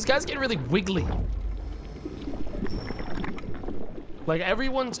really, these guys getting really wiggly. Like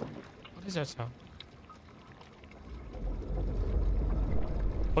everyone's, what is that sound?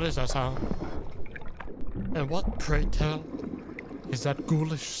 What is that sound? And what, pray tell, is that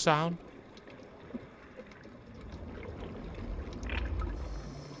ghoulish sound?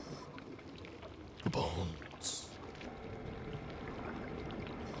 The bones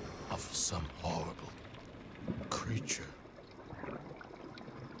of some horrible creature.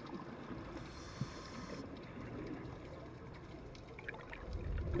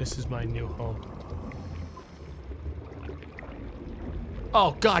 This is my new home.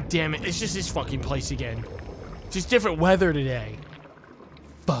 Oh, god damn it. It's just this fucking place again. Just different weather today.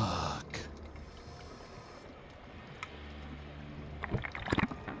 Fuck.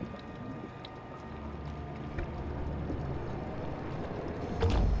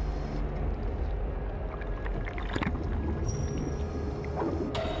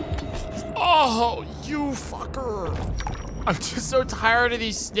 Oh, you fucker. I'm just so tired of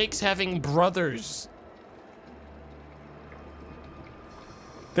these snakes having brothers.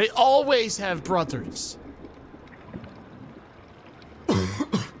 They always have brothers.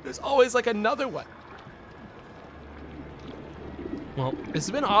 There's always like another one. Well, it's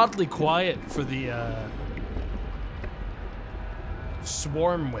been oddly quiet for the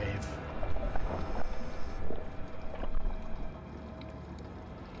swarm wave.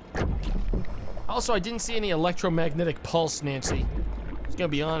 Also, I didn't see any electromagnetic pulse, Nancy. I was gonna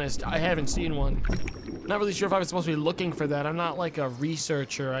be honest, I haven't seen one. Not really sure if I was supposed to be looking for that. I'm not like a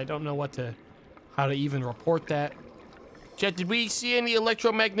researcher. I don't know how to even report that. Jet, did we see any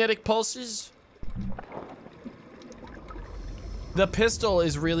electromagnetic pulses? The pistol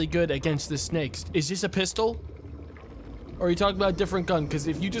is really good against the snakes. Is this a pistol? Or are you talking about a different gun? Because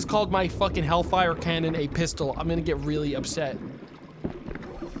if you just called my fucking Hellfire cannon a pistol, I'm gonna get really upset.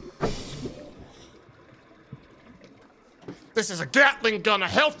 This is a Gatling gun, a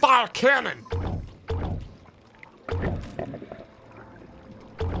Hellfire cannon!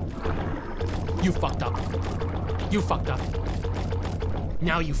 You fucked up. You fucked up.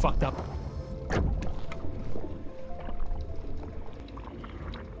 Now you fucked up.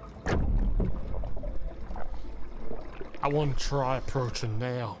 I want to try approaching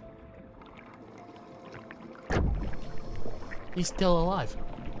now. He's still alive.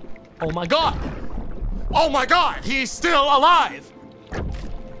 Oh my god! Oh my god, he's still alive!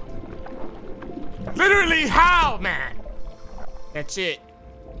 Literally how, man? That's it.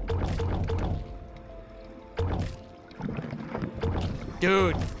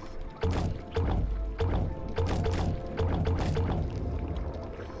 Dude.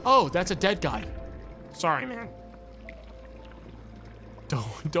 Oh, that's a dead guy. Sorry, man.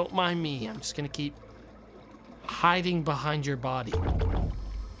 Don't mind me. I'm just gonna keep hiding behind your body.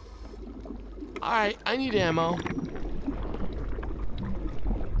 Alright, I need ammo.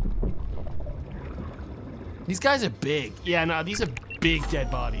 These guys are big. Yeah, no, these are big dead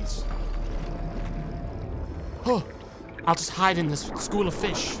bodies. Oh, I'll just hide in this school of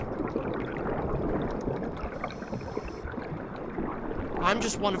fish. I'm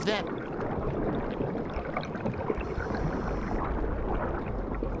just one of them.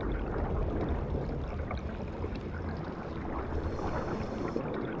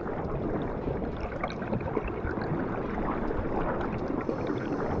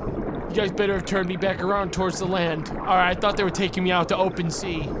 You guys better have turned me back around towards the land. All right, I thought they were taking me out to open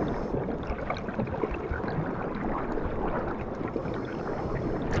sea.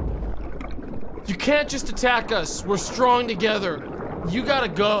 You can't just attack us. We're strong together. You gotta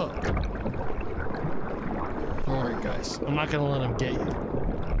go. Don't worry, guys. I'm not gonna let them get you.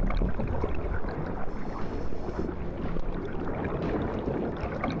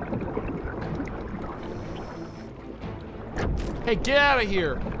 Hey, get out of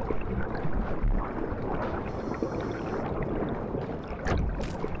here.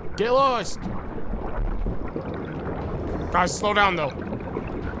 Get lost! Guys, slow down though.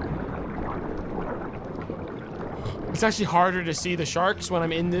 It's actually harder to see the sharks when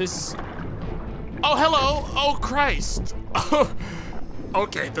I'm in this. Oh, hello! Oh, Christ!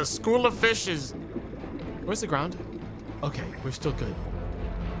 Okay, the school of fish is... Where's the ground? Okay, we're still good.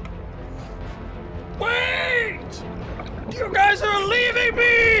 Wait! You guys are leaving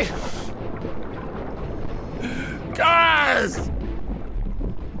me! Guys!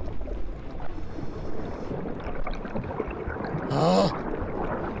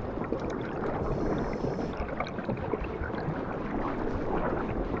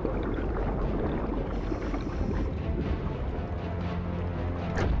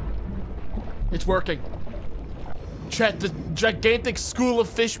 It's working. Chet, the gigantic school of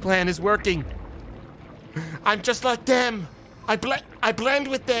fish plan is working. I'm just like them. I blend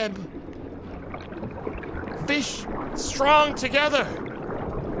with them. Fish strong together.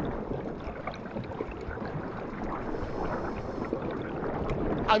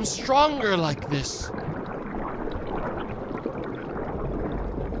 I'm stronger like this.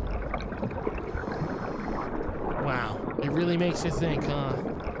 Wow, it really makes you think, huh?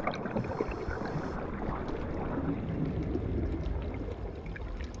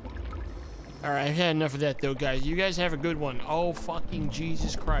 Alright, I've had enough of that though, guys. You guys have a good one. Oh, fucking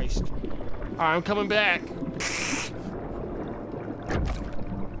Jesus Christ. Alright, I'm coming back.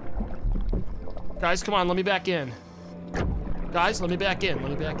 Guys, come on, let me back in. Guys, let me back in. Let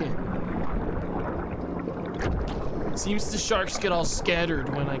me back in. Seems the sharks get all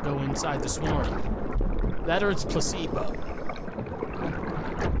scattered when I go inside the swarm. That or it's placebo.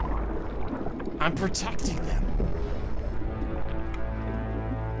 I'm protecting them.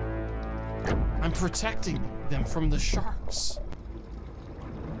 I'm protecting them from the sharks.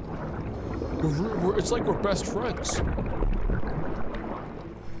 It's like we're best friends.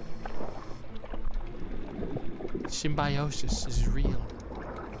 Symbiosis is real.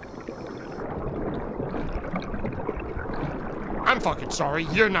 I'm fucking sorry,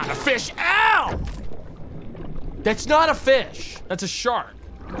 you're not a fish. Ow! That's not a fish. That's a shark.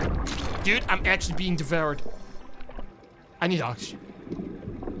 Dude, I'm actually being devoured. I need oxygen.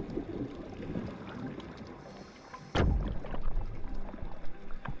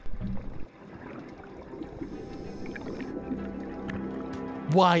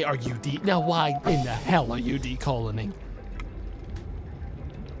 Why are you now why in the hell are you decoloning?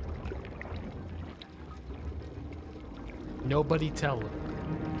 Nobody tell him.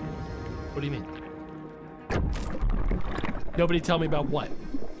 What do you mean? Nobody tell me about what?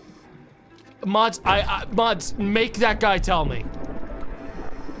 Mods, Mods, make that guy tell me.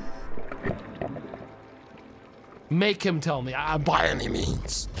 Make him tell me, by any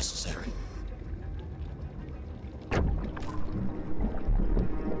means necessary.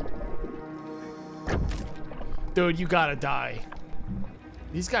 Dude, you gotta die.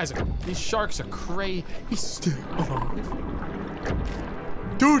 These sharks are crazy. He's still alive.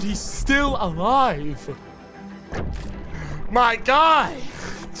 Dude, he's still alive. My guy!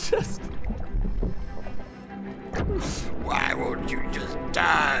 Just... Why Why won't you just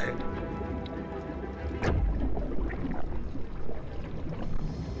die?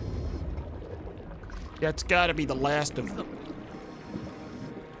 That's gotta be the last of them.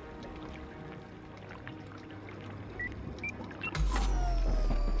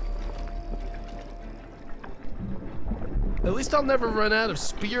 At least I'll never run out of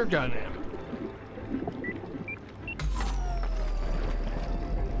spear gun ammo.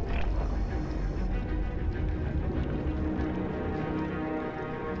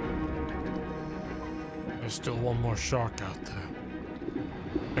 There's still one more shark out there.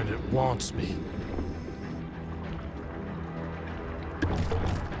 And it wants me.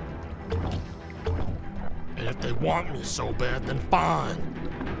 And if they want me so bad, then fine.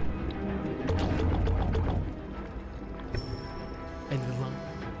 And the line.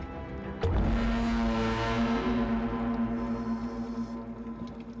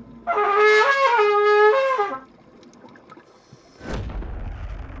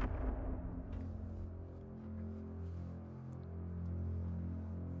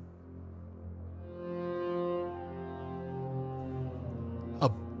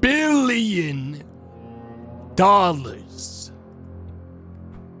 $1 billion.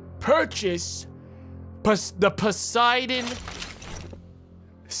 Purchase the Poseidon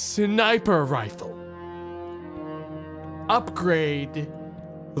sniper rifle. Upgrade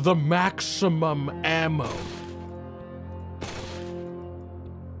the maximum ammo.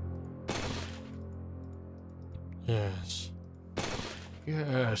 Yes.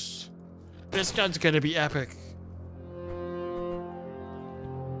 Yes. This gun's gonna be epic.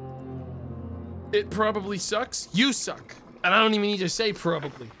 It probably sucks. You suck. And I don't even need to say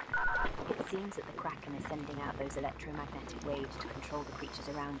probably. It seems that the Kraken is sending out those electromagnetic waves to control the creatures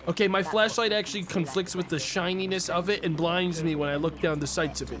around it. Okay, my That's flashlight what actually makes it conflicts with the aggressive. shininess of it and blinds me when I look down the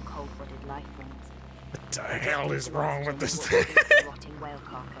sights of it. Cold-blooded life forms. What the hell is wrong with this What thing? is the rotting whale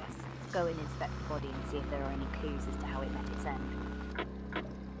carcass. Go and inspect the body and see if there are any clues as to how it met its end.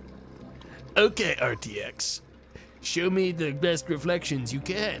 Okay, RTX. Show me the best reflections you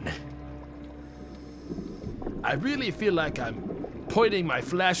can. I really feel like I'm pointing my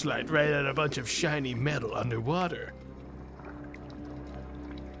flashlight right at a bunch of shiny metal underwater.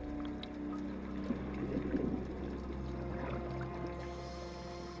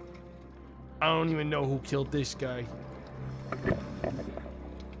 I don't even know who killed this guy.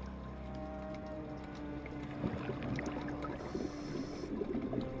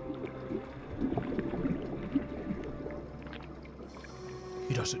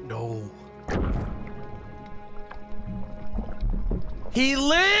 He doesn't know. He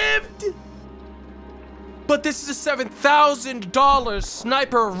lived! But this is a $7,000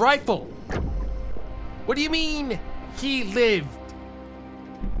 sniper rifle. What do you mean, he lived?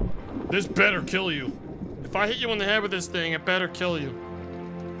 This better kill you. If I hit you in the head with this thing, it better kill you.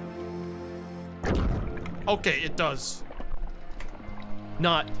 Okay, it does.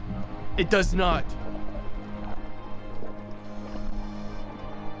 Not. It does not.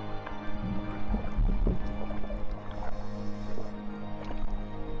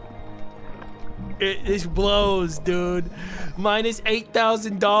 This blows, dude. Minus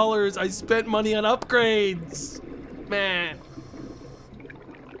 $8,000. I spent money on upgrades. Man.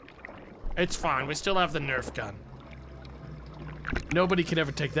 It's fine. We still have the Nerf gun. Nobody can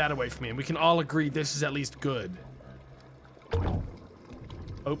ever take that away from me, and we can all agree this is at least good.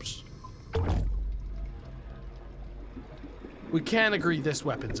 Oops. We can agree this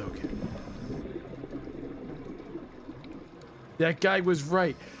weapon's okay. That guy was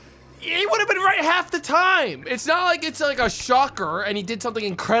right. He would have been right half the time. It's not like it's like a shocker and he did something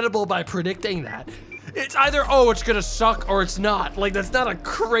incredible by predicting that. It's either, oh, it's gonna suck or it's not. Like, that's not a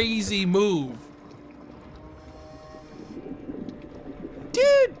crazy move.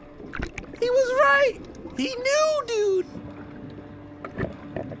 Dude, he was right. He knew, dude.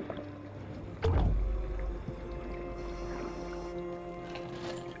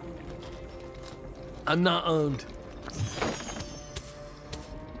 I'm not owned.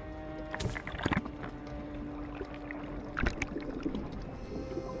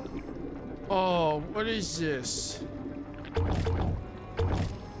 Oh, what is this?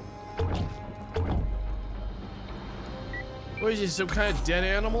 What is this, some kind of dead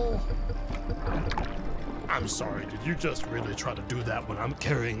animal? I'm sorry, did you just really try to do that when I'm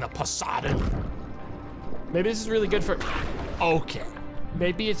carrying the Poseidon? Maybe this is really good for... Okay.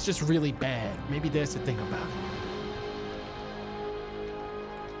 Maybe it's just really bad. Maybe there's the thing about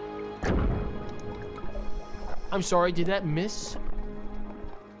it. I'm sorry, did that miss?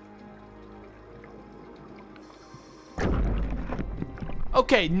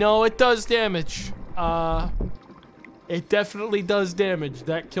 Okay, no, it does damage. It definitely does damage.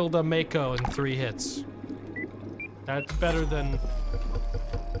 That killed a Mako in 3 hits. That's better than...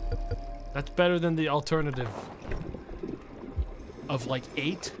 That's better than the alternative of like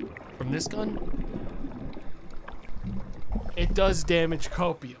 8 from this gun. It does damage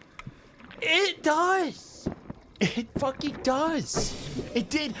copium. It does! It fucking does! It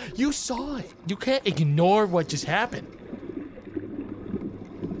did! You saw it! You can't ignore what just happened.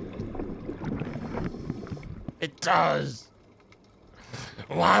 It does!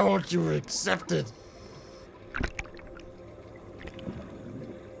 Why won't you accept it?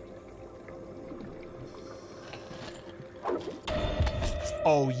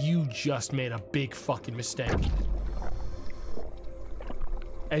 Oh, you just made a big fucking mistake.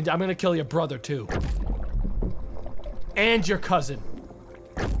 And I'm gonna kill your brother too. And your cousin.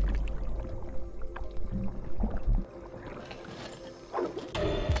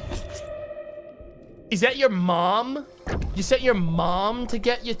 Is that your mom? You sent your mom to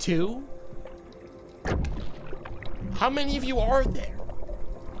get you too? How many of you are there?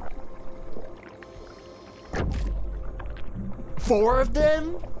 4 of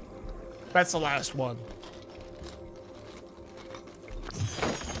them? That's the last one.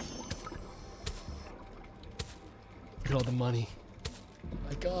 Look at all the money.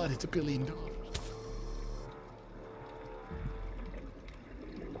 My God, it's $1 billion.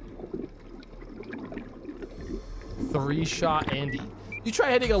 Three-shot Andy. You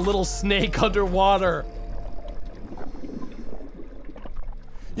try hitting a little snake underwater.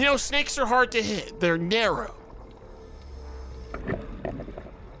 You know, snakes are hard to hit. They're narrow.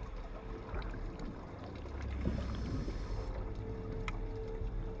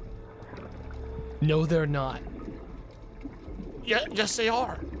 No, they're not. Yeah, yes, they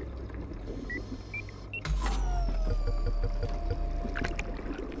are.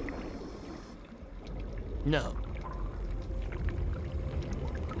 No.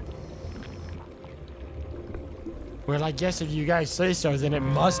 Well, I guess if you guys say so, then it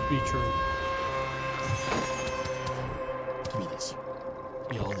must be true. Give me this.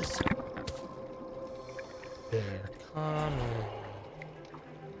 Give me all this. They're coming.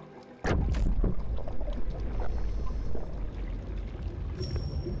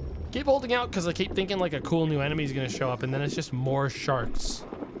 Keep holding out because I keep thinking like a cool new enemy is gonna show up, and then it's just more sharks.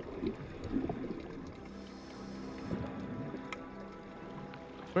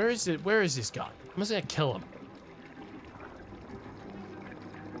 Where is it? Where is this guy? I'm just gonna kill him.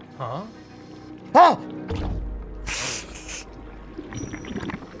 Huh? Oh!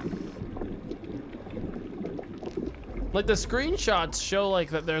 Like the screenshots show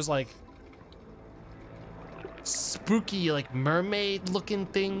like that there's like spooky like mermaid looking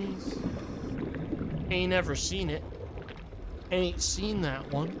things. Ain't ever seen it. Ain't seen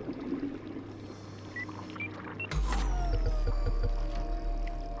that one.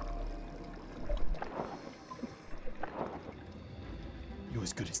 You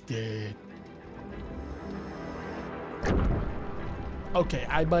as good as dead. Okay,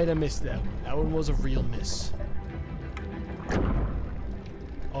 I might have missed that one. That one was a real miss.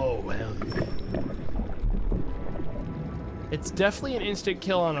 Oh, hell yeah. It's definitely an instant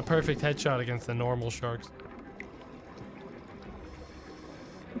kill on a perfect headshot against the normal sharks.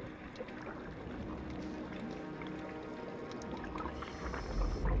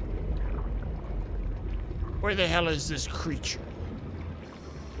 Where the hell is this creature?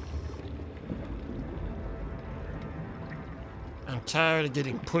 I'm tired of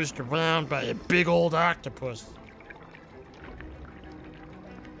getting pushed around by a big old octopus.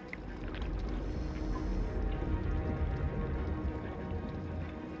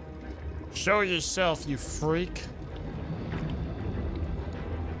 Show yourself, you freak.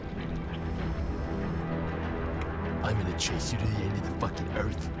 I'm gonna chase you to the end of the fucking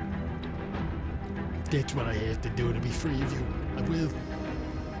earth. That's what I have to do to be free of you. I will.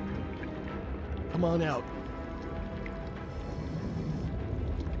 Come on out.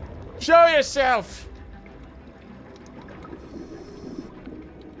 Show yourself!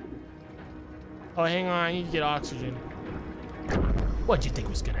 Oh, hang on, I need to get oxygen. What'd you think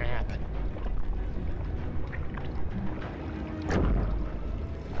was gonna happen?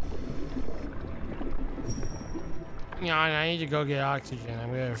 Yeah, I need to go get oxygen. I'm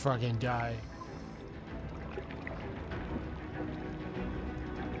gonna fucking die.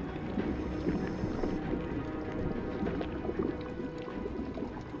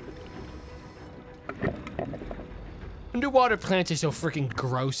 Underwater plants are so freaking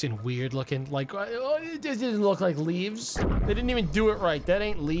gross and weird looking. Like, it didn't look like leaves. They didn't even do it right. That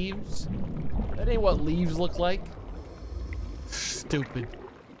ain't leaves. That ain't what leaves look like. Stupid.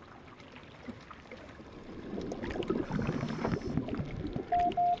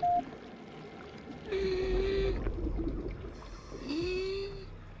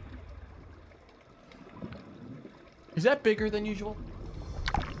 Is that bigger than usual?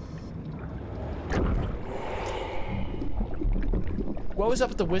 What was up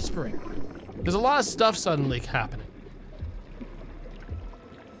with the whispering? There's a lot of stuff suddenly happening.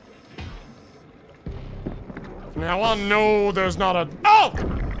 Now I know there's not a... Oh!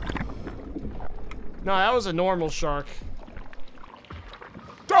 No, that was a normal shark.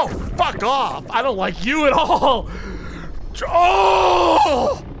 Oh, fuck off! I don't like you at all!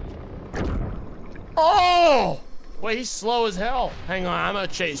 Oh! Oh! Wait, he's slow as hell. Hang on, I'm gonna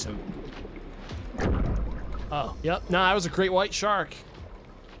chase him. Oh, yep. No, that was a great white shark.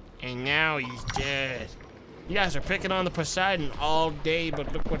 And now he's dead. You guys are picking on the Poseidon all day,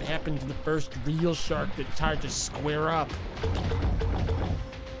 but look what happened to the first real shark that's hard to square up.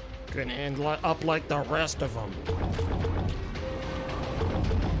 Gonna end up like the rest of them.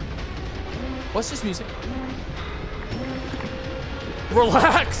 What's this music?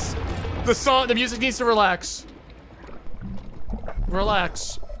 Relax! The music needs to relax.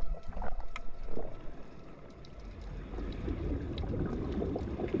 Relax.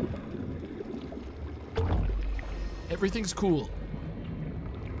 Everything's cool.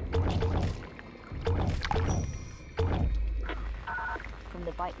 From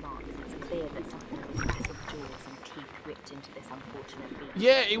the bite marks, it's clear that something with massive jaws and teeth ripped into this unfortunate beast.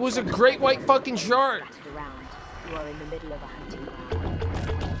 Yeah, it was a great white fucking shark. Scattered around. You are in the middle of a hunting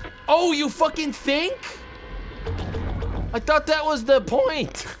ground. Oh, you fucking think? I thought that was the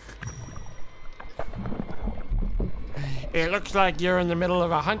point. It looks like you're in the middle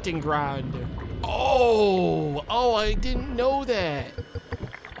of a hunting ground. Oh, I didn't know that.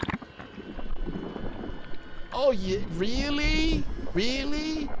 Oh, yeah, really?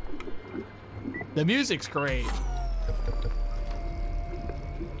 Really? The music's great.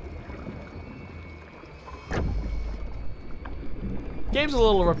 Game's a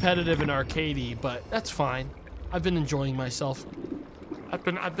little repetitive and arcadey, but that's fine. I've been enjoying myself. I've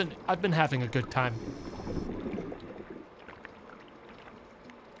been having a good time.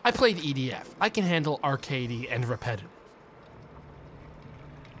 I played EDF. I can handle arcadey and repetitive.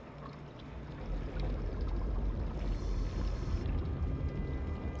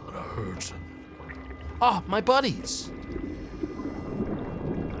 But I heard something. Ah, my buddies.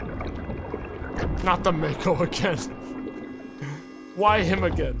 Not the Mako again. Why him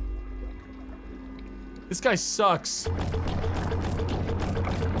again? This guy sucks.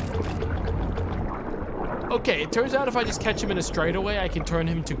 Okay, it turns out if I just catch him in a straightaway, I can turn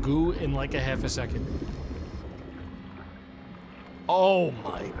him to goo in like a half a second. Oh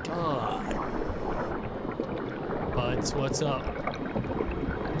my god. Buds, what's up?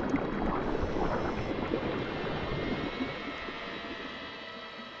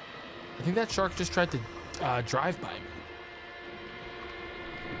 I think that shark just tried to drive by me.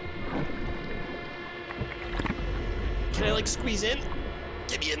 Can I like squeeze in?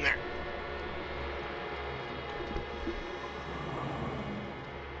 Get me in there.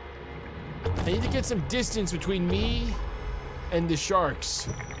 I need to get some distance between me and the sharks.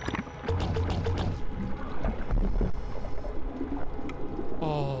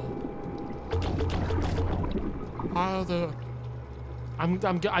 Oh. How the...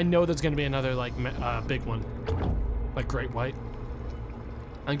 I know there's gonna be another like big one, like great white.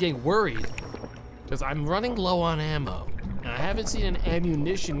 I'm getting worried because I'm running low on ammo, and I haven't seen an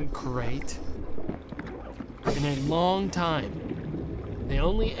ammunition crate in a long time. The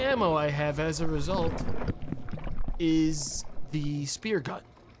only ammo I have as a result is the spear gun.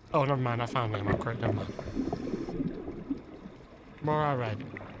 Oh, never mind. I found an ammo crate. Never mind. We're all right.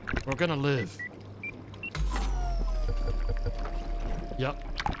 We're gonna live. Yep.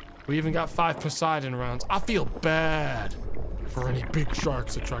 We even got 5 Poseidon rounds. I feel bad for any big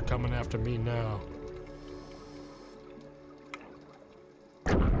sharks that try coming after me now.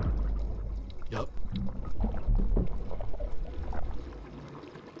 Yep.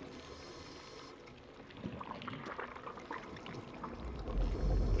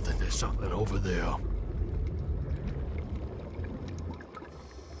 I think there's something over there.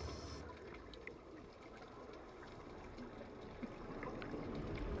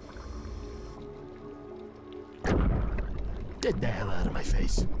 Get the hell out of my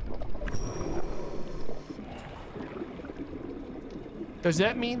face. Does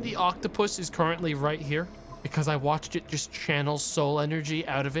that mean the octopus is currently right here? Because I watched it just channel soul energy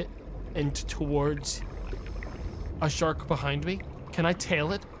out of it and towards a shark behind me? Can I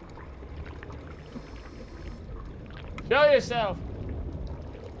tail it? Show yourself!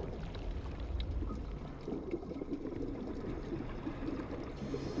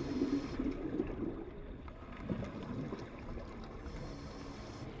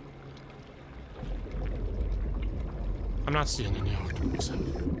 I'm not seeing any octopus.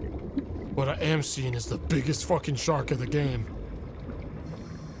 What I am seeing is the biggest fucking shark of the game.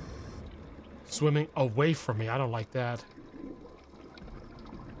 Swimming away from me. I don't like that.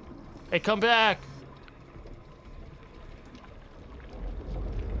 Hey, come back!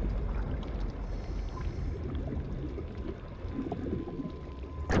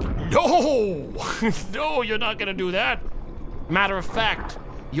 No! No, you're not gonna do that. Matter of fact,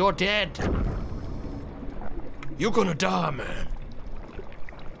 you're dead. You're gonna die, man.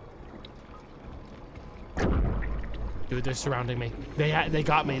 Dude, they're surrounding me. They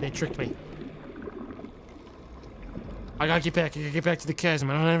got me. They tricked me. I gotta get back. I gotta get back to the chasm.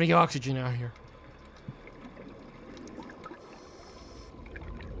 I don't have any oxygen out here.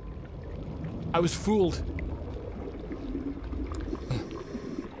 I was fooled.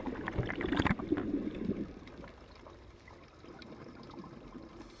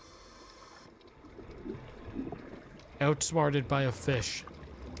 Outsmarted by a fish.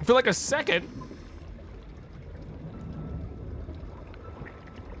 For like a second.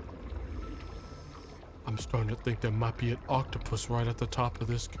 I'm starting to think there might be an octopus right at the top of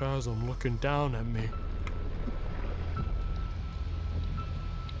this chasm looking down at me.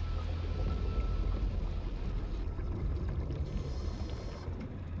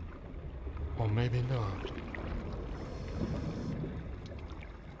 Or maybe not.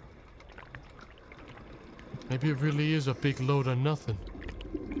 Maybe it really is a big load of nothing.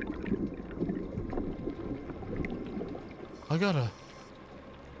 I gotta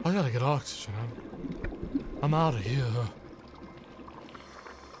get oxygen. I'm out of here.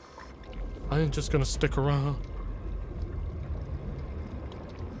 I ain't just gonna stick around.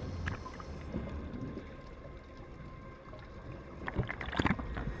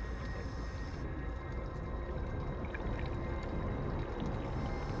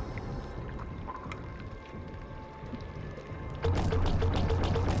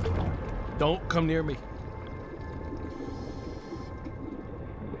 Don't come near me.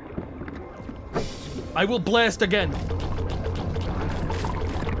 I will blast again.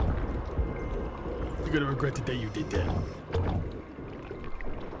 You're gonna regret the day you did that.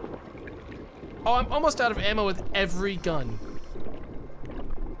 Oh, I'm almost out of ammo with every gun.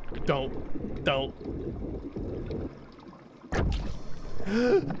 Don't.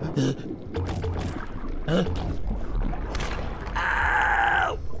 Huh?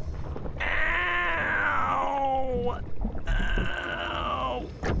 Ow! Ow! Ow!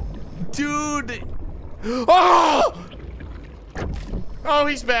 Dude! Oh! Oh,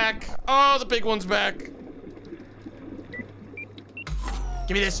 he's back. Oh, the big one's back.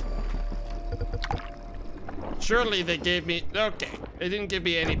 Give me this. Surely they gave me... Okay. They didn't give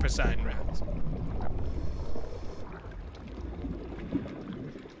me any Poseidon rounds.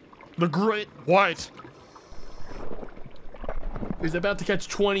 The Great White. He's about to catch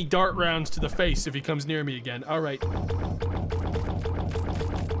 20 dart rounds to the face if he comes near me again. All right.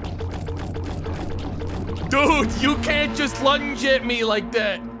 Dude, you can't just lunge at me like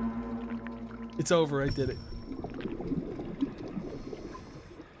that. It's over, I did it.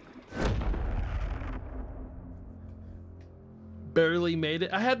 Barely made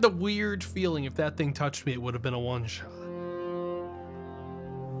it. I had the weird feeling if that thing touched me, it would have been a one-shot.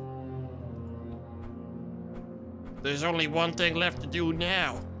 There's only one thing left to do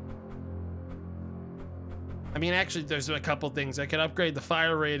now. I mean, actually, there's a couple things. I could upgrade the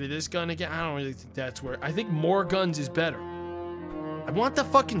fire rate of this gun again. I don't really think that's where... I think more guns is better. I want the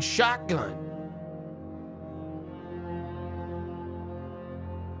fucking shotgun.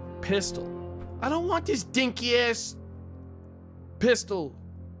 Pistol. I don't want this dinky-ass pistol.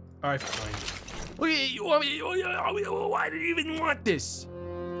 All right, fine. Why do you even want this?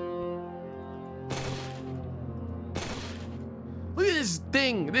 Look at this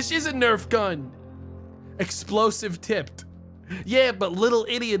thing. This is a Nerf gun. Explosive tipped. Yeah, but little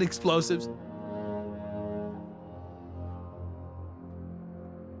idiot explosives.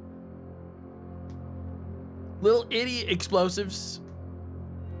 Little idiot explosives.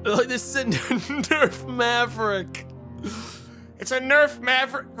 Like this is a Nerf Maverick. It's a Nerf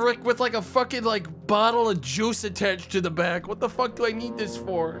Maverick with like a fucking like bottle of juice attached to the back. What the fuck do I need this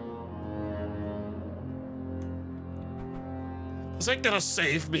for? Is that gonna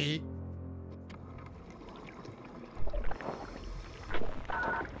save me?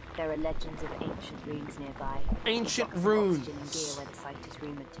 There are legends of ancient runes nearby. Ancient Lots of runes. oxygen and gear where the site is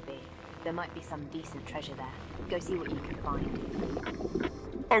rumored to be. There might be some decent treasure there. Go see what you can find.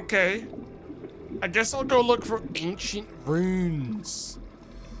 Okay. I guess I'll go look for ancient runes.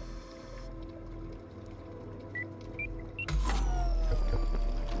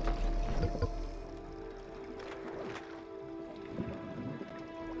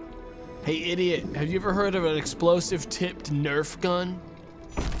 Hey, idiot, have you ever heard of an explosive-tipped Nerf gun?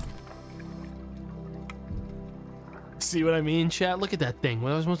 See what I mean, chat? Look at that thing.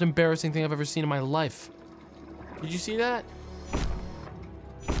 Well, that was the most embarrassing thing I've ever seen in my life. Did you see that?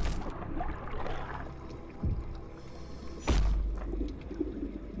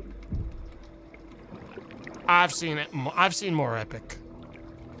 I've seen it. I've seen more epic.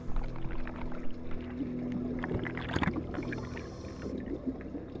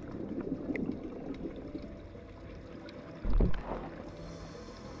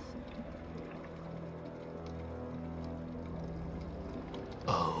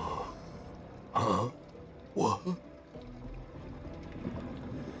 What?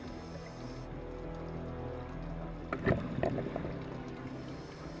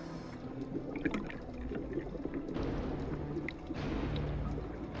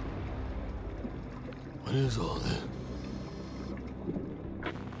 What is all this?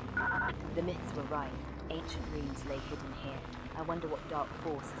 The myths were right. Ancient runes lay hidden here. I wonder what dark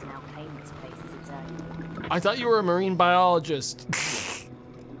force has now claimed this place as its own. I thought you were a marine biologist.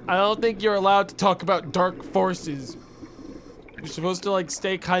 I don't think you're allowed to talk about dark forces. You're supposed to, like,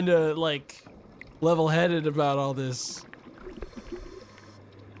 stay kind of, like, level-headed about all this.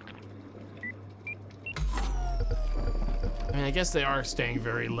 I mean, I guess they are staying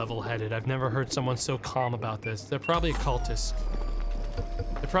very level-headed. I've never heard someone so calm about this. They're probably a cultist.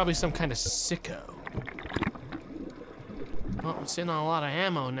 They're probably some kind of sicko. Well, I'm sitting on a lot of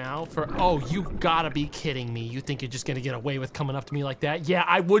ammo now for... Oh, you gotta be kidding me. You think you're just gonna get away with coming up to me like that? Yeah,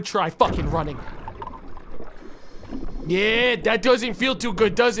 I would try fucking running. Yeah, that doesn't feel too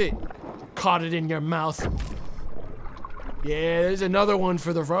good, does it? Caught it in your mouth. Yeah, there's another one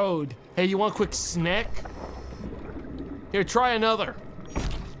for the road. Hey, you want a quick snack? Here, try another.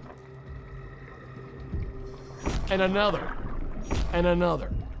 And another. And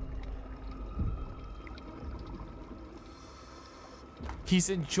another. He's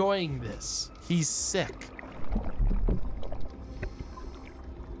enjoying this. He's sick.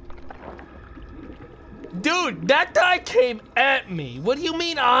 Dude, that guy came at me. What do you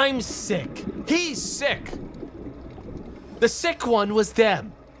mean I'm sick? He's sick. The sick one was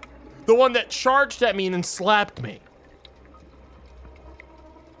them. The one that charged at me and then slapped me.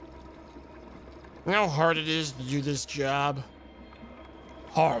 You know how hard it is to do this job?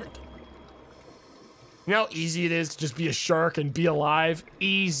 Hard. You know how easy it is to just be a shark and be alive?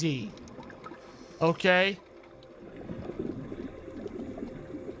 Easy. Okay?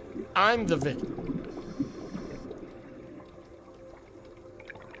 I'm the victim.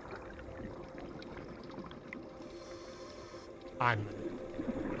 I'm the victim.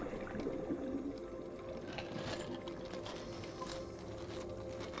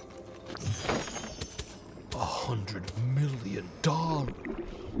 $100 million.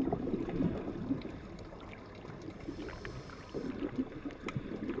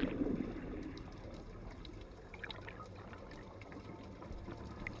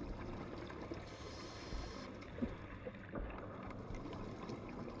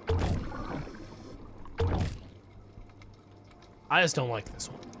 I just don't like this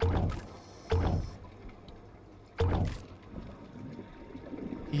one.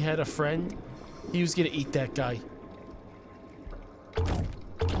 He had a friend. He was gonna eat that guy.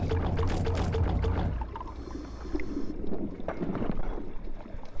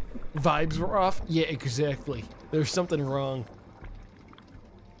 Vibes were off? Yeah, exactly. There's something wrong.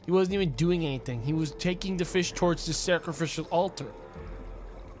 He wasn't even doing anything. He was taking the fish towards the sacrificial altar.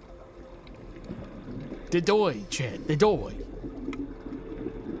 The doy, Chad. The doy.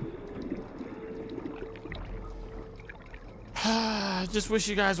 I just wish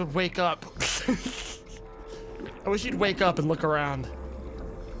you guys would wake up. I wish you'd wake up and look around.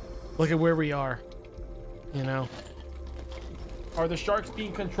 Look at where we are. You know? Are the sharks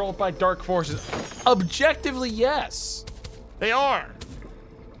being controlled by dark forces? Objectively, yes. They are.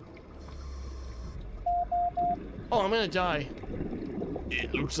 Oh, I'm gonna die.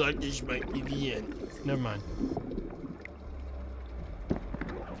 It looks like this might be the end. Never mind.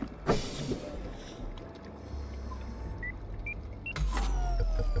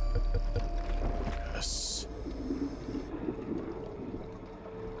 Yes.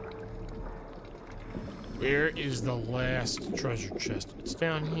 Where is the last treasure chest? It's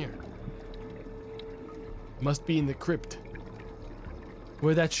down here. Must be in the crypt.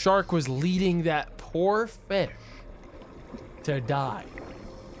 Where that shark was leading that poor fish to die.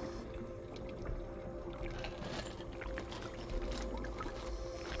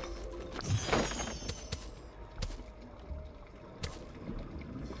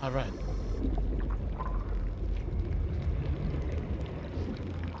 All right.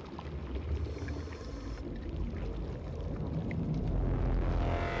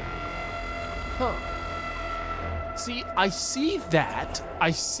 Huh. See, I see that.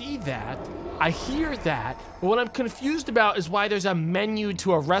 I hear that. But what I'm confused about is why there's a menu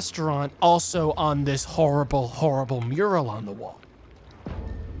to a restaurant also on this horrible, horrible mural on the wall.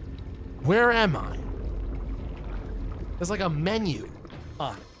 Where am I? There's like a menu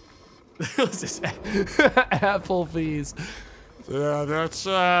on it. What's this? Applebee's. Yeah, that's,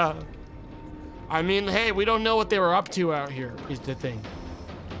 I mean, hey, we don't know what they were up to out here, is the thing.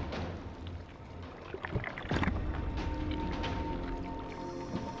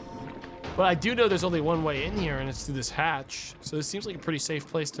 But I do know there's only one way in here, and it's through this hatch. So this seems like a pretty safe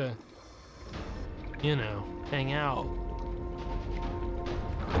place to, you know, hang out.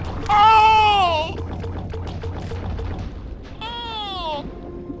 Oh! Oh!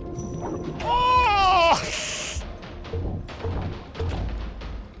 Oh!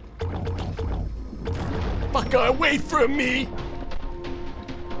 Fuck away from me!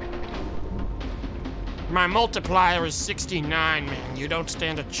 My multiplier is 69, man. You don't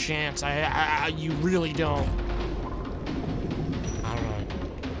stand a chance. You really don't. All right.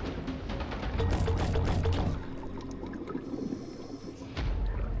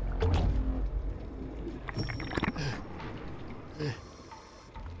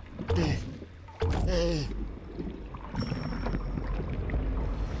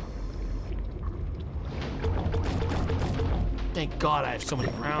 Thank God I have so many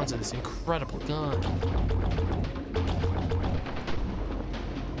rounds of this incredible gun.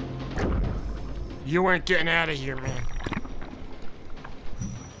 You weren't getting out of here, man.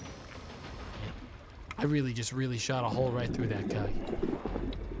 I really just shot a hole right through that guy.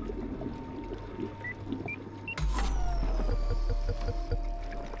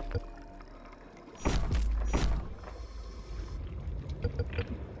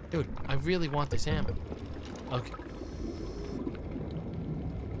 Dude, I really want this ammo. Okay.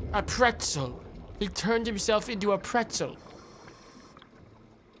 A pretzel. He turned himself into a pretzel.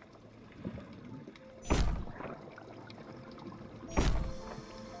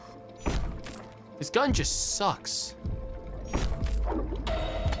 This gun just sucks.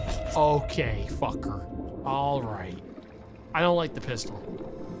 Okay, fucker. All right. I don't like the pistol.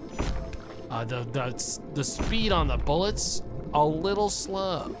 The speed on the bullets, a little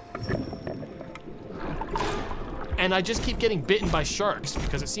slow. And I just keep getting bitten by sharks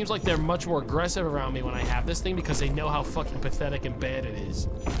because it seems like they're much more aggressive around me when I have this thing because they know how fucking pathetic and bad it is.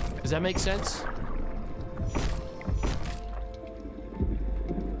 Does that make sense?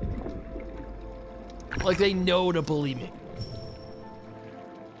 Like they know to bully me.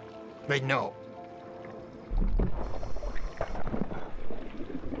 They know.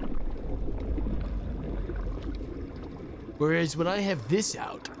 Whereas when I have this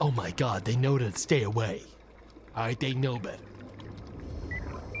out, oh my God, they know to stay away. All right, they know better.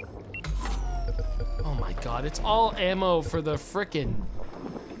 Oh my God, it's all ammo for the frickin'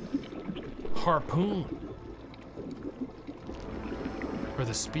 harpoon. Or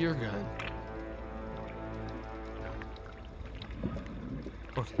the spear gun.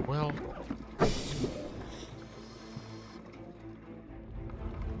 Okay, well.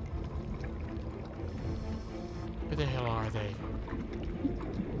 Where the hell are they?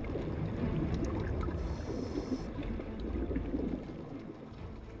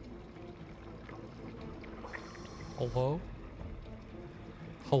 Hello?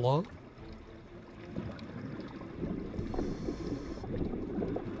 Hello?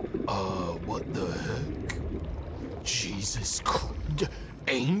 What the heck? Jesus Christ.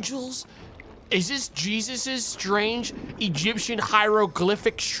 Angels? Is this Jesus's strange Egyptian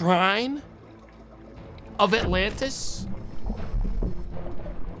hieroglyphic shrine of Atlantis?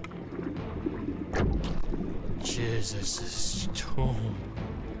 Jesus' tomb.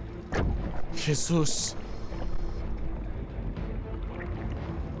 Jesus.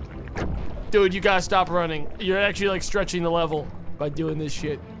 Dude, you gotta stop running. You're actually like stretching the level by doing this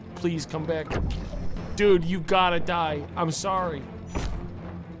shit. Please come back. Dude, you gotta die. I'm sorry.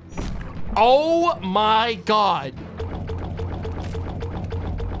 Oh my God.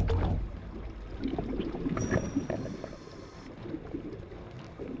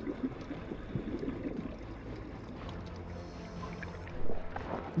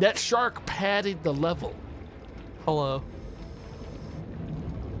 That shark padded the level. Hello.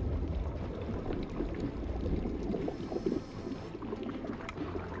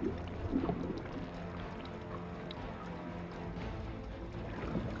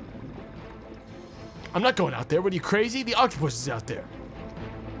 I'm not going out there. What are you, crazy? The octopus is out there.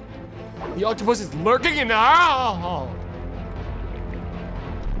 The octopus is lurking in the hole.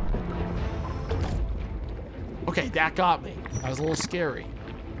 Okay, that got me. That was a little scary.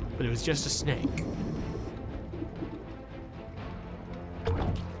 but it was just a snake.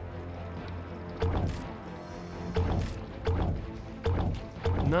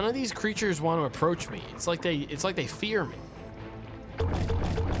 None of these creatures want to approach me. It's like they fear me.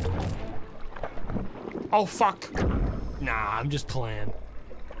 Oh fuck. Nah, I'm just playing.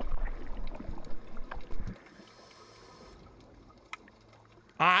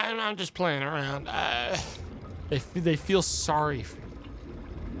 I'm just playing around. They feel sorry for me.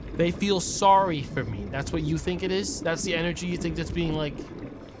 They feel sorry for me. That's what you think it is? That's the energy you think that's being like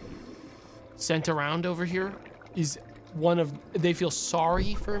sent around over here? Is one of they feel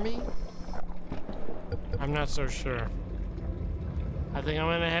sorry for me? I'm not so sure. I think I'm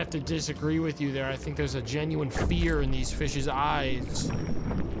gonna have to disagree with you there. I think there's a genuine fear in these fish's eyes.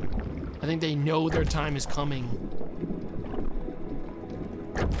 I think they know their time is coming.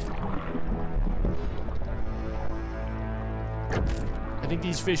 I think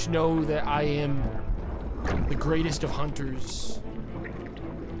these fish know that I am the greatest of hunters.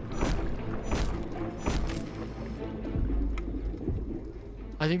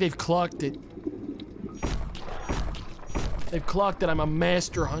 I think they've clocked it. They've clocked that I'm a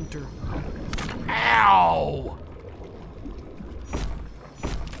master hunter. Ow!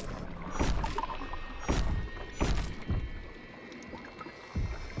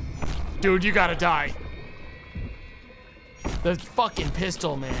 Dude, you gotta die. The fucking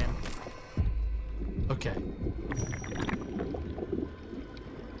pistol, man. Okay.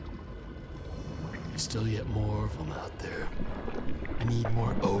 There's still yet more of them out there. I need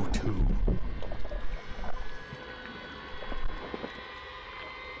more O2.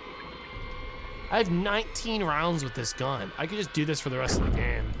 I have 19 rounds with this gun. I could just do this for the rest of the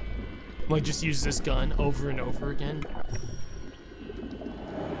game. Like, just use this gun over and over again.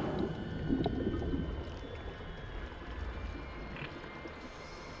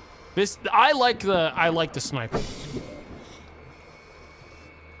 I like the sniper.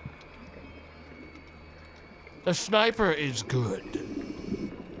 The sniper is good.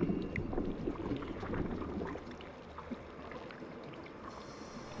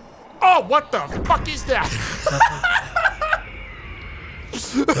 Oh, what the fuck is that?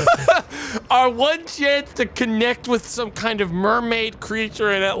 Our one chance to connect with some kind of mermaid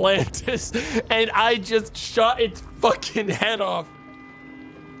creature in Atlantis, and I just shot its fucking head off.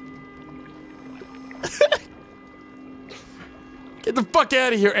 Get the fuck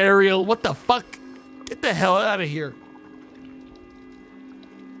out of here, Ariel. What the fuck? Get the hell out of here.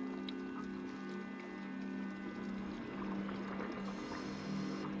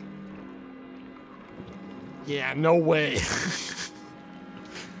 Yeah, no way.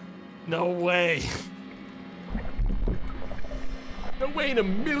 No way. No way in a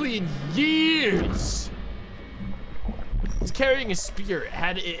million years. He's carrying a spear.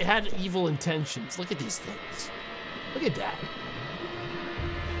 It had evil intentions. Look at these things. Look at that.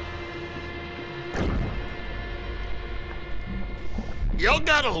 Y'all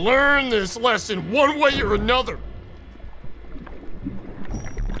gotta learn this lesson one way or another.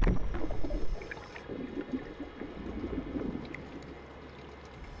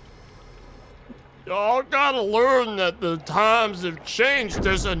 Y'all gotta learn that the times have changed.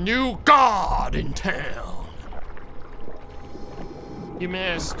 There's a new god in town. You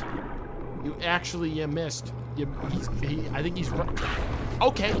missed. You missed. I think he's right.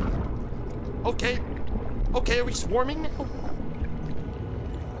 Okay. Okay. Okay, are we swarming now?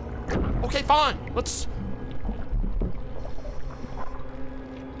 Okay, fine. Let's...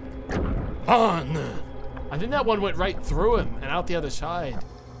 On. I think that one went right through him and out the other side.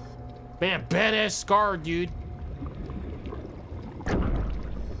 Man, badass scar, dude.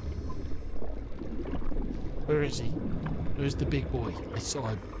 Where is he? Where's the big boy? I saw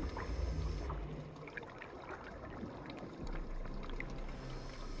him.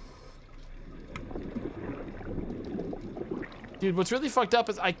 Dude, what's really fucked up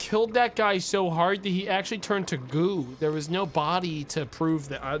is I killed that guy so hard that he actually turned to goo. There was no body to prove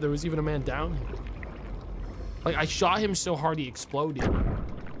that there was even a man down here. Like, I shot him so hard he exploded.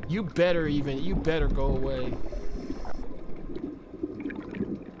 You better go away.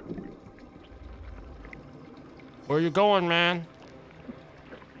 Where you going, man?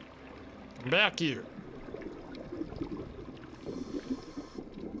 Come back here.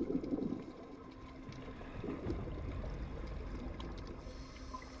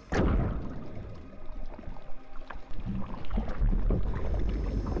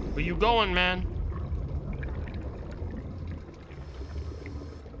 Where you going, man?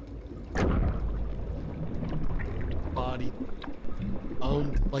 Body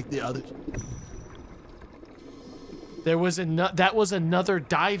owned like the others. There was that was another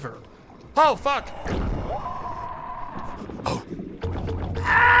diver. Oh, fuck. Oh.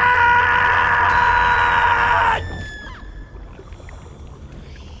 Ah!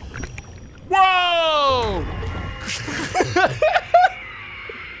 Whoa!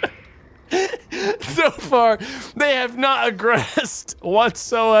 So far, they have not aggressed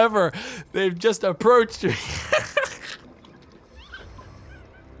whatsoever. They've just approached me.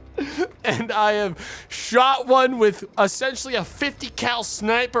 And I have shot one with essentially a 50 cal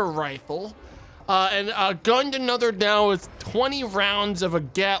sniper rifle, and gunned another down with 20 rounds of a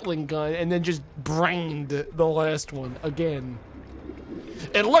Gatling gun, and then just brained the last one again.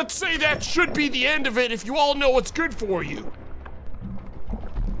 And let's say that should be the end of it if you all know what's good for you.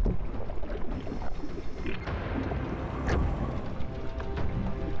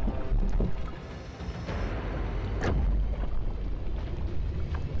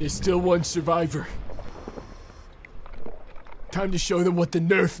 There's still one survivor. Time to show them what the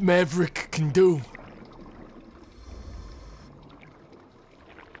Nerf Maverick can do.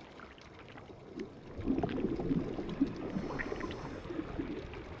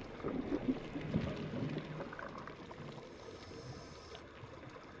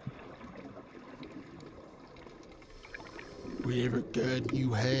 Whatever God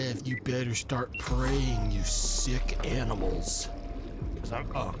you have, you better start praying, you sick animals.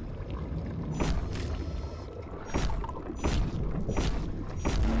 Oh.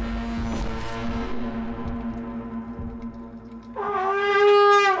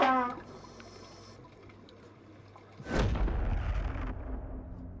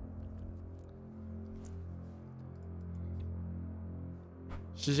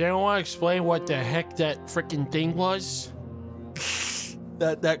 Does anyone want to explain what the heck that frickin' thing was?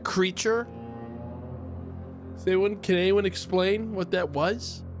 that creature? Can anyone explain what that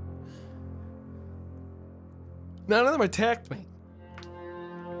was? None of them attacked me.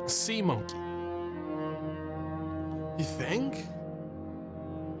 Sea monkey. You think?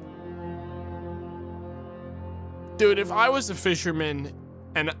 Dude, if I was a fisherman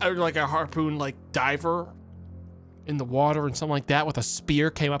and like a harpoon like diver in the water and something like that with a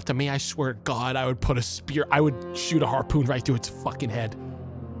spear came up to me, I swear to God, I would put a spear, I would shoot a harpoon right through its fucking head.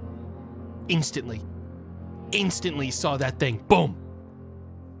 Instantly. Instantly saw that thing. Boom.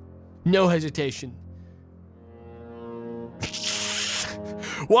 No hesitation.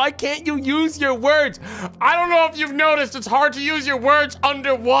 Why can't you use your words? I don't know if you've noticed, it's hard to use your words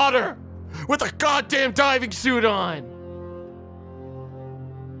underwater with a goddamn diving suit on.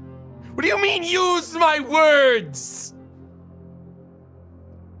 What do you mean, use my words?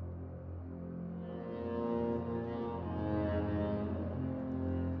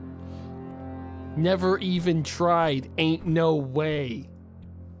 Never even tried. Ain't no way.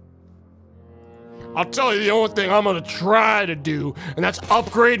 I'll tell you the only thing I'm gonna try to do, and that's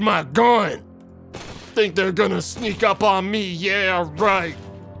upgrade my gun. Think they're gonna sneak up on me? Yeah, right.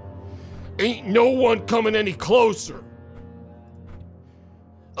 Ain't no one coming any closer.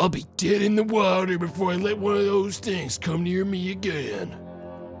 I'll be dead in the water before I let one of those things come near me again.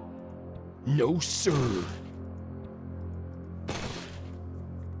 No, sir.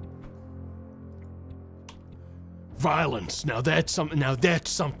 Violence. Now that's something. Now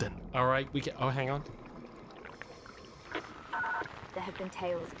that's something. All right, we can. Oh, hang on. There have been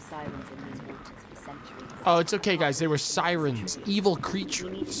tales of sirens in these waters for centuries. Oh, it's okay, guys. They were sirens, evil We need to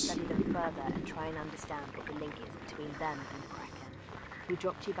creatures. study them further and try and understand what the link is between them and the Kraken. We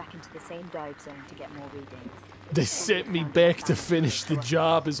dropped you back into the same dive zone to get more readings. They sent me back to finish the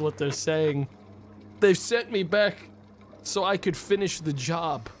job, is what they're saying. They've sent me back so I could finish the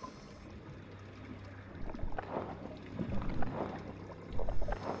job.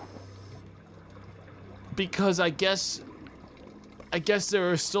 Because I guess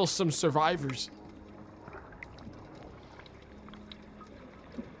there are still some survivors.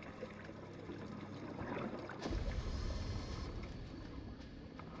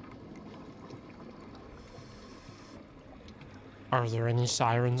 Are there any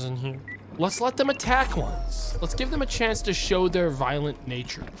sirens in here? Let's let them attack once. Let's give them a chance to show their violent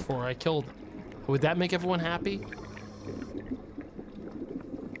nature before I kill them. Would that make everyone happy?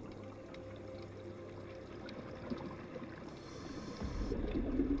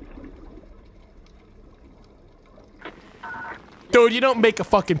 Dude, you don't make a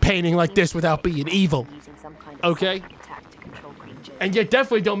fucking painting like this without being evil. Okay? And you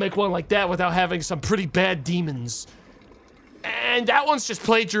definitely don't make one like that without having some pretty bad demons. And that one's just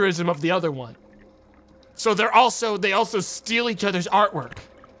plagiarism of the other one. So they also steal each other's artwork.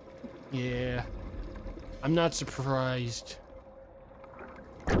 Yeah. I'm not surprised.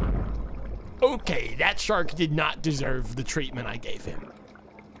 Okay, that shark did not deserve the treatment I gave him.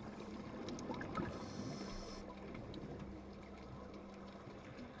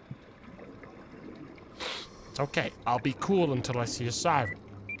 It's okay. I'll be cool until I see a siren.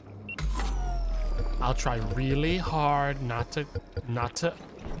 I'll try really hard not to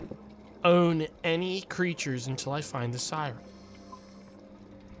own any creatures until I find the siren.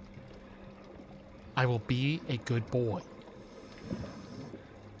 I will be a good boy.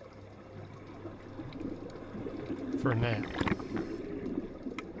 For now.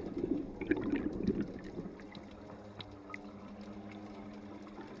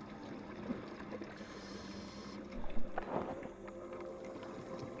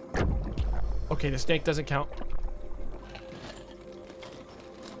 Okay, the snake doesn't count.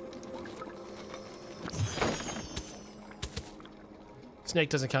 Snake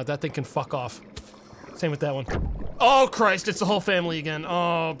doesn't count. That thing can fuck off. Same with that one. Oh, Christ, it's the whole family again.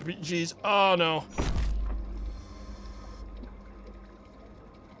 Oh, jeez. Oh, no.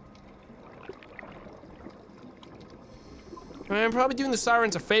 I mean, I'm probably doing the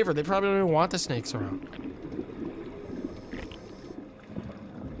sirens a favor. They probably don't even want the snakes around.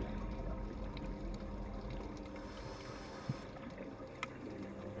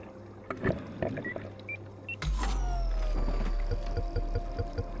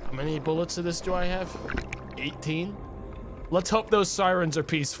 How many bullets of this do I have? 18? Let's hope those sirens are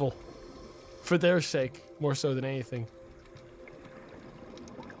peaceful. For their sake, more so than anything.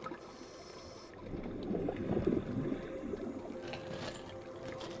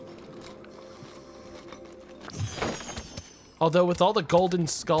 Although with all the golden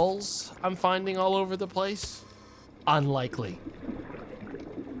skulls I'm finding all over the place, unlikely.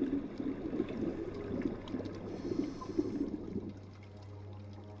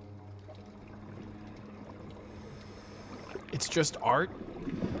 It's just art?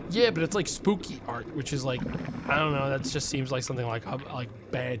 Yeah, but it's like spooky art, which is like, I don't know, that just seems like something like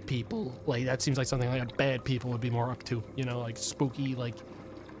bad people. Like, that seems like something like a bad people would be more up to, you know, like spooky, like,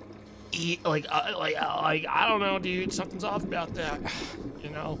 I don't know, dude. Something's off about that. You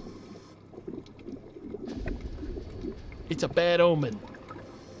know, it's a bad omen.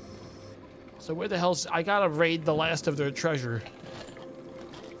 So where the hell's I gotta raid the last of their treasure?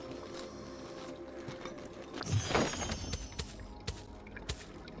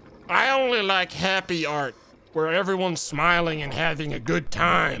 I only like happy art, where everyone's smiling and having a good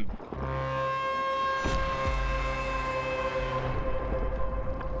time.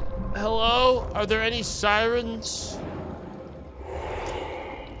 Hello? Are there any sirens?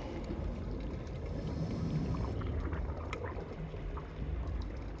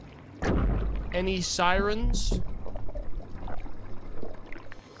 Any sirens?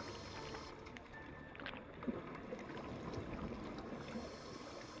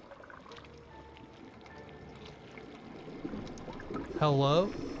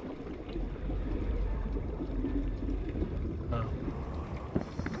 Hello? Oh.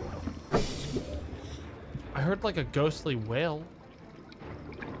 I heard like a ghostly wail.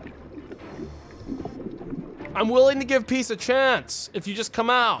 I'm willing to give peace a chance if you just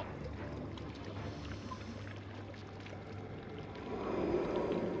come out.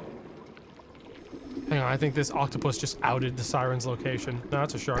 Hang on, I think this octopus just outed the siren's location. No,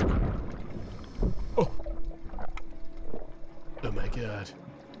 it's a shark. Oh. Oh my god.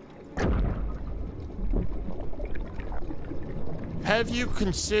 Have you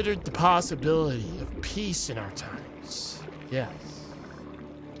considered the possibility of peace in our times? Yes.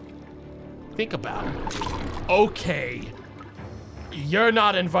 Think about it. Okay. You're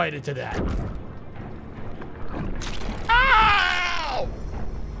not invited to that. Ow!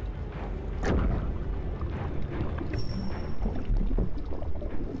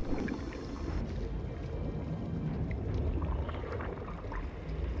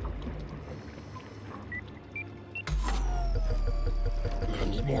 I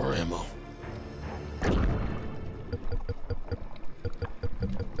need more ammo.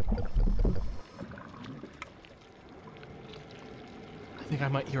 I think I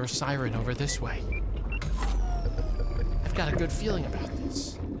might hear a siren over this way. I've got a good feeling about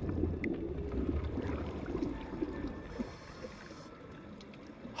this.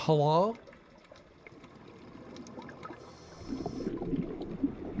 Hello?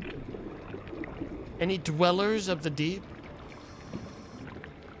 Any dwellers of the deep?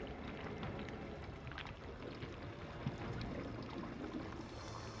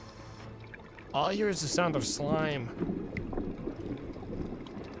 All I hear is the sound of slime.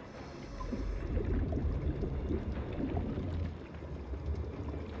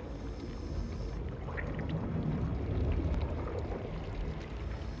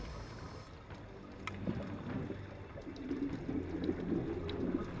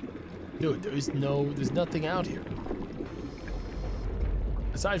 Dude, there's nothing out here.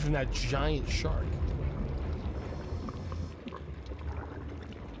 Aside from that giant shark.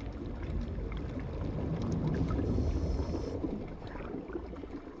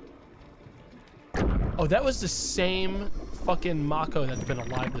 Oh, that was the same fucking Mako that's been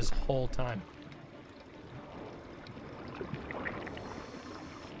alive this whole time.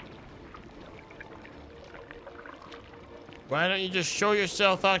 Why don't you just show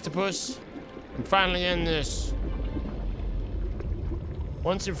yourself, Octopus, and finally end this?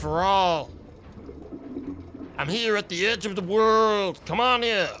 Once and for all. I'm here at the edge of the world. Come on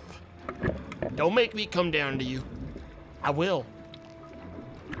up. Don't make me come down to you. I will.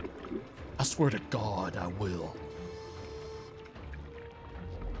 I swear to God, I will.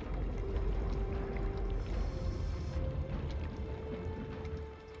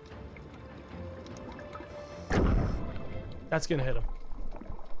 That's gonna hit him.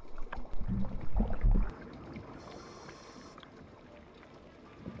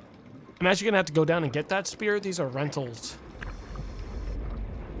 I'm actually gonna have to go down and get that spear. These are rentals.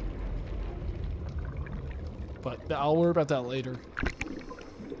 But I'll worry about that later.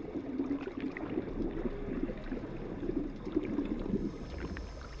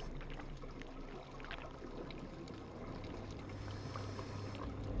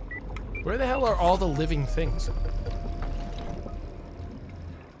 Where the hell are all the living things?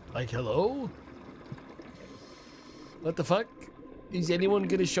 Like, hello? What the fuck? Is anyone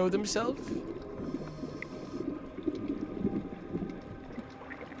gonna show themselves?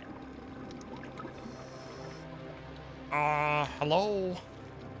 Hello?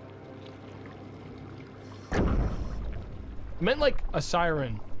 I meant like a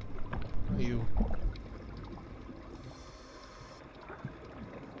siren. Are you?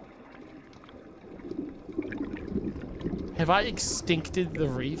 Have I extincted the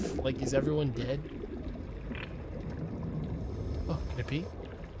reef? Like, is everyone dead? Oh, can it be?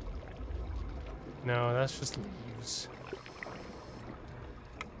 No, that's just leaves.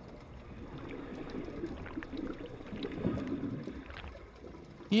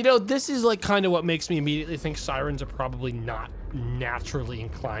 You know, this is like kind of what makes me immediately think sirens are probably not naturally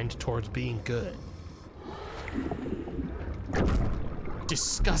inclined towards being good.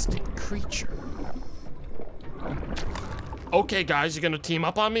 Disgusting creature. Okay, guys, you're gonna team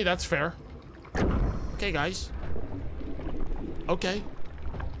up on me? That's fair. Okay, guys. Okay.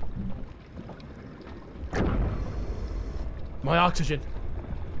 My oxygen.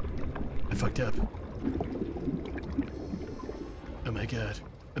 I fucked up. Oh my god.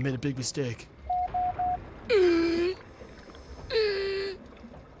 I made a big mistake.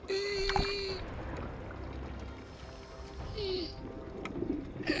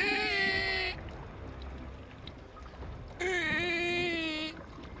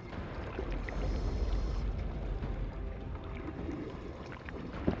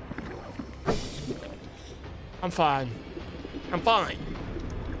 I'm fine. I'm fine.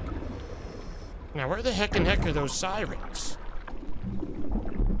 Now, where the heck are those sirens?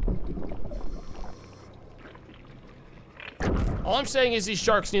 All I'm saying is these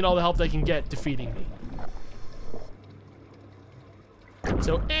sharks need all the help they can get defeating me.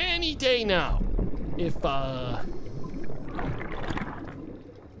 So any day now, if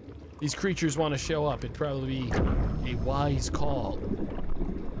these creatures want to show up, it'd probably be a wise call.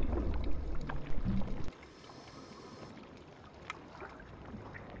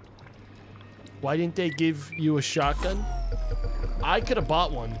 Why didn't they give you a shotgun? I could have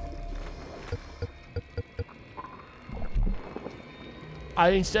bought one. I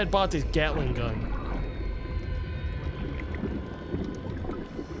instead bought this Gatling gun.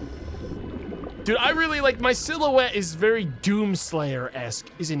 Dude, I really like, my silhouette is very Doomslayer-esque,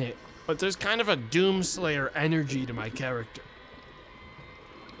 isn't it? But there's kind of a Doomslayer energy to my character.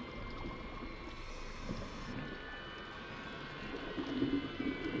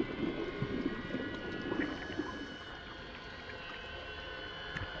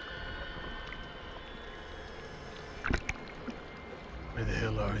 Where the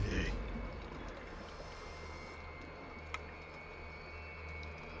hell are they?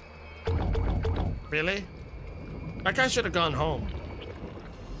 Really? That guy should have gone home.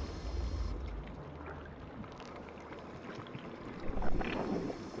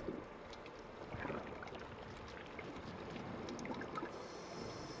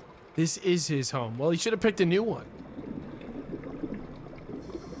 This is his home. Well, he should have picked a new one.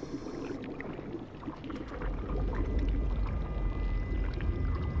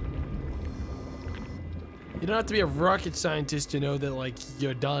 You don't have to be a rocket scientist to know that, like,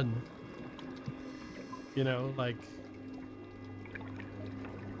 you're done. You know, like...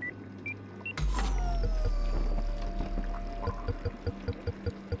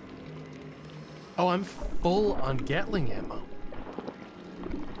 Oh, I'm full on Gatling ammo.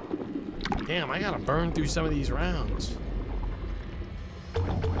 Damn, I gotta burn through some of these rounds.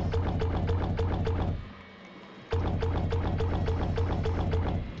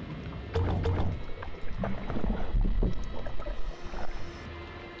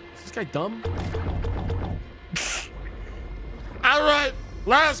 Is this guy dumb? All right,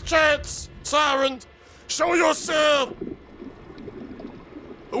 last chance, Sirens. Show yourself.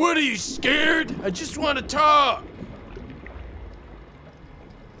 What are you, scared? I just want to talk.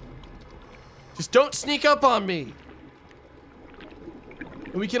 Just don't sneak up on me.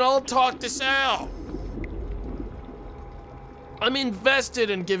 And we can all talk this out. I'm invested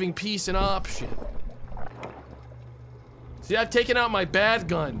in giving peace an option. See, I've taken out my bad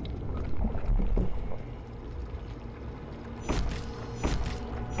gun.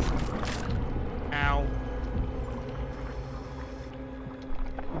 Ow.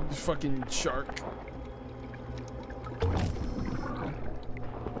 This fucking shark.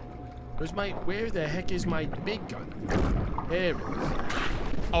 Where the heck is my big gun? There it is.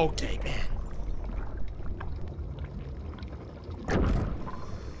 Okay, man.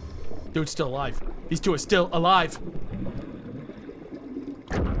 Dude's still alive. These two are still alive.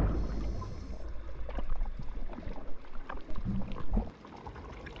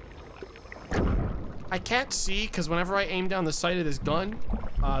 I can't see because whenever I aim down the sight of this gun,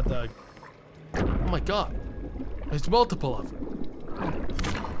 oh my god, there's multiple of them.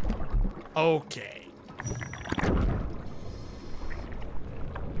 Okay.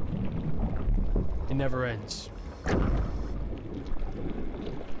 It never ends.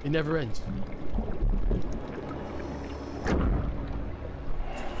 It never ends.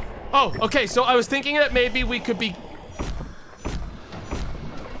 Oh, okay, so I was thinking that maybe we could be...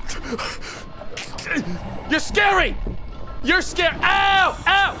 You're scary! You're scared! Ow!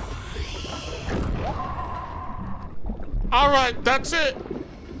 Ow! All right, that's it.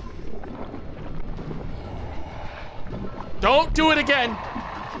 Don't do it again!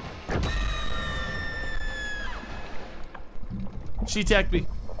 She attacked me.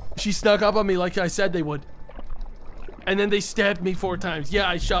 She snuck up on me like I said they would. And then they stabbed me 4 times. Yeah,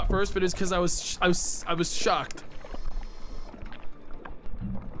 I shot first, but it's because I was shocked.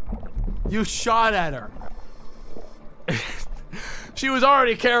 You shot at her. She was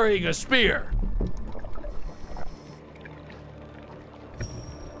already carrying a spear.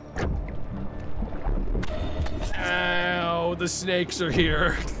 Ow, the snakes are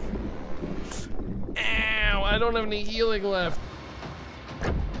here. Ow, I don't have any healing left.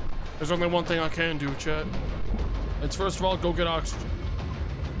 There's only one thing I can do, chat. Let's first of all go get oxygen.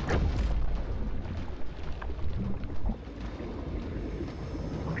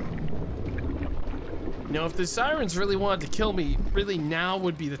 Now, if the sirens really wanted to kill me, really now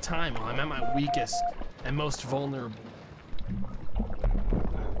would be the time while I'm at my weakest and most vulnerable.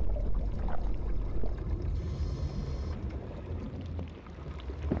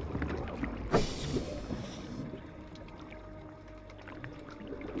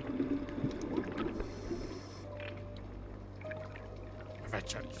 Alright,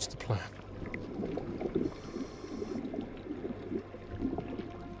 chat, it's the plan.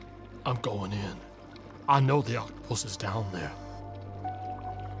 I'm going in. I know the octopus is down there.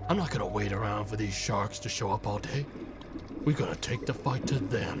 I'm not gonna wait around for these sharks to show up all day. We're gonna take the fight to them,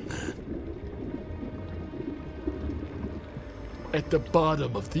 then. At the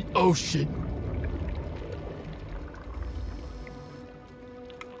bottom of the ocean.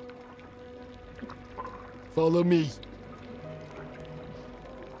 Follow me.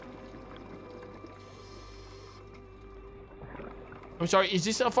 I'm sorry, is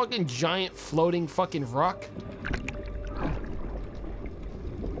this a fucking giant floating fucking rock?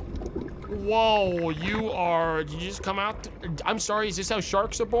 Whoa, did you just come out? I'm sorry, is this how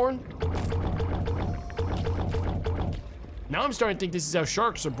sharks are born? Now I'm starting to think this is how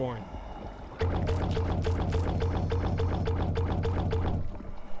sharks are born.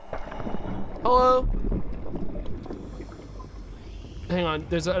 Hello? Hang on,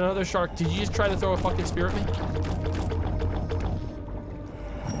 there's another shark. Did you just try to throw a fucking spear at me?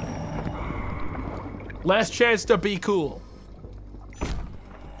 Last chance to be cool.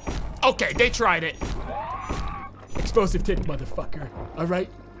 Okay, they tried it. Explosive tip, motherfucker. All right.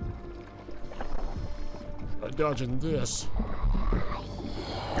 I'm dodging this.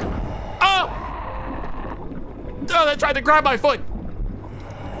 Oh! Oh, they tried to grab my foot.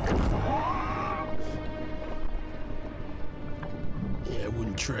 Yeah, I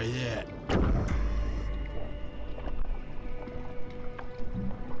wouldn't try that.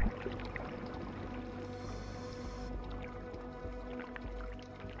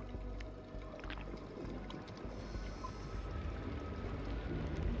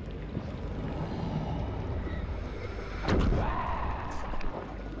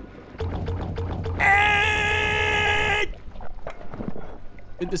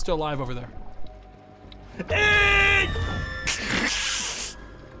 It's still alive over there.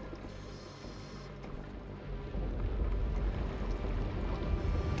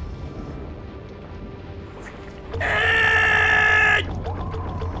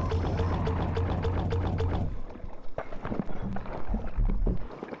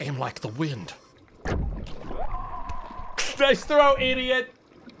 Aim like the wind. Nice throw, idiot.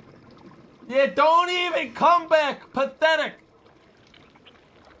 Yeah, don't even come back. Pathetic.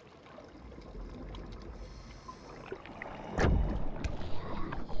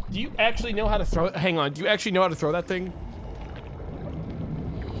 Do you actually know how to throw it? Hang on, do you actually know how to throw that thing?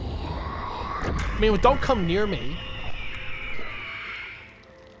 I mean, don't come near me.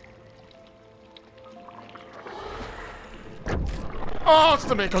 Oh, it's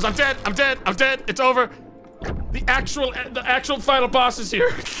the Makos. I'm dead. I'm dead. I'm dead. It's over. The actual final boss is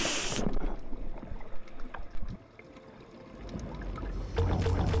here.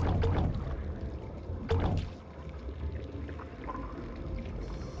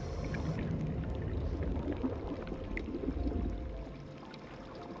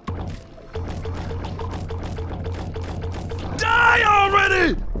 Die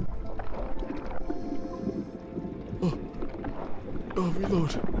already! Oh,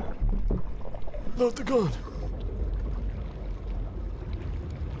 reload. Load the gun.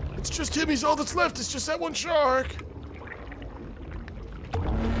 It's just him, he's all that's left. It's just that one shark.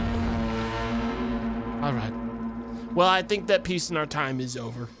 All right. Well, I think that peace in our time is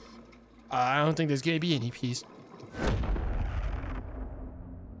over. I don't think there's gonna be any peace.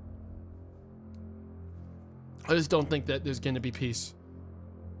 I just don't think that there's gonna be peace.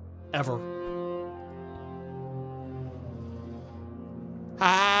 Ever.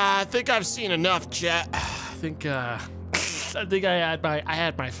 I think I've seen enough, chat. I think I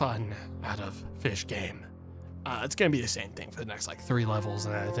had my fun out of Fish Game. It's gonna be the same thing for the next like 3 levels,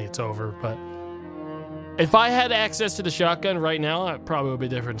 and I think it's over. But if I had access to the shotgun right now, it probably would be a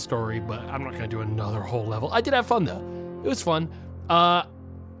different story. But I'm not gonna do another whole level. I did have fun though. It was fun.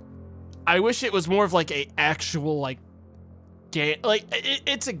 I wish it was more of like a actual like game. Like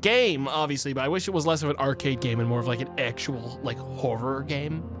it's a game, obviously, but I wish it was less of an arcade game and more of like an actual like horror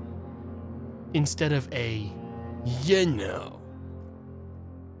game instead of a, you know.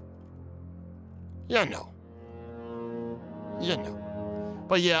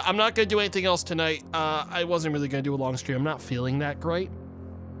 But yeah, I'm not gonna do anything else tonight. I wasn't really gonna do a long stream. I'm not feeling that great,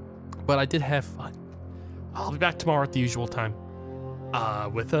 but I did have fun. I'll be back tomorrow at the usual time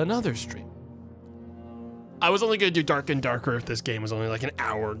with another stream. I was only gonna do Dark and Darker if this game was only like an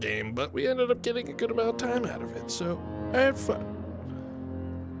hour game, but we ended up getting a good amount of time out of it, so I had fun.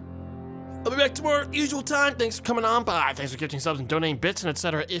 I'll be back tomorrow at the usual time. Thanks for coming on by. Thanks for gifting subs and donating bits and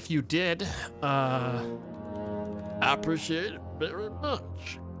etc. if you did. I appreciate it very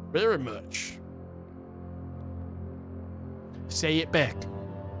much. Very much. Say it back.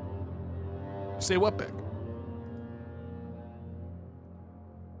 Say what back?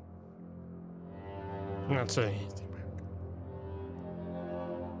 I'm not saying anything back.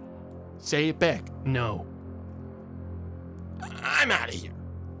 Say it back. No. I'm out of here.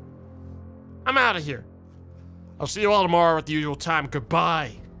 I'm out of here. I'll see you all tomorrow at the usual time.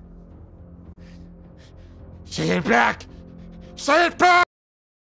 Goodbye. Say it back. Say it back.